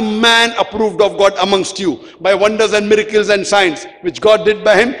 a man approved of God amongst you by wonders and miracles and signs, which God did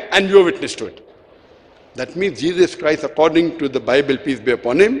by him, and you are witness to it. That means Jesus Christ, according to the Bible, peace be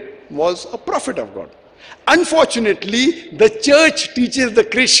upon him, was a prophet of God. Unfortunately, the church teaches the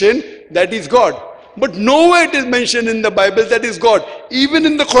Christian that is God. But nowhere it is mentioned in the Bible that is God. Even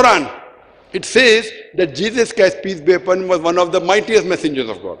in the Quran, it says that Jesus Christ, peace be upon him, was one of the mightiest messengers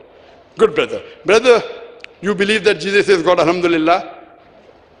of God. Good brother. Brother, you believe that Jesus is God, alhamdulillah.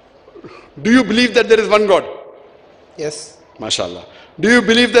 Do you believe that there is one God? Yes. MashaAllah. Do you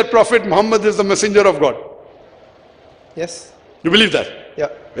believe that Prophet Muhammad is the messenger of God? Yes. You believe that? Yeah.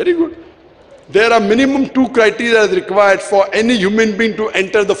 Very good. There are minimum 2 criteria required for any human being to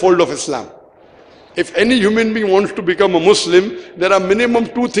enter the fold of Islam. If any human being wants to become a Muslim, there are minimum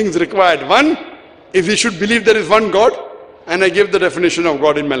 2 things required. One is he should believe there is one God, and I gave the definition of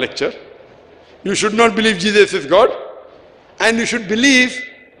God in my lecture. You should not believe Jesus is God, and you should believe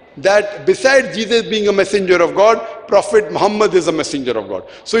that besides Jesus being a messenger of God, Prophet Muhammad is a messenger of God.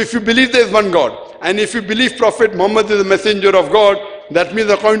 So if you believe there is one God, and if you believe Prophet Muhammad is a messenger of God, that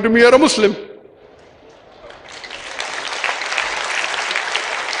means according to me you are a Muslim.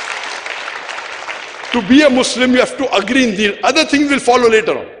 To be a Muslim, you have to agree in these. Other things will follow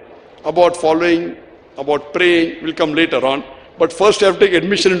later on. About following, about praying will come later on. But first you have to take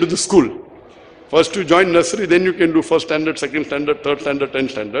admission into the school. First you join nursery, then you can do first standard, second standard, third standard,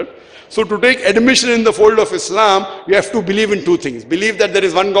 10th standard. So to take admission in the fold of Islam, you have to believe in 2 things. Believe that there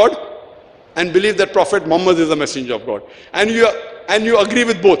is one God, and believe that Prophet Muhammad is the messenger of God. And you agree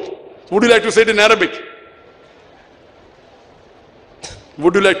with both. Would you like to say it in Arabic?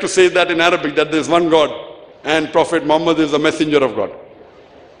 Would you like to say that in Arabic, that there is one God and Prophet Muhammad is the messenger of God?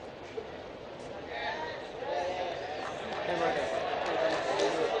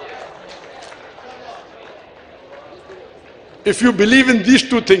 If you believe in these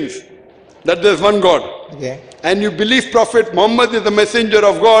 2 things, that there is one God, Okay. and you believe Prophet Muhammad is the messenger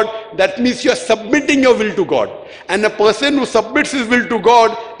of God, that means you are submitting your will to God. And a person who submits his will to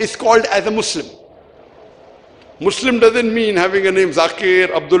God is called as a Muslim. Muslim doesn't mean having a name Zakir,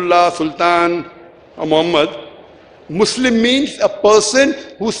 Abdullah, Sultan, or Muhammad. Muslim means a person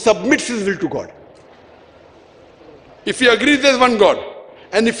who submits his will to God. If he agrees there is one God,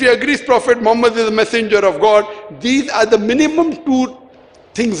 and if he agrees Prophet Muhammad is the messenger of God, these are the minimum 2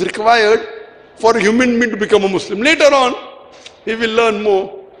 things required for a human being to become a Muslim. Later on, he will learn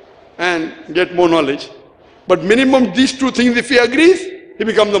more and get more knowledge. But minimum these 2 things, if he agrees, he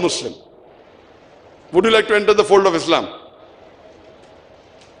becomes a Muslim. Would you like to enter the fold of Islam?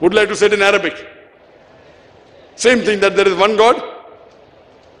 Would you like to say it in Arabic? Same thing, that there is one God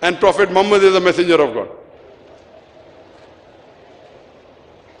and Prophet Muhammad is a messenger of God.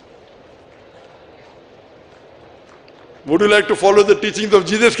 Would you like to follow the teachings of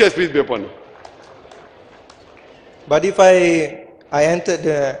Jesus Christ, peace be upon him? But if I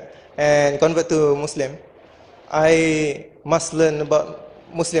entered and convert to Muslim, I must learn about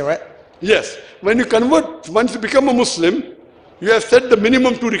Muslim, right? Yes. When you convert, once you become a Muslim, you have set the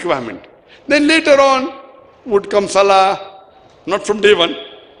minimum 2 requirement. Then later on would come Salah, not from day one.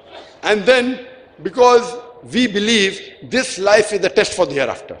 And then, because we believe this life is the test for the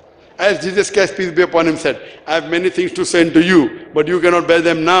hereafter. As Jesus Christ, peace be upon him, said, I have many things to say unto you, but you cannot bear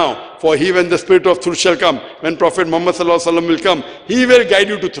them now. For he, when the Spirit of truth shall come, when Prophet Muhammad will come, he will guide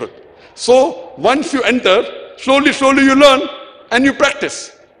you to truth. So, once you enter, slowly you learn and you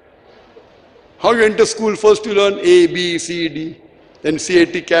practice. How you enter school, first you learn A, B, C, D, then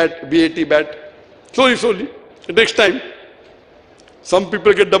CAT, CAT, BAT, BAT. Slowly. It takes time. Some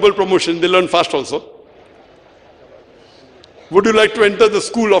people get double promotion, they learn fast also. Would you like to enter the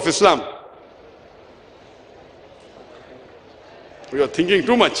school of Islam? You are thinking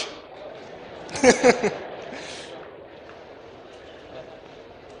too much.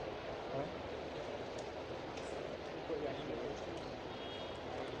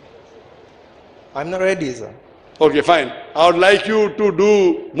 I'm not ready, sir. Okay, fine. I would like you to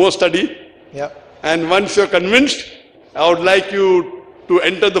do more study. Yeah. And once you're convinced, I would like you to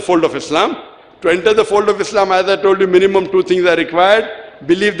enter the fold of Islam. To enter the fold of Islam, as I told you, minimum 2 things are required.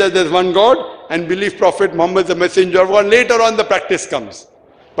 Believe that there's one God and believe Prophet Muhammad is the messenger of God. Later on the practice comes.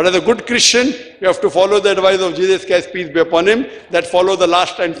 But as a good Christian, you have to follow the advice of Jesus Christ, peace be upon him, that follow the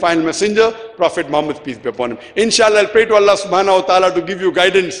last and final messenger, Prophet Muhammad, peace be upon him. Inshallah, I'll pray to Allah subhanahu wa ta'ala to give you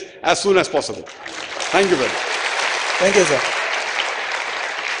guidance as soon as possible. Thank you, brother. Thank you, sir.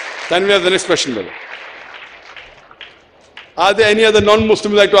 Then we have the next question, brother. Are there any other non-Muslims who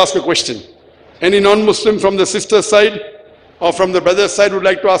would like to ask a question? Any non-Muslim from the sister's side or from the brother's side would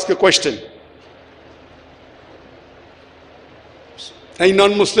like to ask a question? Any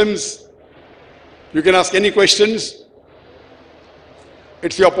non-Muslims? You can ask any questions.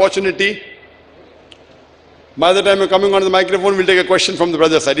 It's your opportunity. By the time you're coming on the microphone, we'll take a question from the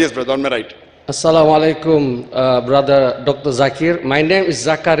brother's side. Yes, brother, on my right. Assalamualaikum, brother Dr. Zakir. My name is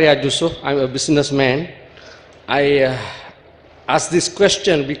Zakaria Yusuf. I'm a businessman. I asked this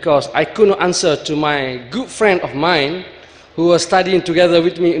question because I couldn't answer to my good friend of mine who was studying together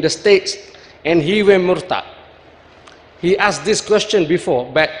with me in the States, and he went murtad. He asked this question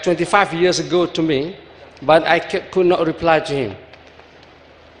before, back 25 years ago to me, but I could not reply to him.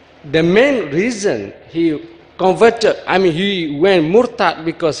 The main reason he converted, he went murtad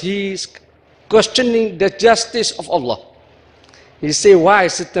because he's questioning the justice of Allah. He said why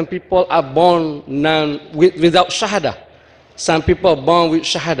certain people are born without shahada. Some people are born with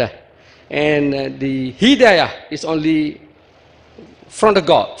shahada. And the hidayah is only from the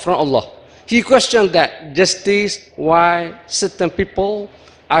God, from Allah. He questioned that justice, why certain people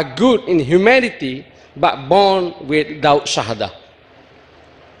are good in humanity but born without shahada.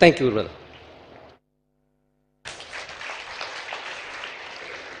 Thank you, brother.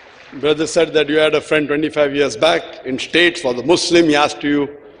 Brother said that you had a friend 25 years back in States, was a Muslim. He asked you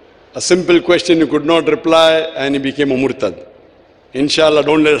a simple question, you could not reply, and he became a murtad. Inshallah,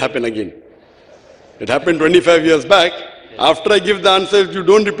 don't let it happen again. It happened 25 years back. After I give the answer, if you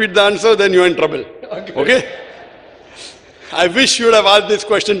don't repeat the answer, then you're in trouble. Okay? I wish you would have asked this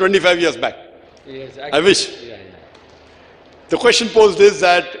question 25 years back. Yes, I wish. Yeah. The question posed is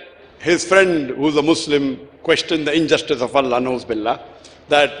that his friend, who's a Muslim, questioned the injustice of Allah, knows billah,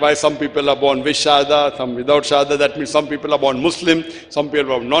 that why some people are born with shahada, some without shahada. That means some people are born Muslim, some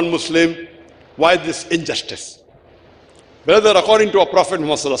people are born non-Muslim. Why this injustice? Brother, according to our Prophet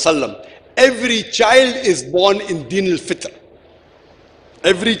Muhammad, every child is born in Din al-Fitr.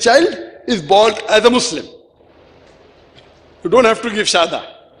 Every child is born as a Muslim. You don't have to give shahada.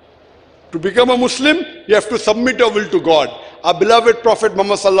 To become a Muslim, you have to submit your will to God. Our beloved Prophet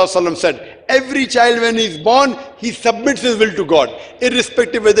Muhammad said, every child when he is born, he submits his will to God.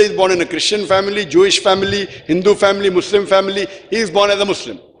 Irrespective whether he is born in a Christian family, Jewish family, Hindu family, Muslim family, he is born as a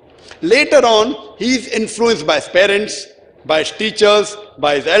Muslim. Later on, he is influenced by his parents, by his teachers,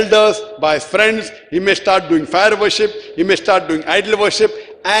 by his elders, by his friends. He may start doing fire worship, he may start doing idol worship,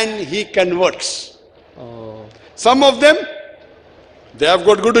 and he converts. Some of them, they have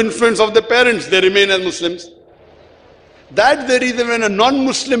got good influence of their parents, they remain as Muslims. That's the reason when a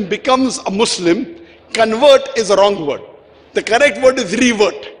non-Muslim becomes a Muslim, convert is a wrong word. The correct word is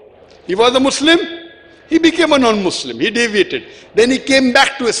revert. He was a Muslim, He became a non-Muslim. He deviated. Then he came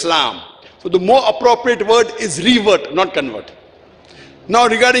back to Islam. So the more appropriate word is revert, not convert. Now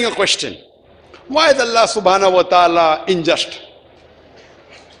regarding a question. Why is Allah subhanahu wa ta'ala unjust?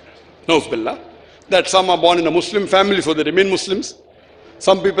 Billah. That some are born in a Muslim family, so they remain Muslims.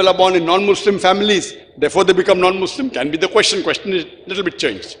 Some people are born in non-Muslim families, therefore they become non-Muslim. Can be the question. Question is a little bit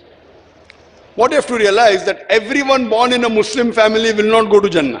changed. What you have to realize that everyone born in a Muslim family will not go to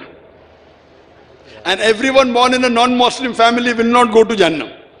Jannah. And everyone born in a non-Muslim family will not go to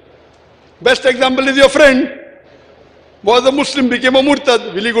Jannah. Best example is your friend. Was a Muslim, became a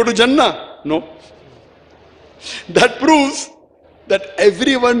Murtad. Will he go to Jannah? No. That proves that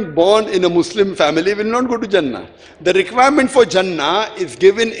everyone born in a Muslim family will not go to Jannah. The requirement for Jannah is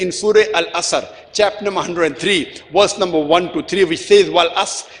given in Surah Al-Asr, chapter number 103, verse number 1 to 3, which says, Wal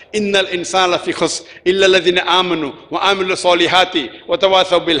as innal insana fi khus illa alladhina amanu wa amilu salihati wa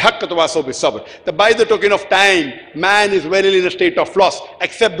tawasaw bil haqq wa tawasaw bis sabr. That by the token of time, man is verily in a state of loss,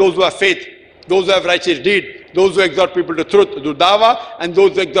 except those who have faith, those who have righteous deed, those who exhort people to truth, to dawah, and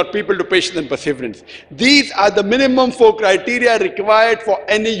those who exhort people to patience and perseverance. These are the minimum 4 criteria required for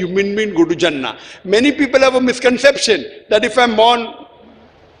any human being to go to Jannah. Many people have a misconception that if I'm born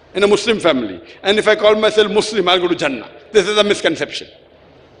in a Muslim family, and if I call myself Muslim, I'll go to Jannah. This is a misconception.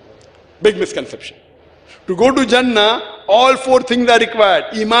 Big misconception. To go to Jannah, all 4 things are required.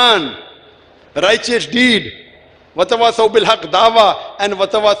 Iman, righteous deed, watawasaw bil haqq, dawah, and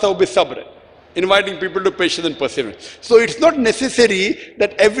watawasaw bis sabr. Inviting people to patience and perseverance. So it's not necessary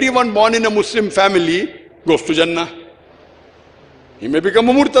that everyone born in a Muslim family goes to Jannah. He may become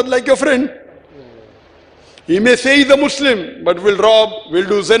a murtad like your friend. He may say he's a Muslim, but will rob, will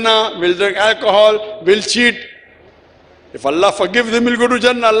do zina, will drink alcohol, will cheat. If Allah forgives him, he'll go to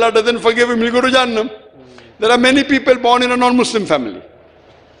Jannah. Allah doesn't forgive him, he'll go to Jannah. There are many people born in a non-Muslim family.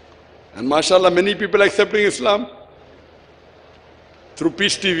 And mashallah, many people accepting Islam through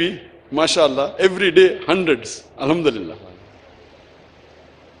Peace TV. MashaAllah, every day, hundreds. Alhamdulillah.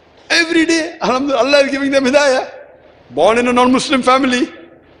 Every day, Alhamdulillah, Allah is giving them hidayah. Born in a non-Muslim family.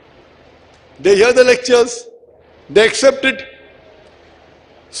 They hear the lectures. They accept it.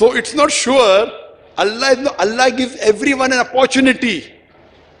 So it's not sure. Allah gives everyone an opportunity.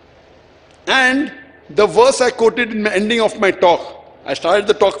 And the verse I quoted in the ending of my talk, I started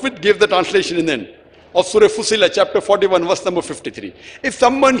the talk with, gave the translation in the end. Of Surah Fussilat, chapter 41, verse number 53. If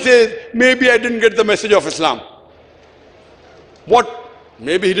someone says, maybe I didn't get the message of Islam. What?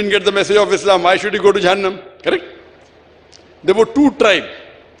 Maybe he didn't get the message of Islam. Why should he go to Jahannam? Correct? There were 2 tribes.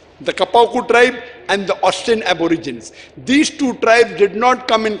 The Kapauku tribe and the Austrian Aborigines. These 2 tribes did not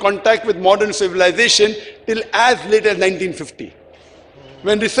come in contact with modern civilization till as late as 1950.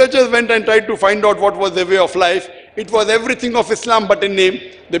 When researchers went and tried to find out what was their way of life, it was everything of Islam but in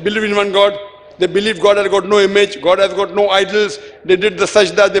name. They believe in one God. They believe God has got no image, God has got no idols. They did the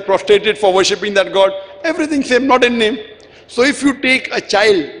sajda, they prostrated for worshipping that God. Everything same, not in name. So if you take a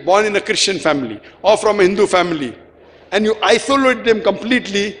child born in a Christian family or from a Hindu family and you isolate them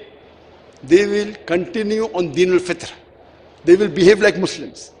completely, they will continue on Deen al-Fitr. They will behave like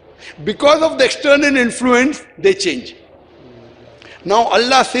Muslims. Because of the external influence, they change. Now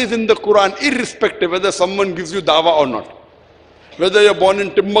Allah says in the Quran, irrespective whether someone gives you dawah or not, whether you're born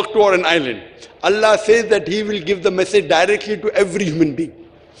in Timbuktu or an island, Allah says that He will give the message directly to every human being.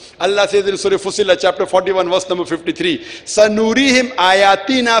 Allah says in Surah Fussilat, chapter 41, verse number 53, Sanurihim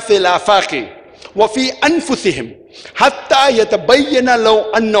ayatina fil afaqi wa fi anfusihim hatta yatabayyana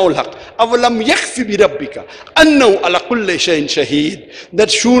law annahu al-haq awalam yakhfi bi rabbika annahu ala kulli shay'in shaheed. That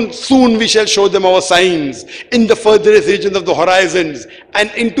soon we shall show them our signs in the furthest regions of the horizons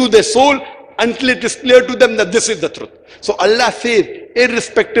and into their soul until it is clear to them that this is the truth. So Allah says,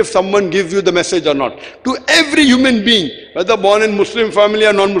 irrespective someone gives you the message or not, to every human being, whether born in Muslim family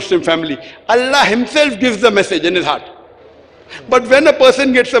or non-Muslim family, Allah Himself gives the message in his heart. But when a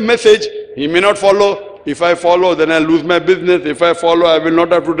person gets a message, he may not follow. If I follow, then I'll lose my business. If I follow, I will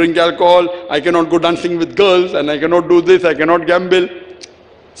not have to drink alcohol. I cannot go dancing with girls, and I cannot do this, I cannot gamble.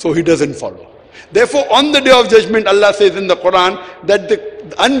 So he doesn't follow. Therefore, on the day of judgment, Allah says in the Quran that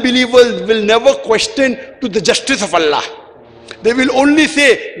the unbelievers will never question to the justice of Allah. They will only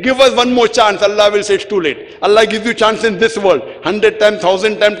say, give us one more chance. Allah will say it's too late. Allah gives you chance in this world, 100 times,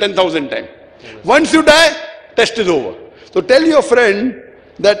 1,000 times, 10,000 times. Once you die, test is over. So tell your friend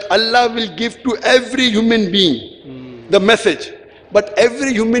that Allah will give to every human being the message. But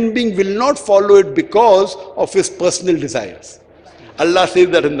every human being will not follow it because of his personal desires. Allah says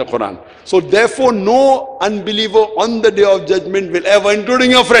that in the Quran. So therefore, no unbeliever on the day of judgment will ever,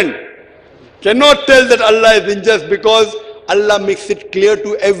 including your friend, cannot tell that Allah is unjust, because Allah makes it clear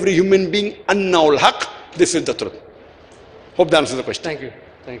to every human being, Annawul Haq, This is the truth. Hope that answers the question. Thank you.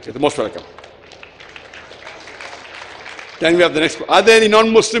 Thank you. You're most welcome. Can we have the next? Are there any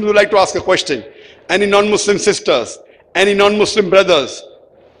non-Muslims who would like to ask a question? Any non-Muslim sisters? Any non-Muslim brothers?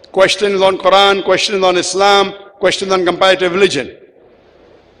 Questions on Quran, questions on Islam, questions on comparative religion.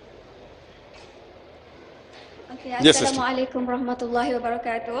 Okay, Yes, sister. Assalamualaikum warahmatullahi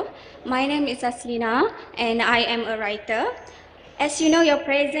wabarakatuh. My name is Aslina and I am a writer. As you know, your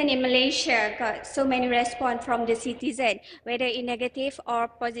presence in Malaysia got so many response from the citizen, whether in negative or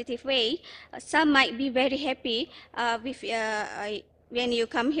positive way. Some might be very happy when you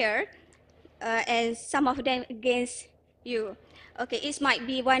come here, and some of them against you. Okay, it might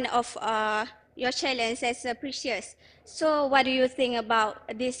be one of your challenge as precious. So what do you think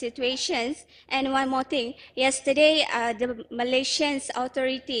about these situations? And one more thing, yesterday the Malaysian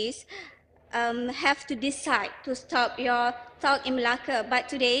authorities have to decide to stop your talk in Malacca, but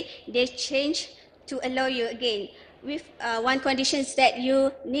today they changed to allow you again with one condition is that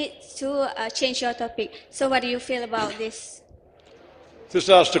you need to change your topic. So what do you feel about this?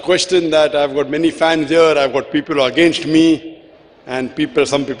 Sister asked a question that I've got many fans here, I've got people who are against me, and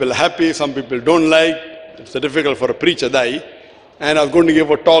some people are happy, some people don't like. It's difficult for a preacher, and I was going to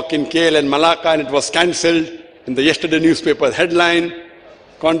give a talk in KL and Malacca, and it was cancelled in the yesterday newspaper headline.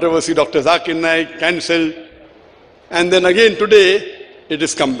 Controversy, Dr. Zakir Naik, cancelled. And then again today, it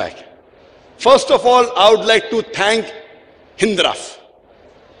has come back. First of all, I would like to thank Hindraf.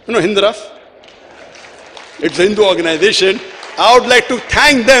 You know Hindraf? It's a Hindu organization. I would like to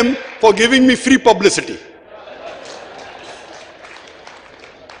thank them for giving me free publicity.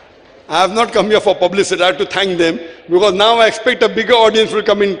 I have not come here for publicity. I have to thank them because now I expect a bigger audience will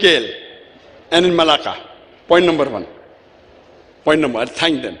come in KL and in Malacca. Point number one. I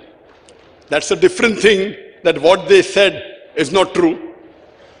thank them. That's a different thing, that what they said is not true.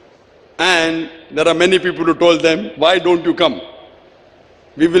 And there are many people who told them, why don't you come?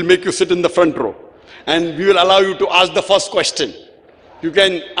 We will make you sit in the front row. And we will allow you to ask the first question. You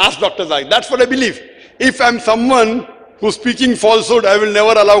can ask Dr. Zakir. That's what I believe. If I'm someone who's speaking falsehood, I will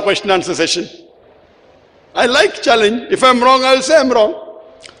never allow question and answer session. I like challenge. If I'm wrong, I will say I'm wrong.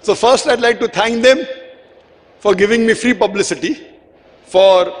 So first I'd like to thank them for giving me free publicity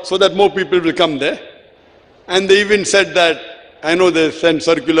so that more people will come there. And they even said that, I know they send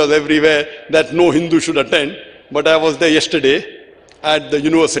circulars everywhere that no Hindu should attend, but I was there yesterday at the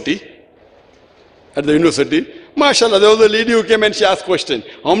university. MashaAllah, there was a lady who came and she asked questions.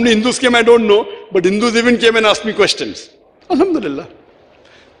 How many Hindus came, I don't know, but Hindus even came and asked me questions. Alhamdulillah.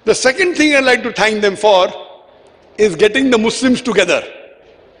 The second thing I'd like to thank them for is getting the Muslims together.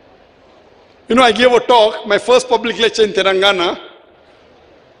 You know, I gave a talk, my first public lecture in Telangana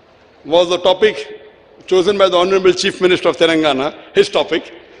was the topic chosen by the Honorable Chief Minister of Telangana, his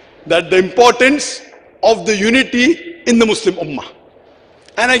topic, that the importance of the unity in the Muslim Ummah.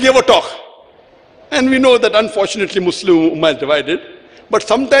 And I gave a talk. And we know that unfortunately Muslim Ummah is divided. But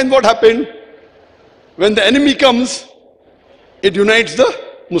sometimes what happens, when the enemy comes, it unites the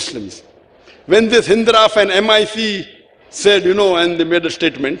Muslims. When this Hindraf and MIC said, and they made a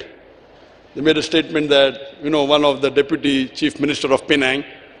statement, that, one of the Deputy Chief Minister of Penang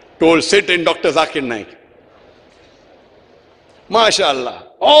told, sit in Dr. Zakir Naik. MashaAllah.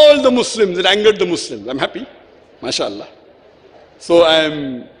 All the Muslims, it angered the Muslims. I'm happy. MashaAllah. So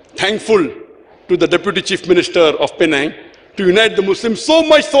I'm thankful to the Deputy Chief Minister of Penang to unite the Muslims, so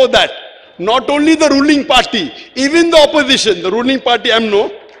much so that not only the ruling party, even the opposition, the ruling party,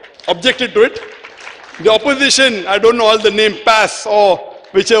 MNO, objected to it. The opposition, I don't know all the name, PAS or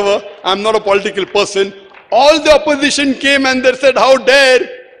whichever, I'm not a political person. All the opposition came and they said, how dare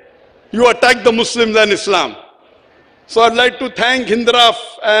you attack the Muslims and Islam. So I'd like to thank Hindraf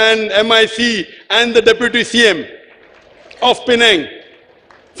and MIC and the Deputy CM of Penang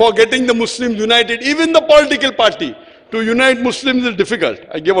for getting the Muslims united. Even the political party, to unite Muslims is difficult.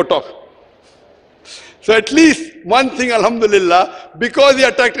 I gave a talk. So at least one thing, alhamdulillah, because he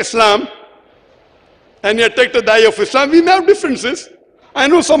attacked Islam and he attacked the Dai of Islam, we may have differences. I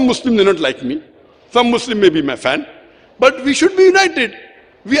know some Muslims do not like me. Some Muslim may be my fan. But we should be united.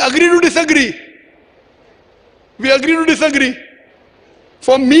 We agree to disagree.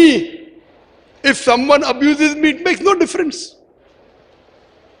 For me, if someone abuses me, it makes no difference.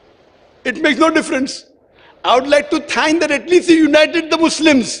 I would like to thank that at least he united the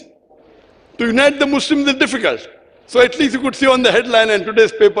Muslims. To unite the Muslims is difficult. So at least you could see on the headline, and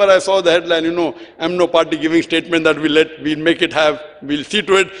today's paper I saw the headline, MNO party giving statement that we'll see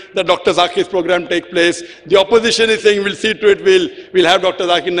to it that Dr. Zakir's program take place. The opposition is saying we'll see to it, we'll have Dr.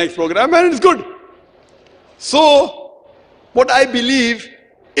 Zakir Naik's program, and it's good. So, what I believe,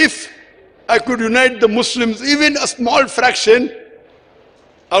 if I could unite the Muslims, even a small fraction,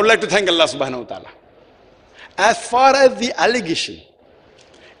 I would like to thank Allah subhanahu wa ta'ala. As far as the allegation,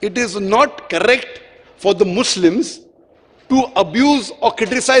 it is not correct for the Muslims to abuse or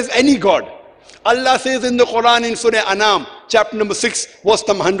criticize any God. Allah says in the Quran in Surah Anam, chapter number 6, verse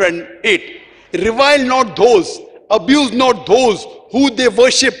number 108, revile not those, abuse not those who they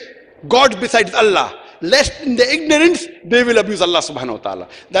worship God besides Allah, lest in their ignorance they will abuse Allah subhanahu wa ta'ala.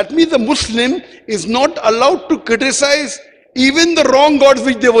 That means the Muslim is not allowed to criticize even the wrong gods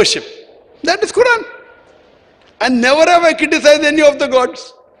which they worship. That is Quran. And never have I criticized any of the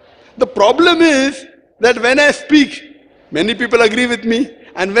gods. The problem is that when I speak, many people agree with me.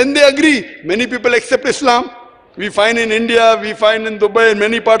 And when they agree, many people accept Islam. We find in India, we find in Dubai, in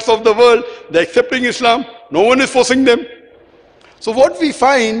many parts of the world, they're accepting Islam. No one is forcing them. So what we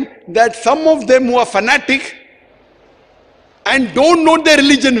find, that some of them who are fanatic and don't know their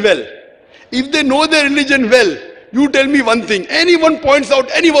religion well, if they know their religion well, you tell me one thing, anyone points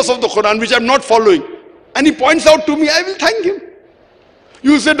out any verse of the Quran which I'm not following, and he points out to me, I will thank him.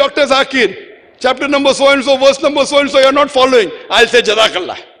 You say, Dr. Zakir, chapter number so and so, verse number so and so, you're not following. I'll say,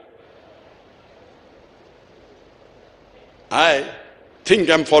 Jazakallah. I think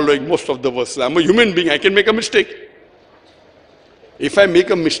I'm following most of the verses. I'm a human being, I can make a mistake. If I make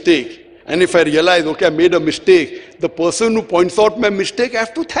a mistake, and if I realize, okay, I made a mistake, the person who points out my mistake, I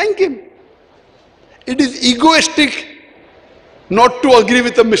have to thank him. It is egoistic not to agree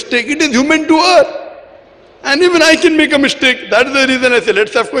with a mistake. It is human to err. And even I can make a mistake. That is the reason I say,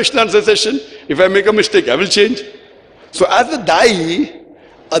 let's have question answer session. If I make a mistake, I will change. So as a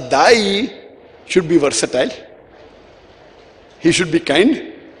da'i should be versatile. He should be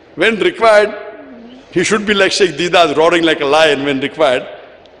kind. When required, he should be like Sheikh Didas, roaring like a lion when required,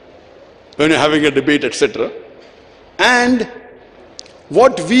 when you're having a debate, etc. And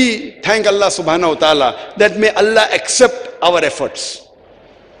what we thank Allah subhanahu wa ta'ala, that may Allah accept our efforts.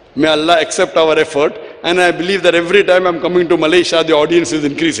 May Allah accept our effort. And I believe that every time I'm coming to Malaysia, the audience is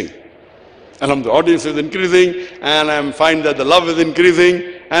increasing. And the audience is increasing, and I find that the love is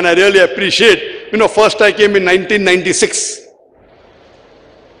increasing. And I really appreciate, first I came in 1996.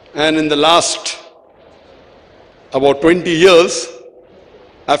 And in the last about 20 years,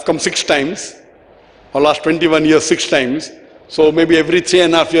 I've come 6 times. Or last 21 years, 6 times. So maybe every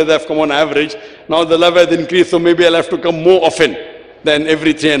 3.5 years I've come on average. Now the love has increased, so maybe I'll have to come more often than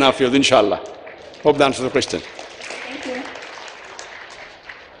every 3.5 years, inshallah. Hope that answers the question. Thank you.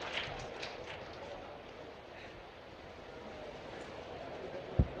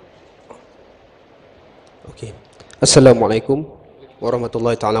 Okay. Assalamualaikum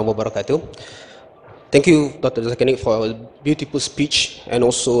warahmatullahi ta'ala wabarakatuh. Thank you, Dr. Zakir, for a beautiful speech and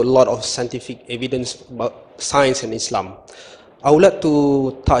also a lot of scientific evidence about science and Islam. I would like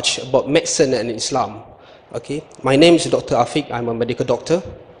to touch about medicine and Islam. Okay, my name is Dr. Afiq. I'm a medical doctor.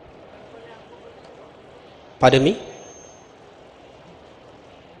 Pardon me?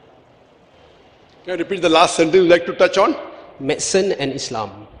 Can you repeat the last sentence you'd like to touch on? Medicine and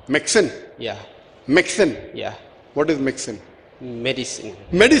Islam. Medicine? Yeah. Medicine? Yeah. What is medicine? Medicine.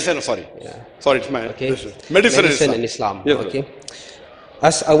 Medicine, sorry. Yeah. Sorry, it's my... Okay. Medicine and Islam. Yes, okay.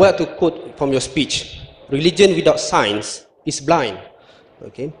 As I were to quote from your speech, religion without science is blind.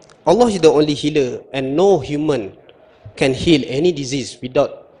 Okay. Allah is the only healer, and no human can heal any disease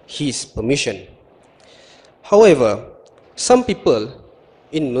without His permission. However, some people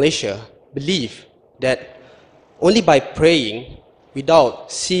in Malaysia believe that only by praying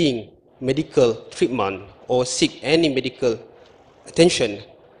without seeing medical treatment or seek any medical attention,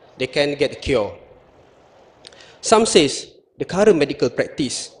 they can get a cure. Some says the current medical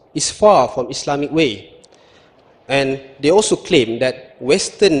practice is far from Islamic way, and they also claim that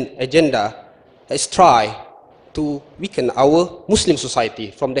Western agenda has tried to weaken our Muslim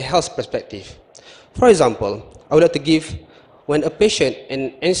society from the health perspective. For example, I would like to give, when a patient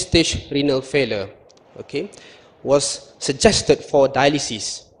in end-stage renal failure, okay, was suggested for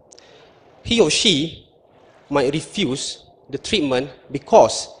dialysis, he or she might refuse the treatment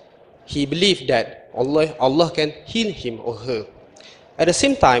because he believed that Allah can heal him or her. At the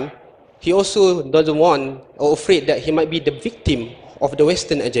same time, he also doesn't want or afraid that he might be the victim of the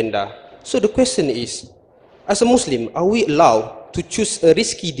Western agenda. So the question is, as a Muslim, are we allowed to choose a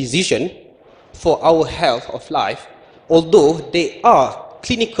risky decision for our health of life, although there are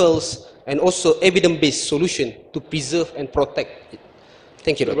clinicals and also evidence-based solutions to preserve and protect it?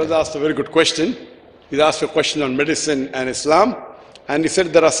 Thank you, Doctor. The brother asked a very good question. He asked a question on medicine and Islam, and he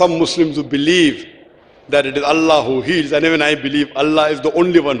said there are some Muslims who believe that it is Allah who heals, and even I believe Allah is the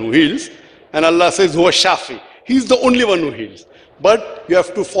only one who heals, and Allah says, Huwa Shafi, He's the only one who heals. But you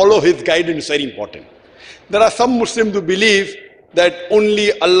have to follow his guidance, very important. There are some Muslims who believe that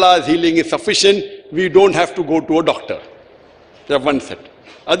only Allah's healing is sufficient. We don't have to go to a doctor. They have one set.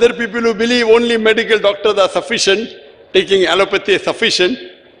 Other people who believe only medical doctors are sufficient, taking allopathy is sufficient.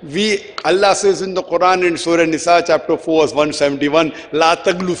 Allah says in the Quran in Surah Nisa chapter 4 verse 171, La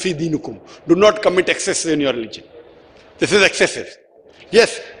taglu fi dinukum. Do not commit excess in your religion. This is excessive.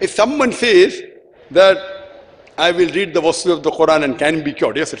 Yes, if someone says that I will read the verses of the Quran and can be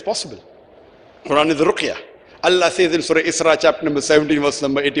cured, yes, it's possible. Quran is ruqyah. Allah says in Surah Isra chapter number 17 verse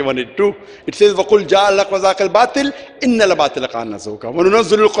number 81-82, it says وَقُلْ جَاءَ الْحَقُّ وَزَهَقَ الْبَاطِلُ إِنَّ الْبَاطِلَ كَانَ زَهُوقًا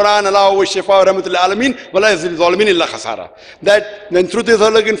وَنُنَزِّلُ الْقُرْآنَ عَلَىٰ وَالشِّفَاءُ وَرَحْمَةٌ لِلْعَالَمِينَ وَلَا يَزِيدُ الظَّالِمِينَ إِلَّا خَسَارًا. That when truth is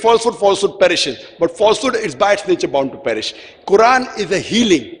heard against falsehood, falsehood perishes. But falsehood is by its nature bound to perish. Quran is a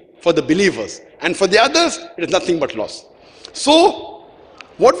healing for the believers, and for the others it is nothing but loss. So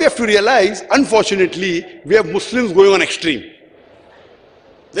what we have to realize, unfortunately, we have Muslims going on extreme.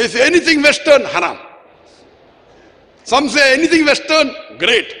 They say anything Western, haram. Some say anything Western,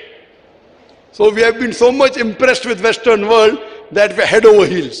 great. So we have been so much impressed with Western world that we're head over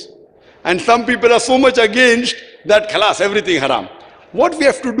heels. And some people are so much against that, khalas, everything haram. What we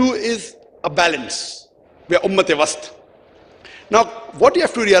have to do is a balance. We are ummat-e wast. Now, what you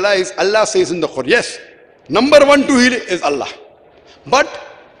have to realize, Allah says in the Quran, yes, number one to heal is Allah. But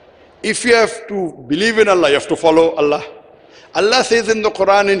if you have to believe in Allah, you have to follow Allah. Allah says in the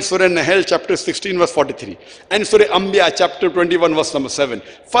Quran in Surah Nahl chapter 16 verse 43 and Surah Anbiya chapter 21 verse number 7,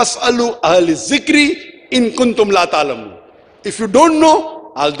 Fas'alu ahli zikri in kuntum la ta'lamun. If you don't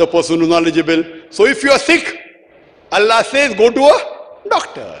know, ask the person who is knowledgeable. So if you are sick, Allah says go to a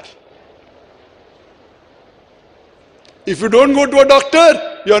doctor. If you don't go to a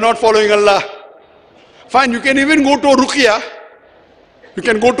doctor, you are not following Allah. Fine, you can even go to a ruqyah. You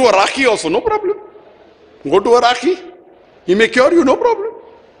can go to a Raki also, no problem. Go to a Raki. He may cure you, no problem.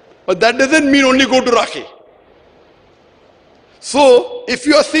 But that doesn't mean only go to Raki. So, if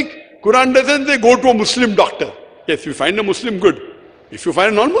you are sick, Quran doesn't say go to a Muslim doctor. Yes, you find a Muslim, good. If you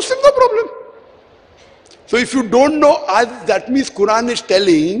find a non-Muslim, no problem. So if you don't know, that means Quran is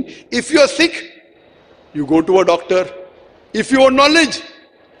telling, if you are sick, you go to a doctor. If you want knowledge,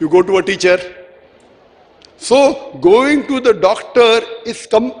 you go to a teacher. So, going to the doctor is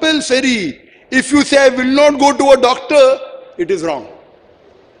compulsory. If you say, I will not go to a doctor, it is wrong.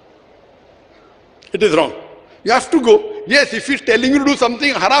 It is wrong. You have to go. Yes, if he's telling you to do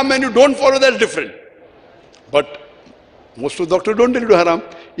something haram and you don't follow, that's different. But most of the doctors don't tell you to haram.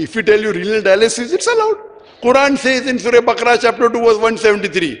 If he tell you renal dialysis, it's allowed. Quran says in Surah Baqarah chapter 2 verse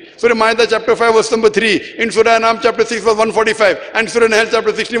 173, Surah Ma'idah chapter 5 verse number 3, in Surah Anam chapter 6 verse 145, and Surah Nahl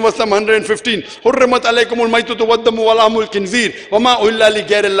chapter 16 verse number 115, Hurrimat alaykumul maytutu waddamu walamul kinzir, wama uhilla li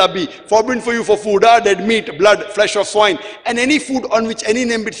ghayril bi, forbidden for you for food, dead meat, blood, flesh of swine, and any food on which any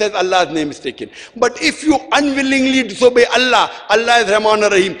name it says Allah's name is taken. But if you unwillingly disobey Allah, Allah is Rahman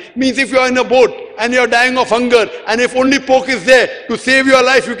Rahim. Means if you are in a boat and you are dying of hunger, and if only pork is there to save your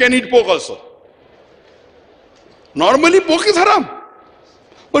life, you can eat pork also. Normally pork is haram.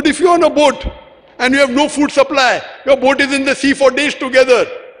 But if you are on a boat and you have no food supply, your boat is in the sea for days together,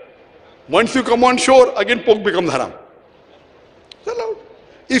 once you come on shore, again pork becomes haram. It's allowed.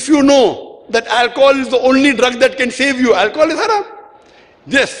 If you know that alcohol is the only drug that can save you, alcohol is haram.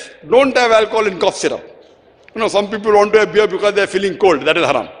 Yes, don't have alcohol in cough syrup. You know, some people want to have beer because they are feeling cold. That is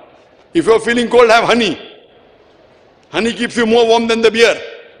haram. If you are feeling cold, have honey. Honey keeps you more warm than the beer.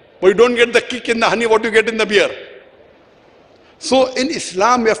 But you don't get the kick in the honey what you get in the beer. So in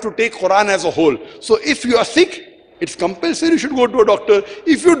Islam, we have to take Quran as a whole. So if you are sick, it's compulsory you should go to a doctor.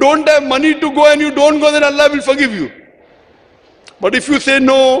 If you don't have money to go and you don't go, then Allah will forgive you. But if you say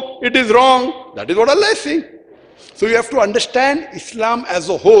no, it is wrong, that is what Allah is saying. So you have to understand Islam as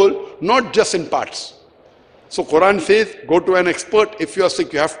a whole, not just in parts. So Quran says, go to an expert. If you are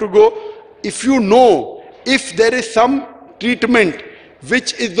sick, you have to go. If you know, if there is some treatment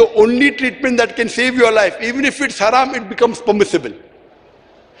which is the only treatment that can save your life, even if it's haram, it becomes permissible.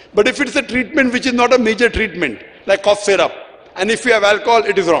 But if it's a treatment which is not a major treatment, like cough syrup, and if you have alcohol,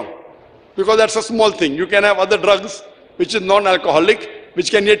 it is wrong. Because that's a small thing. You can have other drugs which is non-alcoholic, which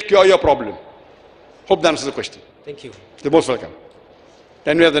can yet cure your problem. Hope that answers the question. Thank you. You're most welcome.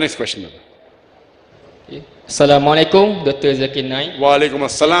 Can we have the next question? Assalamualaikum, Dr. Zakir Naik. Wa alaikum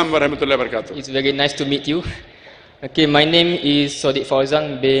assalam wa rahmatullahi wa barakatuh. It's very nice to meet you. Okay, my name is Sadiq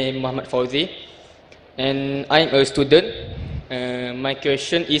Fauzan bin Muhammad Fauzi, and I'm a student. My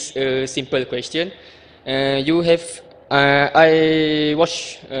question is a simple question. I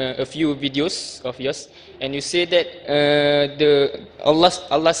watched a few videos of yours, and you say that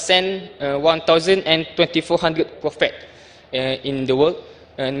Allah sent 1,400 prophet, in the world,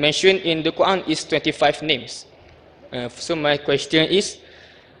 and mentioned in the Quran is 25 names. So my question is,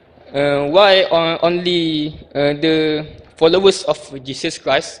 why only the followers of Jesus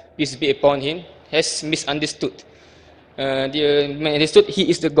Christ, peace be upon him, has misunderstood? They misunderstood he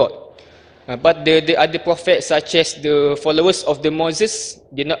is the God. But the other prophets, such as the followers of the Moses,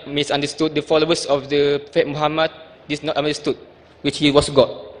 did not misunderstood. The followers of the Prophet Muhammad did not understood, which he was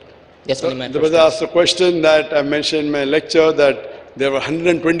God. That's only my The brother asked a question that I mentioned in my lecture, that there were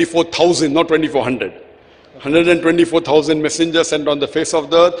 124,000, not 2,400. 124,000 messengers sent on the face of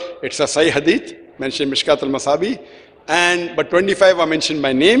the earth. It's a Sahih Hadith, mentioned Mishkat al-Masabi. But 25 are mentioned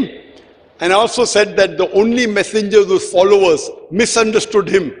by name. And I also said that the only messengers whose followers misunderstood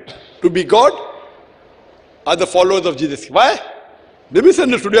him to be God are the followers of Jesus. Why? They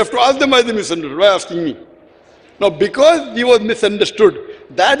misunderstood. You have to ask them why they misunderstood. Why asking me? Now, because he was misunderstood,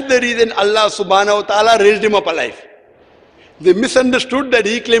 that's the reason Allah subhanahu wa ta'ala raised him up alive. They misunderstood that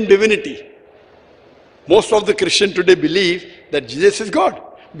he claimed divinity. Most of the Christians today believe that Jesus is God.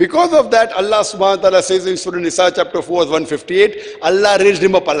 Because of that, Allah subhanahu wa ta'ala says in Surah Nisa chapter 4 verse 158, Allah raised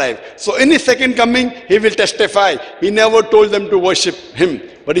him up alive. So in his second coming, he will testify. He never told them to worship him.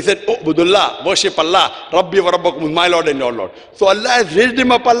 But he said, oh, Budullah, worship Allah, Rabbi wa Rabbakum, my Lord and your Lord. So Allah has raised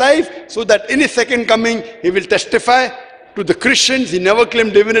him up alive so that in his second coming, he will testify to the Christians. He never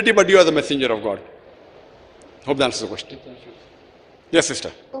claimed divinity, but you are the messenger of God. Hope that answers the question. Yes,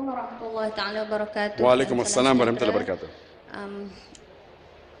 sister. Wa alaikum assalam wa rahmatullahi wa barakatuh.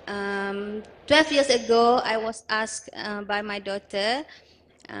 12 years ago, I was asked by my daughter,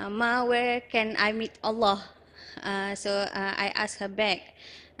 Ma, where can I meet Allah? So I asked her back,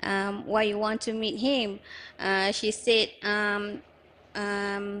 why you want to meet him? She said, I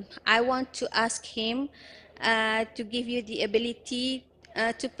want to ask him to give you the ability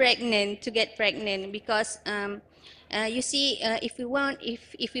to get pregnant, because you see, if we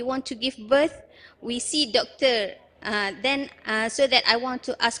want to give birth, we see doctor. So that I want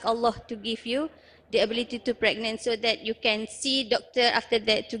to ask Allah to give you the ability to pregnant, so that you can see doctor after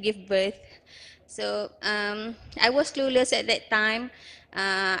that to give birth. So I was clueless at that time.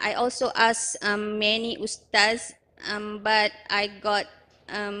 I also asked many ustaz, but I got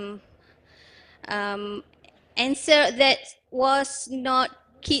answer that was not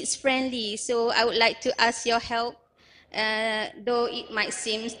kids friendly. So I would like to ask your help, though it might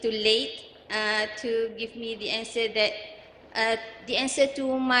seem too late, to give me the answer that the answer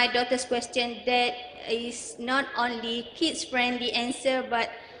to my daughter's question, that is not only kids friendly answer, but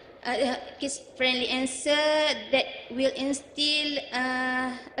kids friendly answer that will instill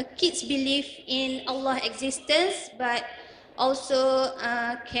a kid's belief in Allah existence, but also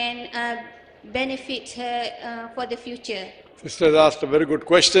can benefit her for the future. Sister asked a very good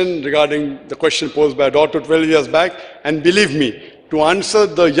question regarding the question posed by a daughter 12 years back, and believe me, to answer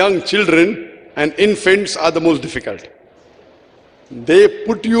the young children and infants are the most difficult. They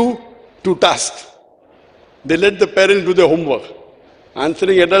put you to task. They let the parents do their homework.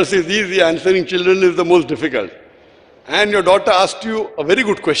 Answering adults is easy, answering children is the most difficult. And your daughter asked you a very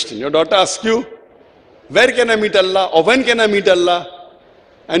good question. Your daughter asked you, where can I meet Allah, or when can I meet Allah?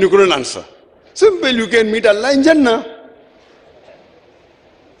 And you couldn't answer. Simple, you can meet Allah in Jannah.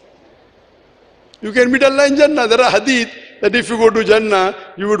 You can meet Allah in Jannah. There are hadith that if you go to Jannah,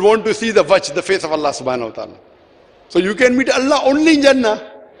 you would want to see the wajh, the face of Allah subhanahu wa ta'ala. So you can meet Allah only in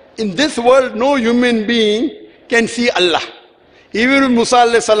Jannah. In this world, no human being can see Allah. Even Musa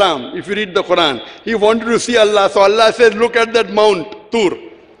alayhi salam, if you read the Quran, he wanted to see Allah. So Allah says, look at that mount, Tur.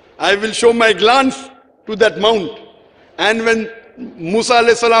 I will show my glance to that mount. And when Musa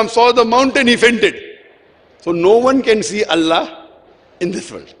alayhi salam saw the mountain, he fainted. So no one can see Allah in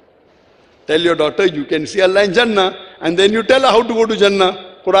this world. Tell your daughter, you can see Allah in Jannah, and then you tell her how to go to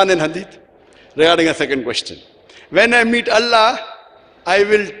Jannah, Quran and Hadith. Regarding a second question. When I meet Allah, I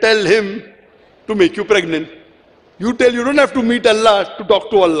will tell him to make you pregnant. You tell, you don't have to meet Allah to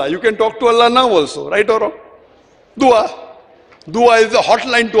talk to Allah. You can talk to Allah now also, right or wrong? Dua. Dua is a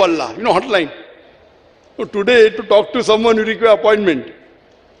hotline to Allah. You know hotline. So today, to talk to someone, you require appointment.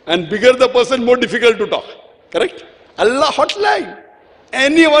 And bigger the person, more difficult to talk. Correct? Allah hotline.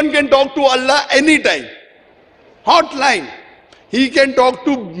 Anyone can talk to Allah anytime. Hotline. He can talk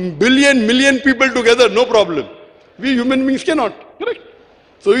to billion, million people together, no problem. We human beings cannot. Correct?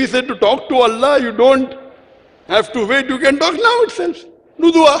 So he said to talk to Allah, you don't have to wait, you can talk now itself.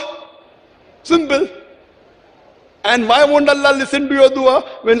 Do dua. Simple. And why won't Allah listen to your dua?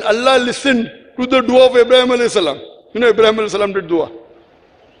 When Allah listened to the dua of Ibrahim alayhi salam. You know Ibrahim alayhi salam did dua.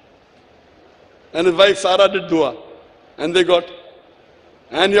 And his wife Sarah did dua. And they got.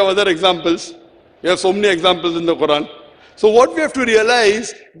 And you have other examples. You have so many examples in the Quran. So what we have to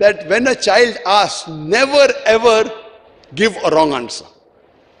realize that when a child asks, never ever give a wrong answer.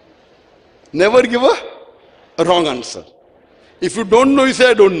 Never give a wrong answer. If you don't know, you say,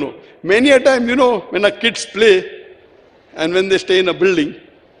 I don't know. Many a time, you know, when our kids play and when they stay in a building,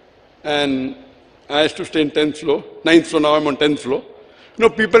 and I used to stay in 10th floor, 9th floor, now I'm on 10th floor. You know,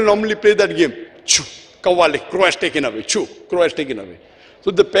 people normally play that game. Choo, kawale, crow has taken away. Choo, crow has taken away.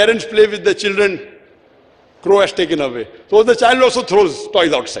 So the parents play with the children, crow has taken away. So the child also throws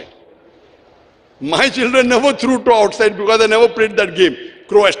toys outside. My children never threw toys outside because I never played that game.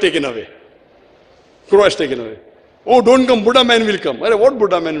 Crow has taken away. Crow has taken away. Oh, don't come, Buddha man will come. What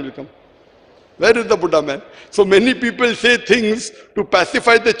Buddha man will come? Where is the Buddha man? So many people say things to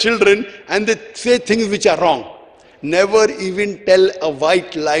pacify the children and they say things which are wrong. Never even tell a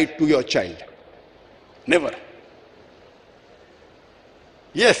white lie to your child. Never.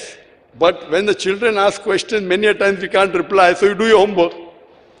 Yes, but when the children ask questions, many a times we can't reply, so you do your homework.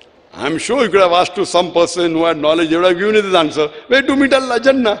 I'm sure you could have asked to some person who had knowledge, they would have given you this answer. Where to meet Allah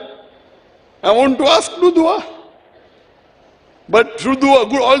Jannah? I want to ask, do dua. But through dua,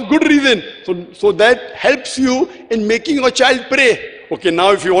 all good reason. So that helps you in making your child pray. Okay,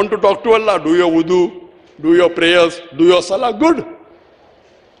 now if you want to talk to Allah, do your wudu, do your prayers, do your salah, good.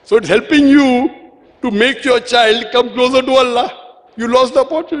 So it's helping you to make your child come closer to Allah. You lost the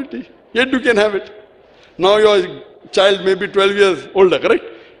opportunity, yet you can have it. Now your child may be 12 years older, correct?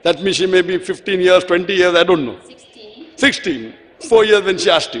 That means she may be 15 years, 20 years, I don't know. 16. 4 years when she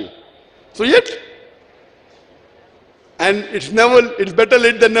asked you. So yet, and it's better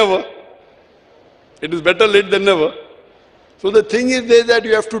late than never. It is better late than never. So the thing is that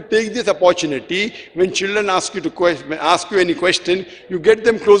you have to take this opportunity. When children ask you any question, you get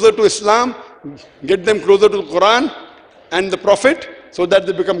them closer to Islam, get them closer to the Quran and the Prophet, so that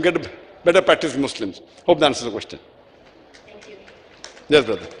they become better practice Muslims. Hope that answers the question. Thank you. Yes,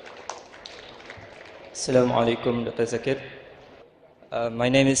 brother. Assalamu alaikum, Dr. Zakir. My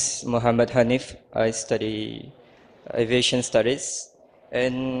name is Muhammad Hanif. I study aviation studies,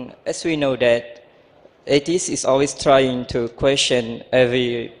 and as we know that atheists is always trying to question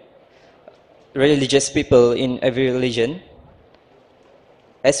every religious people in every religion.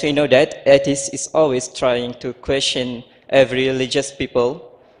 As we know that atheists is always trying to question every religious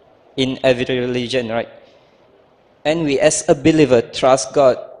people in every religion, right? And we as a believer trust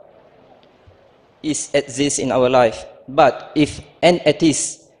God exists in our life. But if an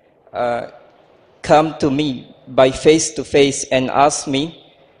atheist come to me by face to face and ask me,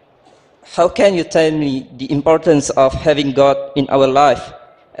 how can you tell me the importance of having God in our life,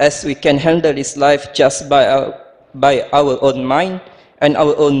 as we can handle this life just by our own mind and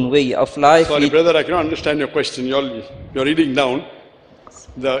our own way of life? Sorry, brother, I cannot understand your question. You're reading down.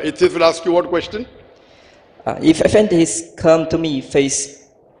 The atheist will ask you what question? If an atheist come to me face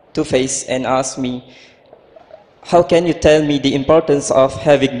to face and ask me, how can you tell me the importance of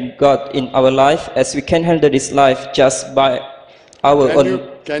having God in our life, as we can handle this life just by our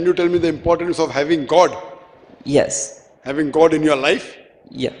own... Can you tell me the importance of having God? Yes. Having God in your life?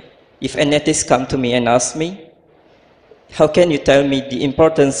 Yeah. If an atheist come to me and ask me, how can you tell me the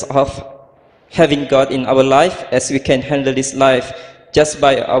importance of having God in our life, as we can handle this life just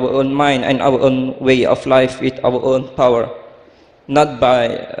by our own mind and our own way of life with our own power, not by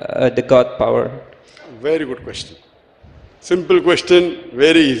the God power? Very good question. Simple question,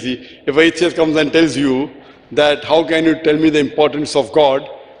 very easy. If an atheist comes and tells you that how can you tell me the importance of God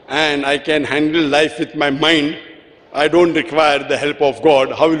and I can handle life with my mind, I don't require the help of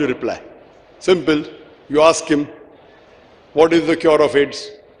God, how will you reply? Simple. You ask him, what is the cure of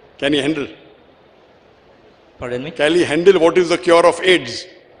AIDS? Can he handle? Pardon me? Can he handle what is the cure of AIDS?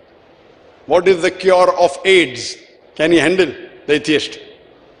 What is the cure of AIDS? Can he handle? The atheist.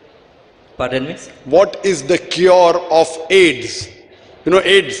 Pardon me? What is the cure of AIDS? You know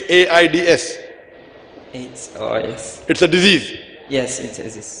AIDS, AIDS. AIDS, oh yes. It's a disease. Yes, it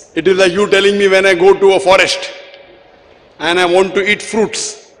is. It is like you telling me when I go to a forest and I want to eat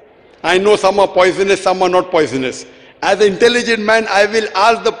fruits. I know some are poisonous, some are not poisonous. As an intelligent man, I will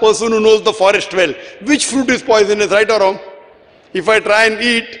ask the person who knows the forest well, which fruit is poisonous, right or wrong? If I try and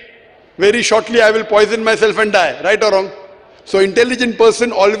eat, very shortly I will poison myself and die, right or wrong? So intelligent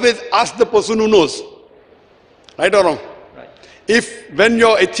person always asks the person who knows. Right or wrong? Right. If when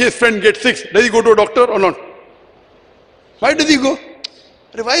your atheist friend gets sick, does he go to a doctor or not? Why does he go?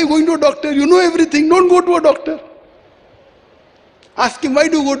 Why are you going to a doctor? You know everything. Don't go to a doctor. Ask him, why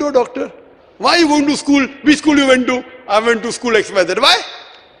do you go to a doctor? Why are you going to school? Which school you went to? I went to school XYZ. Why?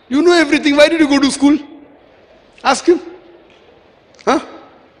 You know everything. Why did you go to school? Ask him. Huh?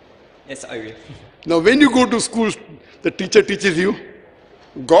 Yes, I will. Now when you go to school, The teacher teaches you.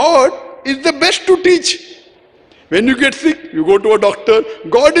 God is the best to teach. When you get sick, you go to a doctor.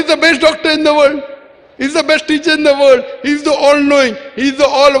 God is the best doctor in the world. He's the best teacher in the world. He's the all-knowing. He's the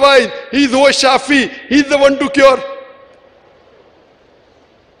all-wise. He's Huwa Shafi. He's the one to cure.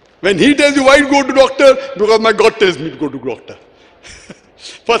 When he tells you why you go to doctor, because my God tells me to go to doctor.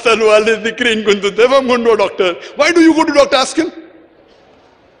 If I'm going to a doctor, why do you go to doctor? Ask him.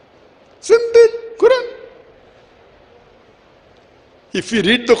 Simple. Quran. If you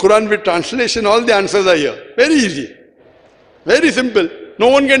read the Quran with translation, all the answers are here. Very easy. Very simple. No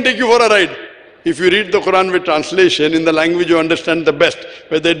one can take you for a ride. If you read the Quran with translation in the language you understand the best,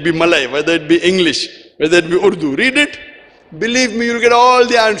 whether it be Malay, whether it be English, whether it be Urdu, read it. Believe me, you'll get all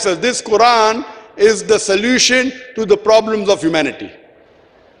the answers. This Quran is the solution to the problems of humanity.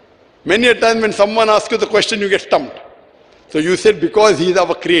 Many a time when someone asks you the question, you get stumped. So you said, because he is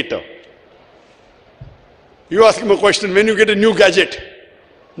our creator. You ask him a question, when you get a new gadget,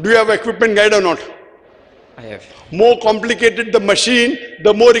 do you have equipment guide or not? I have. More complicated the machine,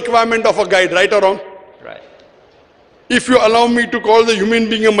 the more requirement of a guide, right or wrong? Right. If you allow me to call the human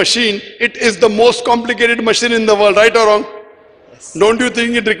being a machine, it is the most complicated machine in the world, right or wrong? Yes. Don't you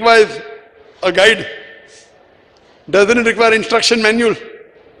think it requires a guide? Doesn't it require instruction manual?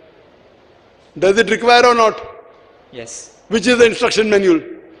 Does it require or not? Yes. Which is the instruction manual?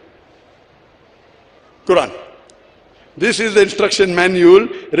 Quran. This is the instruction manual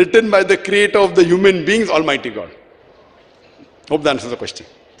written by the creator of the human beings, Almighty God. Hope that answers the question.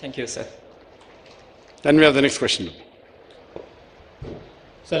 Thank you, sir. Then we have the next question.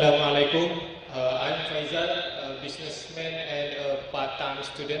 Assalamu alaikum. I'm Faisal, a businessman and a part-time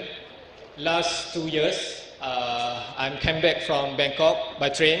student. Last 2 years, I came back from Bangkok by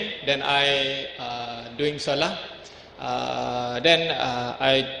train. Then I doing salah. Then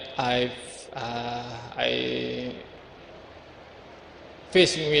I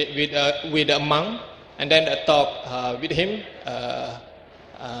faced with a monk, and then I talk with him.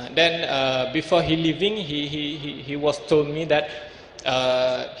 Then before he leaving, he was told me that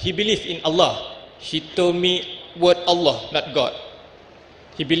he believed in Allah. He told me word Allah, not God.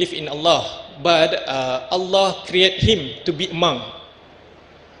 He believed in Allah, but Allah created him to be a monk.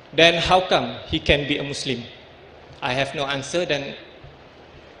 Then how come he can be a Muslim? I have no answer. Then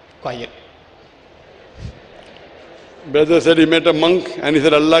quiet. Brother said he met a monk and he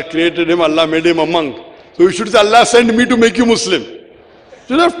said Allah created him, Allah made him a monk. So you should say Allah sent me to make you Muslim.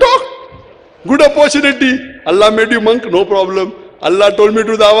 Should have talked. Good opportunity. Allah made you monk, no problem. Allah told me to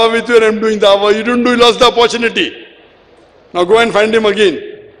do dawah with you and I'm doing dawah. You didn't do, you lost the opportunity. Now go and find him again.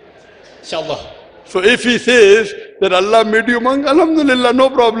 Inshallah. So if he says that Allah made you monk, alhamdulillah, no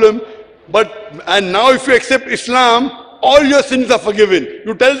problem. And now if you accept Islam, all your sins are forgiven.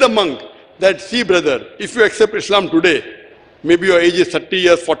 You tell the monk that, see brother, if you accept Islam today, maybe your age is 30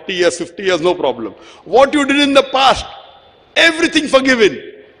 years, 40 years, 50 years, no problem. What you did in the past, everything forgiven.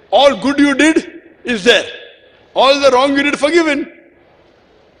 All good you did is there. All the wrong you did forgiven.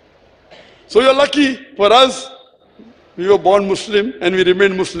 So you're lucky. For us, we were born Muslim and we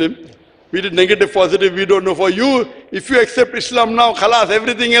remained Muslim. We did negative, positive, we don't know. For you, if you accept Islam now, khalas,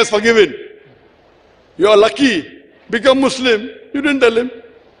 everything else forgiven. You are lucky. Become Muslim. You didn't tell him.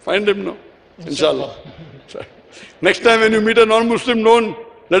 Find him now. Inshallah. Next time when you meet a non-Muslim, don't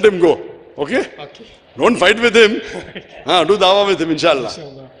let him go. Okay? Okay. Don't fight with him. Do dawah with him, inshallah.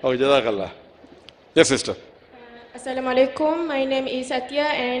 Okay, Jazakallah. Yes, sister. Assalamualaikum. My name is Satya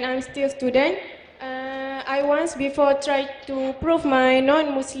and I'm still student. I once before tried to prove my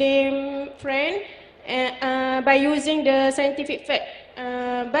non-Muslim friend by using the scientific fact.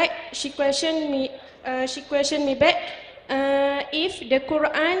 But she questioned me back if the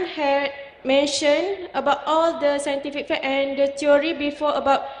Quran had mentioned about all the scientific fact and the theory before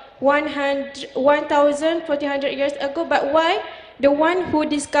about 1,400 years ago, but why the one who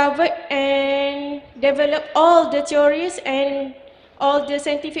discovered and developed all the theories and all the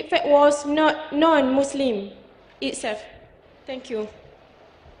scientific fact was not non-Muslim itself? Thank you.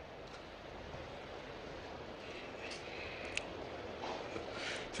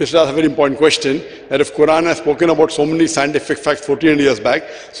 Sister, that's a very important question. That if Quran has spoken about so many scientific facts 1400 years back,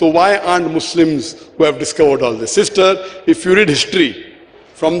 so why aren't Muslims who have discovered all this? Sister, if you read history,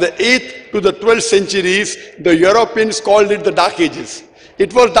 from the 8th to the 12th centuries, the Europeans called it the Dark Ages.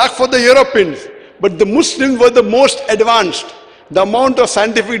 It was dark for the Europeans, but the Muslims were the most advanced. The amount of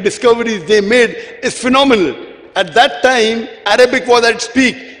scientific discoveries they made is phenomenal. At that time, Arabic was at its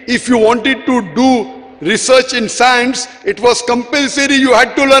peak. If you wanted to do research in science, it was compulsory, you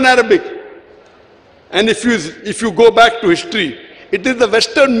had to learn Arabic. And if you go back to history, it is the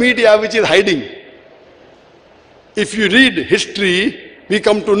Western media which is hiding. If you read history, we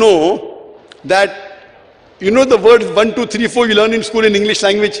come to know that, you know the words 1, 2, 3, 4 you learn in school in English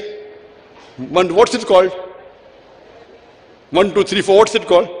language? What's it called? 1, 2, 3, 4, what's it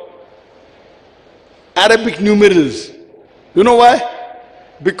called? Arabic numerals. You know why?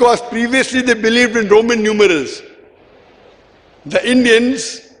 Because previously they believed in Roman numerals. The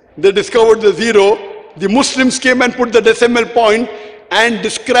Indians, they discovered the 0. The Muslims came and put the decimal point and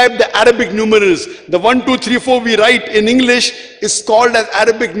described the Arabic numerals. The 1, 2, 3, 4 we write in English is called as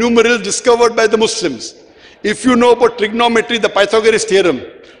Arabic numerals discovered by the Muslims. If you know about trigonometry, the Pythagoras theorem.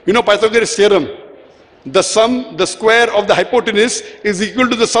 You know Pythagoras theorem? The square of the hypotenuse is equal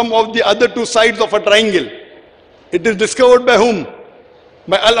to the sum of the other two sides of a triangle. It is discovered by whom?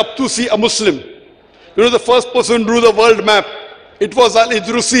 By Al-Abtusi, a Muslim. You know the first person who drew the world map? It was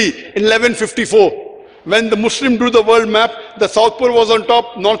Al-Idrusi in 1154. When the Muslim drew the world map, the South Pole was on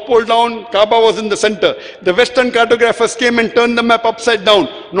top, North Pole down, Kaaba was in the center. The Western cartographers came and turned the map upside down.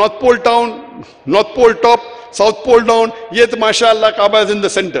 North Pole down, North Pole top, South Pole down, yet mashallah Kaaba is in the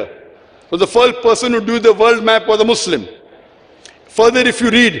center. So the first person who drew the world map was a Muslim. Further, if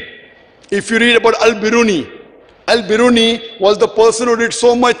you read about Al-Biruni, Al-Biruni was the person who did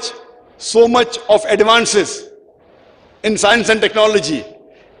so much of advances in science and technology.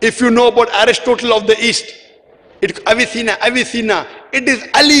 If you know about Aristotle of the East, Avicenna, it is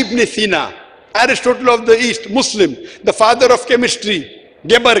Ali ibn Sina, Aristotle of the East, Muslim, the father of chemistry.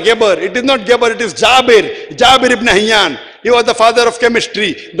 Geber, it is not Geber, it is Jabir ibn Hayyan. He was the father of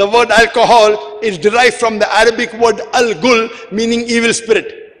chemistry. The word alcohol is derived from the Arabic word al-gul, meaning evil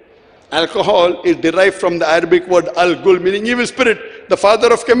spirit. Alcohol is derived from the Arabic word al-gul, meaning evil spirit. The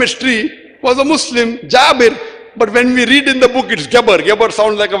father of chemistry was a Muslim, Jabir. But when we read in the book, it's Geber. Geber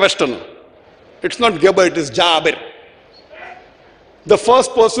sounds like a Westerner. It's not Geber, it is Jabir. The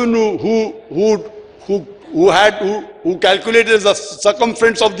first person who calculated the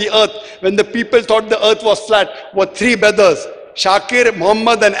circumference of the earth when the people thought the earth was flat were 3 brothers, Zakir,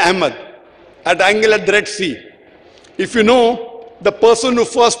 Muhammad and Ahmad, at angle at the Red Sea. If you know, the person who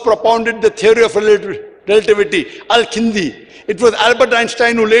first propounded the theory of relativity, Al-Kindi, it was Albert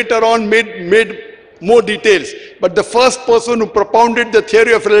Einstein who later on made more details. But the first person who propounded the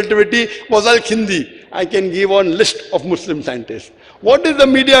theory of relativity was Al-Kindi. I can give one list of Muslim scientists. What is the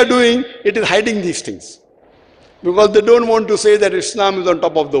media doing? It is hiding these things. Because they don't want to say that Islam is on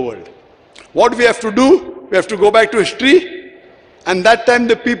top of the world. What we have to do? We have to go back to history. And that time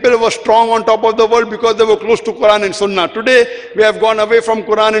the people were strong on top of the world because they were close to Quran and Sunnah. Today we have gone away from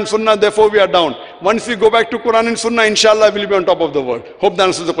Quran and Sunnah, therefore we are down. Once we go back to Quran and Sunnah, inshallah we'll be on top of the world. Hope that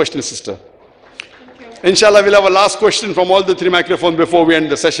answers the question, sister. Inshallah we'll have a last question from all the 3 microphones before we end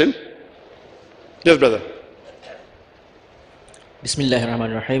the session. Yes, brother.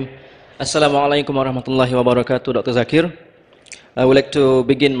 Bismillahirrahmanirrahim. Assalamualaikum warahmatullahi wabarakatuh, Dr. Zakir. I would like to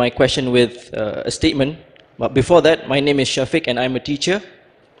begin my question with a statement. But before that, my name is Shafiq and I'm a teacher.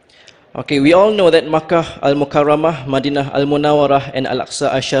 Okay, we all know that Makkah Al-Mukarramah, Madinah Al-Munawwarah and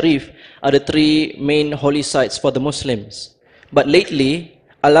Al-Aqsa Al-Sharif are the 3 main holy sites for the Muslims. But lately,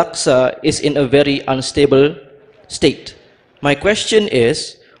 Al-Aqsa is in a very unstable state. My question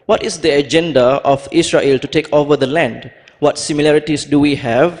is, what is the agenda of Israel to take over the land? What similarities do we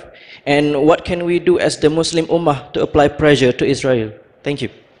have? And what can we do as the Muslim Ummah to apply pressure to Israel? Thank you.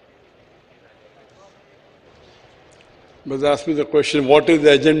 But ask me the question, what is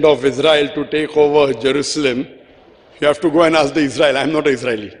the agenda of Israel to take over Jerusalem? You have to go and ask the Israel. I'm not an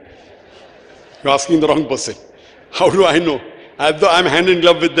Israeli. You're asking the wrong person. How do I know? As though I'm hand in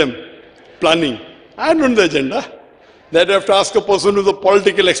glove with them, planning. I don't know the agenda. That I have to ask a person who's a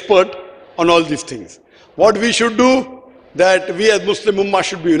political expert on all these things. What we should do, that we as Muslim Ummah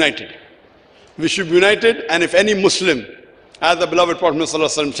should be united. We should be united, and if any Muslim, as the beloved Prophet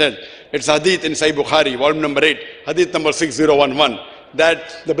ﷺ said, it's hadith in Sahih Bukhari, volume number 8, hadith number 6011,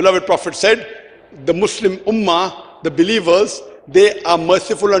 that the beloved Prophet said, the Muslim Ummah, the believers, they are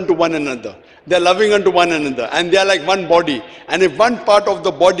merciful unto one another. They are loving unto one another, and they are like one body. And if one part of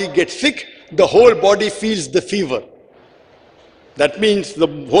the body gets sick, the whole body feels the fever. That means the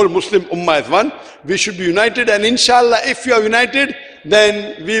whole Muslim Ummah is one. We should be united, and inshallah, if we are united,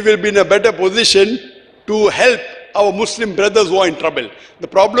 then we will be in a better position to help our Muslim brothers who are in trouble. The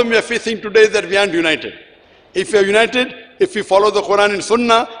problem we are facing today is that we aren't united. If we are united, if we follow the Quran and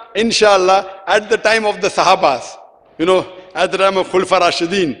Sunnah, inshallah, at the time of the Sahabas, you know, at the time of Khulfa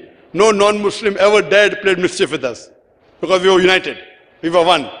Rashidin, no non-Muslim ever dared play mischief with us. Because we were united. We were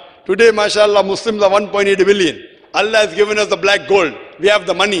one. Today, mashallah, Muslims are 1.8 billion. Allah has given us the black gold. We have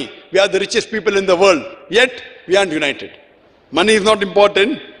the money. We are the richest people in the world. Yet, we aren't united. Money is not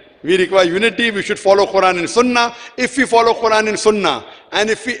important. We require unity. We should follow Quran and Sunnah. If we follow Quran and Sunnah, and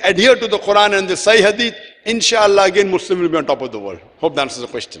if we adhere to the Quran and the Sahih Hadith, inshallah, again, Muslim will be on top of the world. Hope that answers the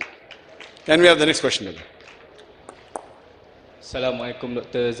question. Can we have the next question? Assalamualaikum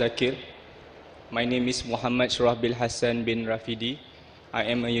Dr. Zakir. My name is Muhammad Shurahbil Hassan bin Rafidi. I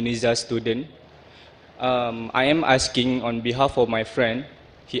am a UNIZA student. I am asking on behalf of my friend.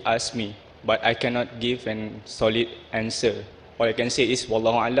 He asked me, but I cannot give a solid answer. All I can say is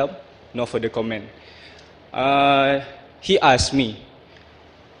Wallahu Alam, no further comment. He asked me,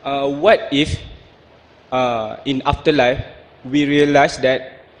 what if in afterlife we realize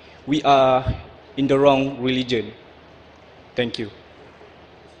that we are in the wrong religion? Thank you.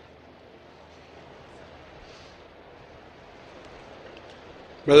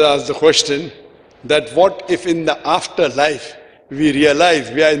 Brother asked the question that what if in the afterlife we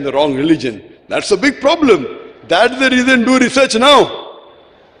realize we are in the wrong religion? That's a big problem. That's the reason do research now.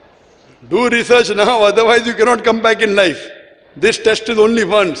 Do research now, otherwise you cannot come back in life. This test is only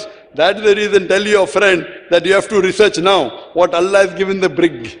once. That's the reason tell your friend that you have to research now. What Allah has given the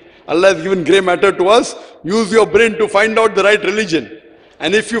brig. Allah has given grey matter to us. Use your brain to find out the right religion.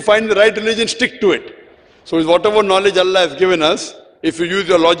 And if you find the right religion, stick to it. So whatever knowledge Allah has given us, if you use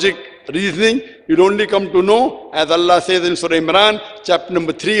your logic, reasoning, you'll only come to know, as Allah says in Surah Imran, chapter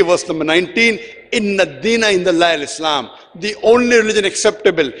number 3, verse number 19, Inna Dina Indallahi al-Islam. The only religion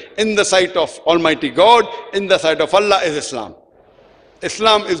acceptable in the sight of Almighty God, in the sight of Allah, is Islam.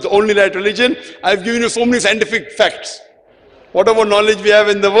 Islam is the only right religion. I've given you so many scientific facts. Whatever knowledge we have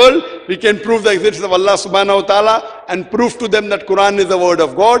in the world, we can prove the existence of Allah subhanahu wa ta'ala and prove to them that Quran is the word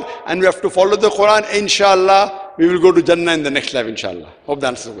of God, and we have to follow the Quran. Inshallah, we will go to Jannah in the next life, inshallah. Hope that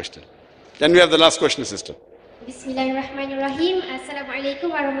answers the question. Can we have the last question, sister? Bismillahirrahmanirrahim.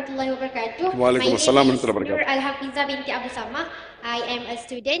 Assalamualaikum warahmatullahi wabarakatuh. Waalaikumsalam warahmatullahi My name is Nur wabarakatuh. Al-Hafizah binti Abu Sama. I am a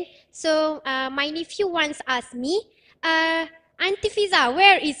student. So my nephew once asked me, Auntie Fiza,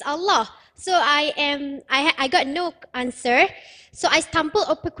 where is Allah? So I got no answer. So I stumbled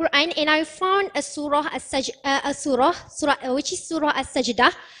upon Quran and I found a surah, which is Surah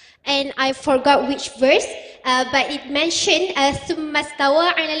As-Sajdah, and I forgot which verse, but it mentioned Thumma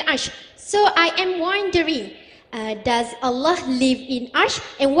stawa 'ala al-'arsh. So I am wondering, does Allah live in Arsh,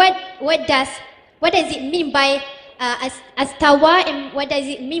 and what does it mean by Astawa, and what does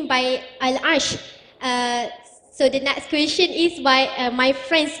it mean by Al-Arsh? So the next question is by my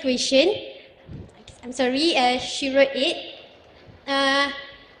friend's question. I'm sorry, she wrote it.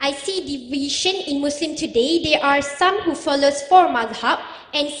 I see division in Muslim today. There are some who follows four madhab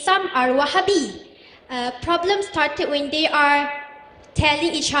and some are Wahhabi. Problem started when they are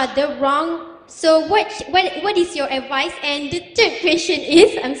telling each other wrong. So what is your advice? And the third question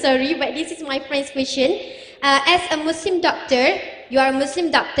is, I'm sorry, but this is my friend's question. As a Muslim doctor, you are a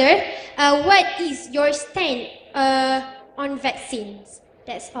Muslim doctor, what is your stand on vaccines?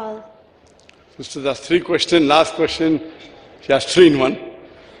 That's all. Sister, that's three questions. Last question, she has three in one.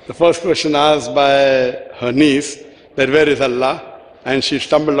 The first question asked by her niece, that where is Allah? And she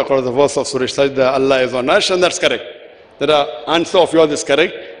stumbled across the verse of Surah Sajda, Allah is on Arsh, and that's correct. The answer of yours is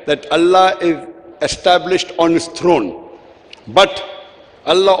correct, that Allah is established on His throne. But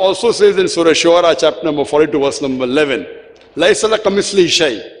Allah also says in Surah Shu'ara, chapter number 42, verse number 11, Laisa laka mislihi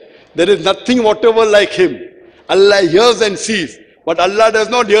shay. There is nothing whatever like Him. Allah hears and sees, but Allah does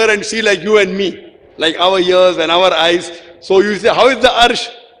not hear and see like you and me, like our ears and our eyes. So you say, how is the Arsh?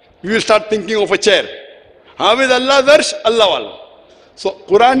 You will start thinking of a chair. How is Allah's Arsh? Allah Alam. So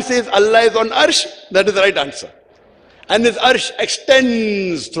Quran says Allah is on Arsh, that is the right answer. And His Arsh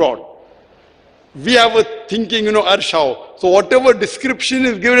extends throughout. We have a thinking, Arsh how. So whatever description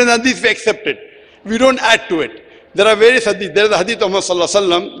is given in Hadith, we accept it. We don't add to it. There are various Hadith. There is a Hadith of Muhammad Sallallahu Alaihi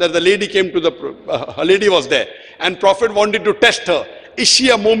Wasallam that the lady came to a lady was there. And Prophet wanted to test her. Is she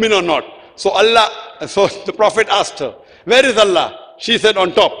a mu'min or not? So the Prophet asked her, where is Allah? She said,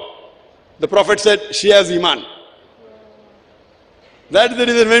 on top. The Prophet said, she has Iman. That's the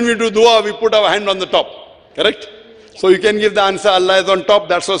reason when we do dua, we put our hand on the top. Correct? So you can give the answer, Allah is on top,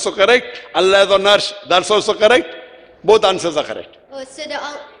 that's also correct. Allah is on Arsh, that's also correct. Both answers are correct. Oh, so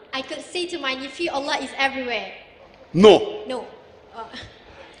I could say to my nephew, Allah is everywhere. No. No.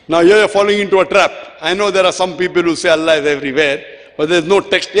 Now here you're falling into a trap. I know there are some people who say Allah is everywhere, but there's no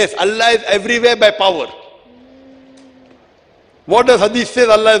text. Yes, Allah is everywhere by power. What does Hadith say?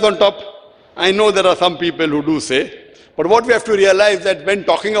 Allah is on top? I know there are some people who do say. But what we have to realize that when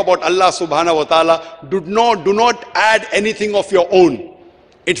talking about Allah subhanahu wa ta'ala, do not add anything of your own.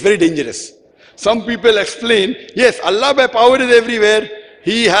 It's very dangerous. Some people explain, yes, Allah by power is everywhere.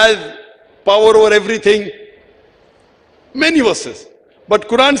 He has power over everything. Many verses. But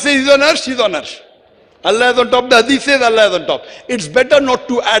Quran says he's on arsh, he's on arsh. Allah is on top, the hadith says Allah is on top. It's better not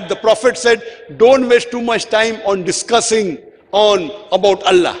to add. The Prophet said, don't waste too much time on discussing about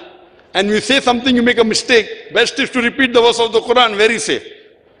Allah. And you say something, you make a mistake, best is to repeat the verse of the Quran, very safe.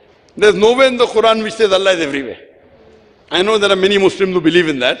 There's nowhere in the Quran which says Allah is everywhere. I know there are many Muslims who believe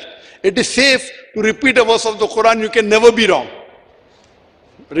in that. It is safe to repeat a verse of the Quran, you can never be wrong.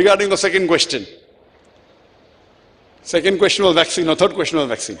 Regarding the second question. Second question was vaccine, or third question was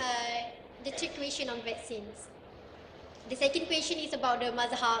vaccine. The third question on vaccines. The second question is about the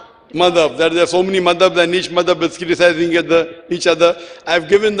madhab. Madhab, there are so many madhabs and each madhab is criticizing each other. I have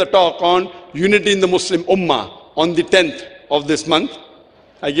given the talk on unity in the Muslim Ummah on the 10th of this month.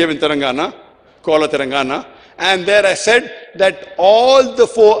 I gave in Telangana, Kuala Telangana. And there I said that all the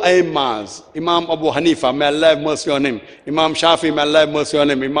four Aimmas, Imam Abu Hanifa, may Allah have mercy on him, Imam Shafi, may Allah have mercy on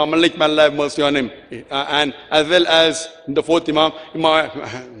him, Imam Malik, may Allah have mercy on him, and as well as the fourth Imam,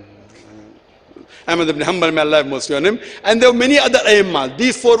 Ahmad ibn Hanbal, may Allah have mercy on him. And there were many other Aimmas.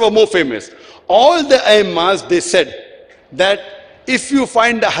 These four were more famous. All the Aimmas, they said that if you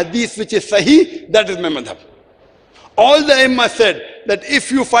find a hadith which is sahih, that is my madhab. All the Aimmas said that if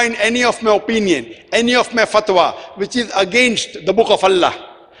you find any of my opinion, any of my fatwa, which is against the book of Allah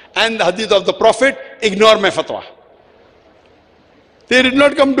and the hadith of the Prophet, ignore my fatwa. They did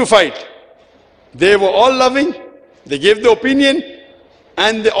not come to fight. They were all loving. They gave the opinion.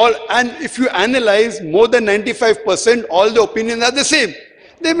 And if you analyze, more than 95%, all the opinions are the same.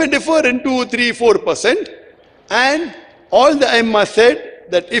 They may differ in 2, 3, 4%. And all the Aimma said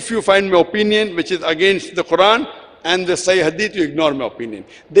that if you find my opinion which is against the Quran and the Sahih Hadith, you ignore my opinion.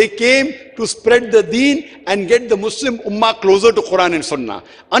 They came to spread the deen and get the Muslim Ummah closer to Quran and Sunnah.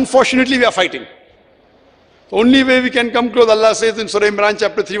 Unfortunately, we are fighting. The only way we can come close, Allah says in Surah Imran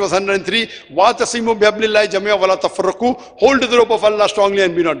chapter 3 verse 103, وَاتَصِمُوا بِحَبْلِ اللَّهِ جَمِيعًا وَلَا تَفَرَّقُوا. Hold to the rope of Allah strongly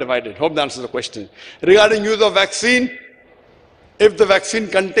and be not divided. Hope that answers the question. Regarding use of vaccine, if the vaccine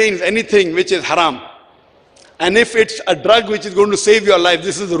contains anything which is haram, and if it's a drug which is going to save your life,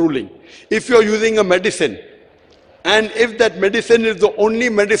 this is the ruling. If you're using a medicine, and if that medicine is the only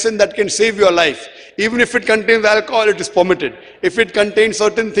medicine that can save your life, even if it contains alcohol, it is permitted. If it contains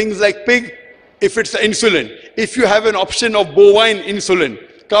certain things like pig, if it's insulin, if you have an option of bovine insulin,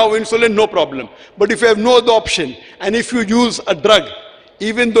 cow insulin, no problem. But if you have no other option, and if you use a drug,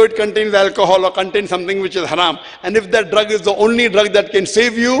 even though it contains alcohol or contains something which is haram, and if that drug is the only drug that can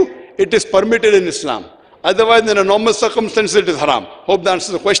save you, it is permitted in Islam. Otherwise, in a normal circumstance, it is haram. Hope that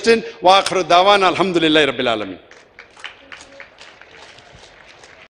answers the question. Wa akhir dawan, alhamdulillahi rabbil alameen.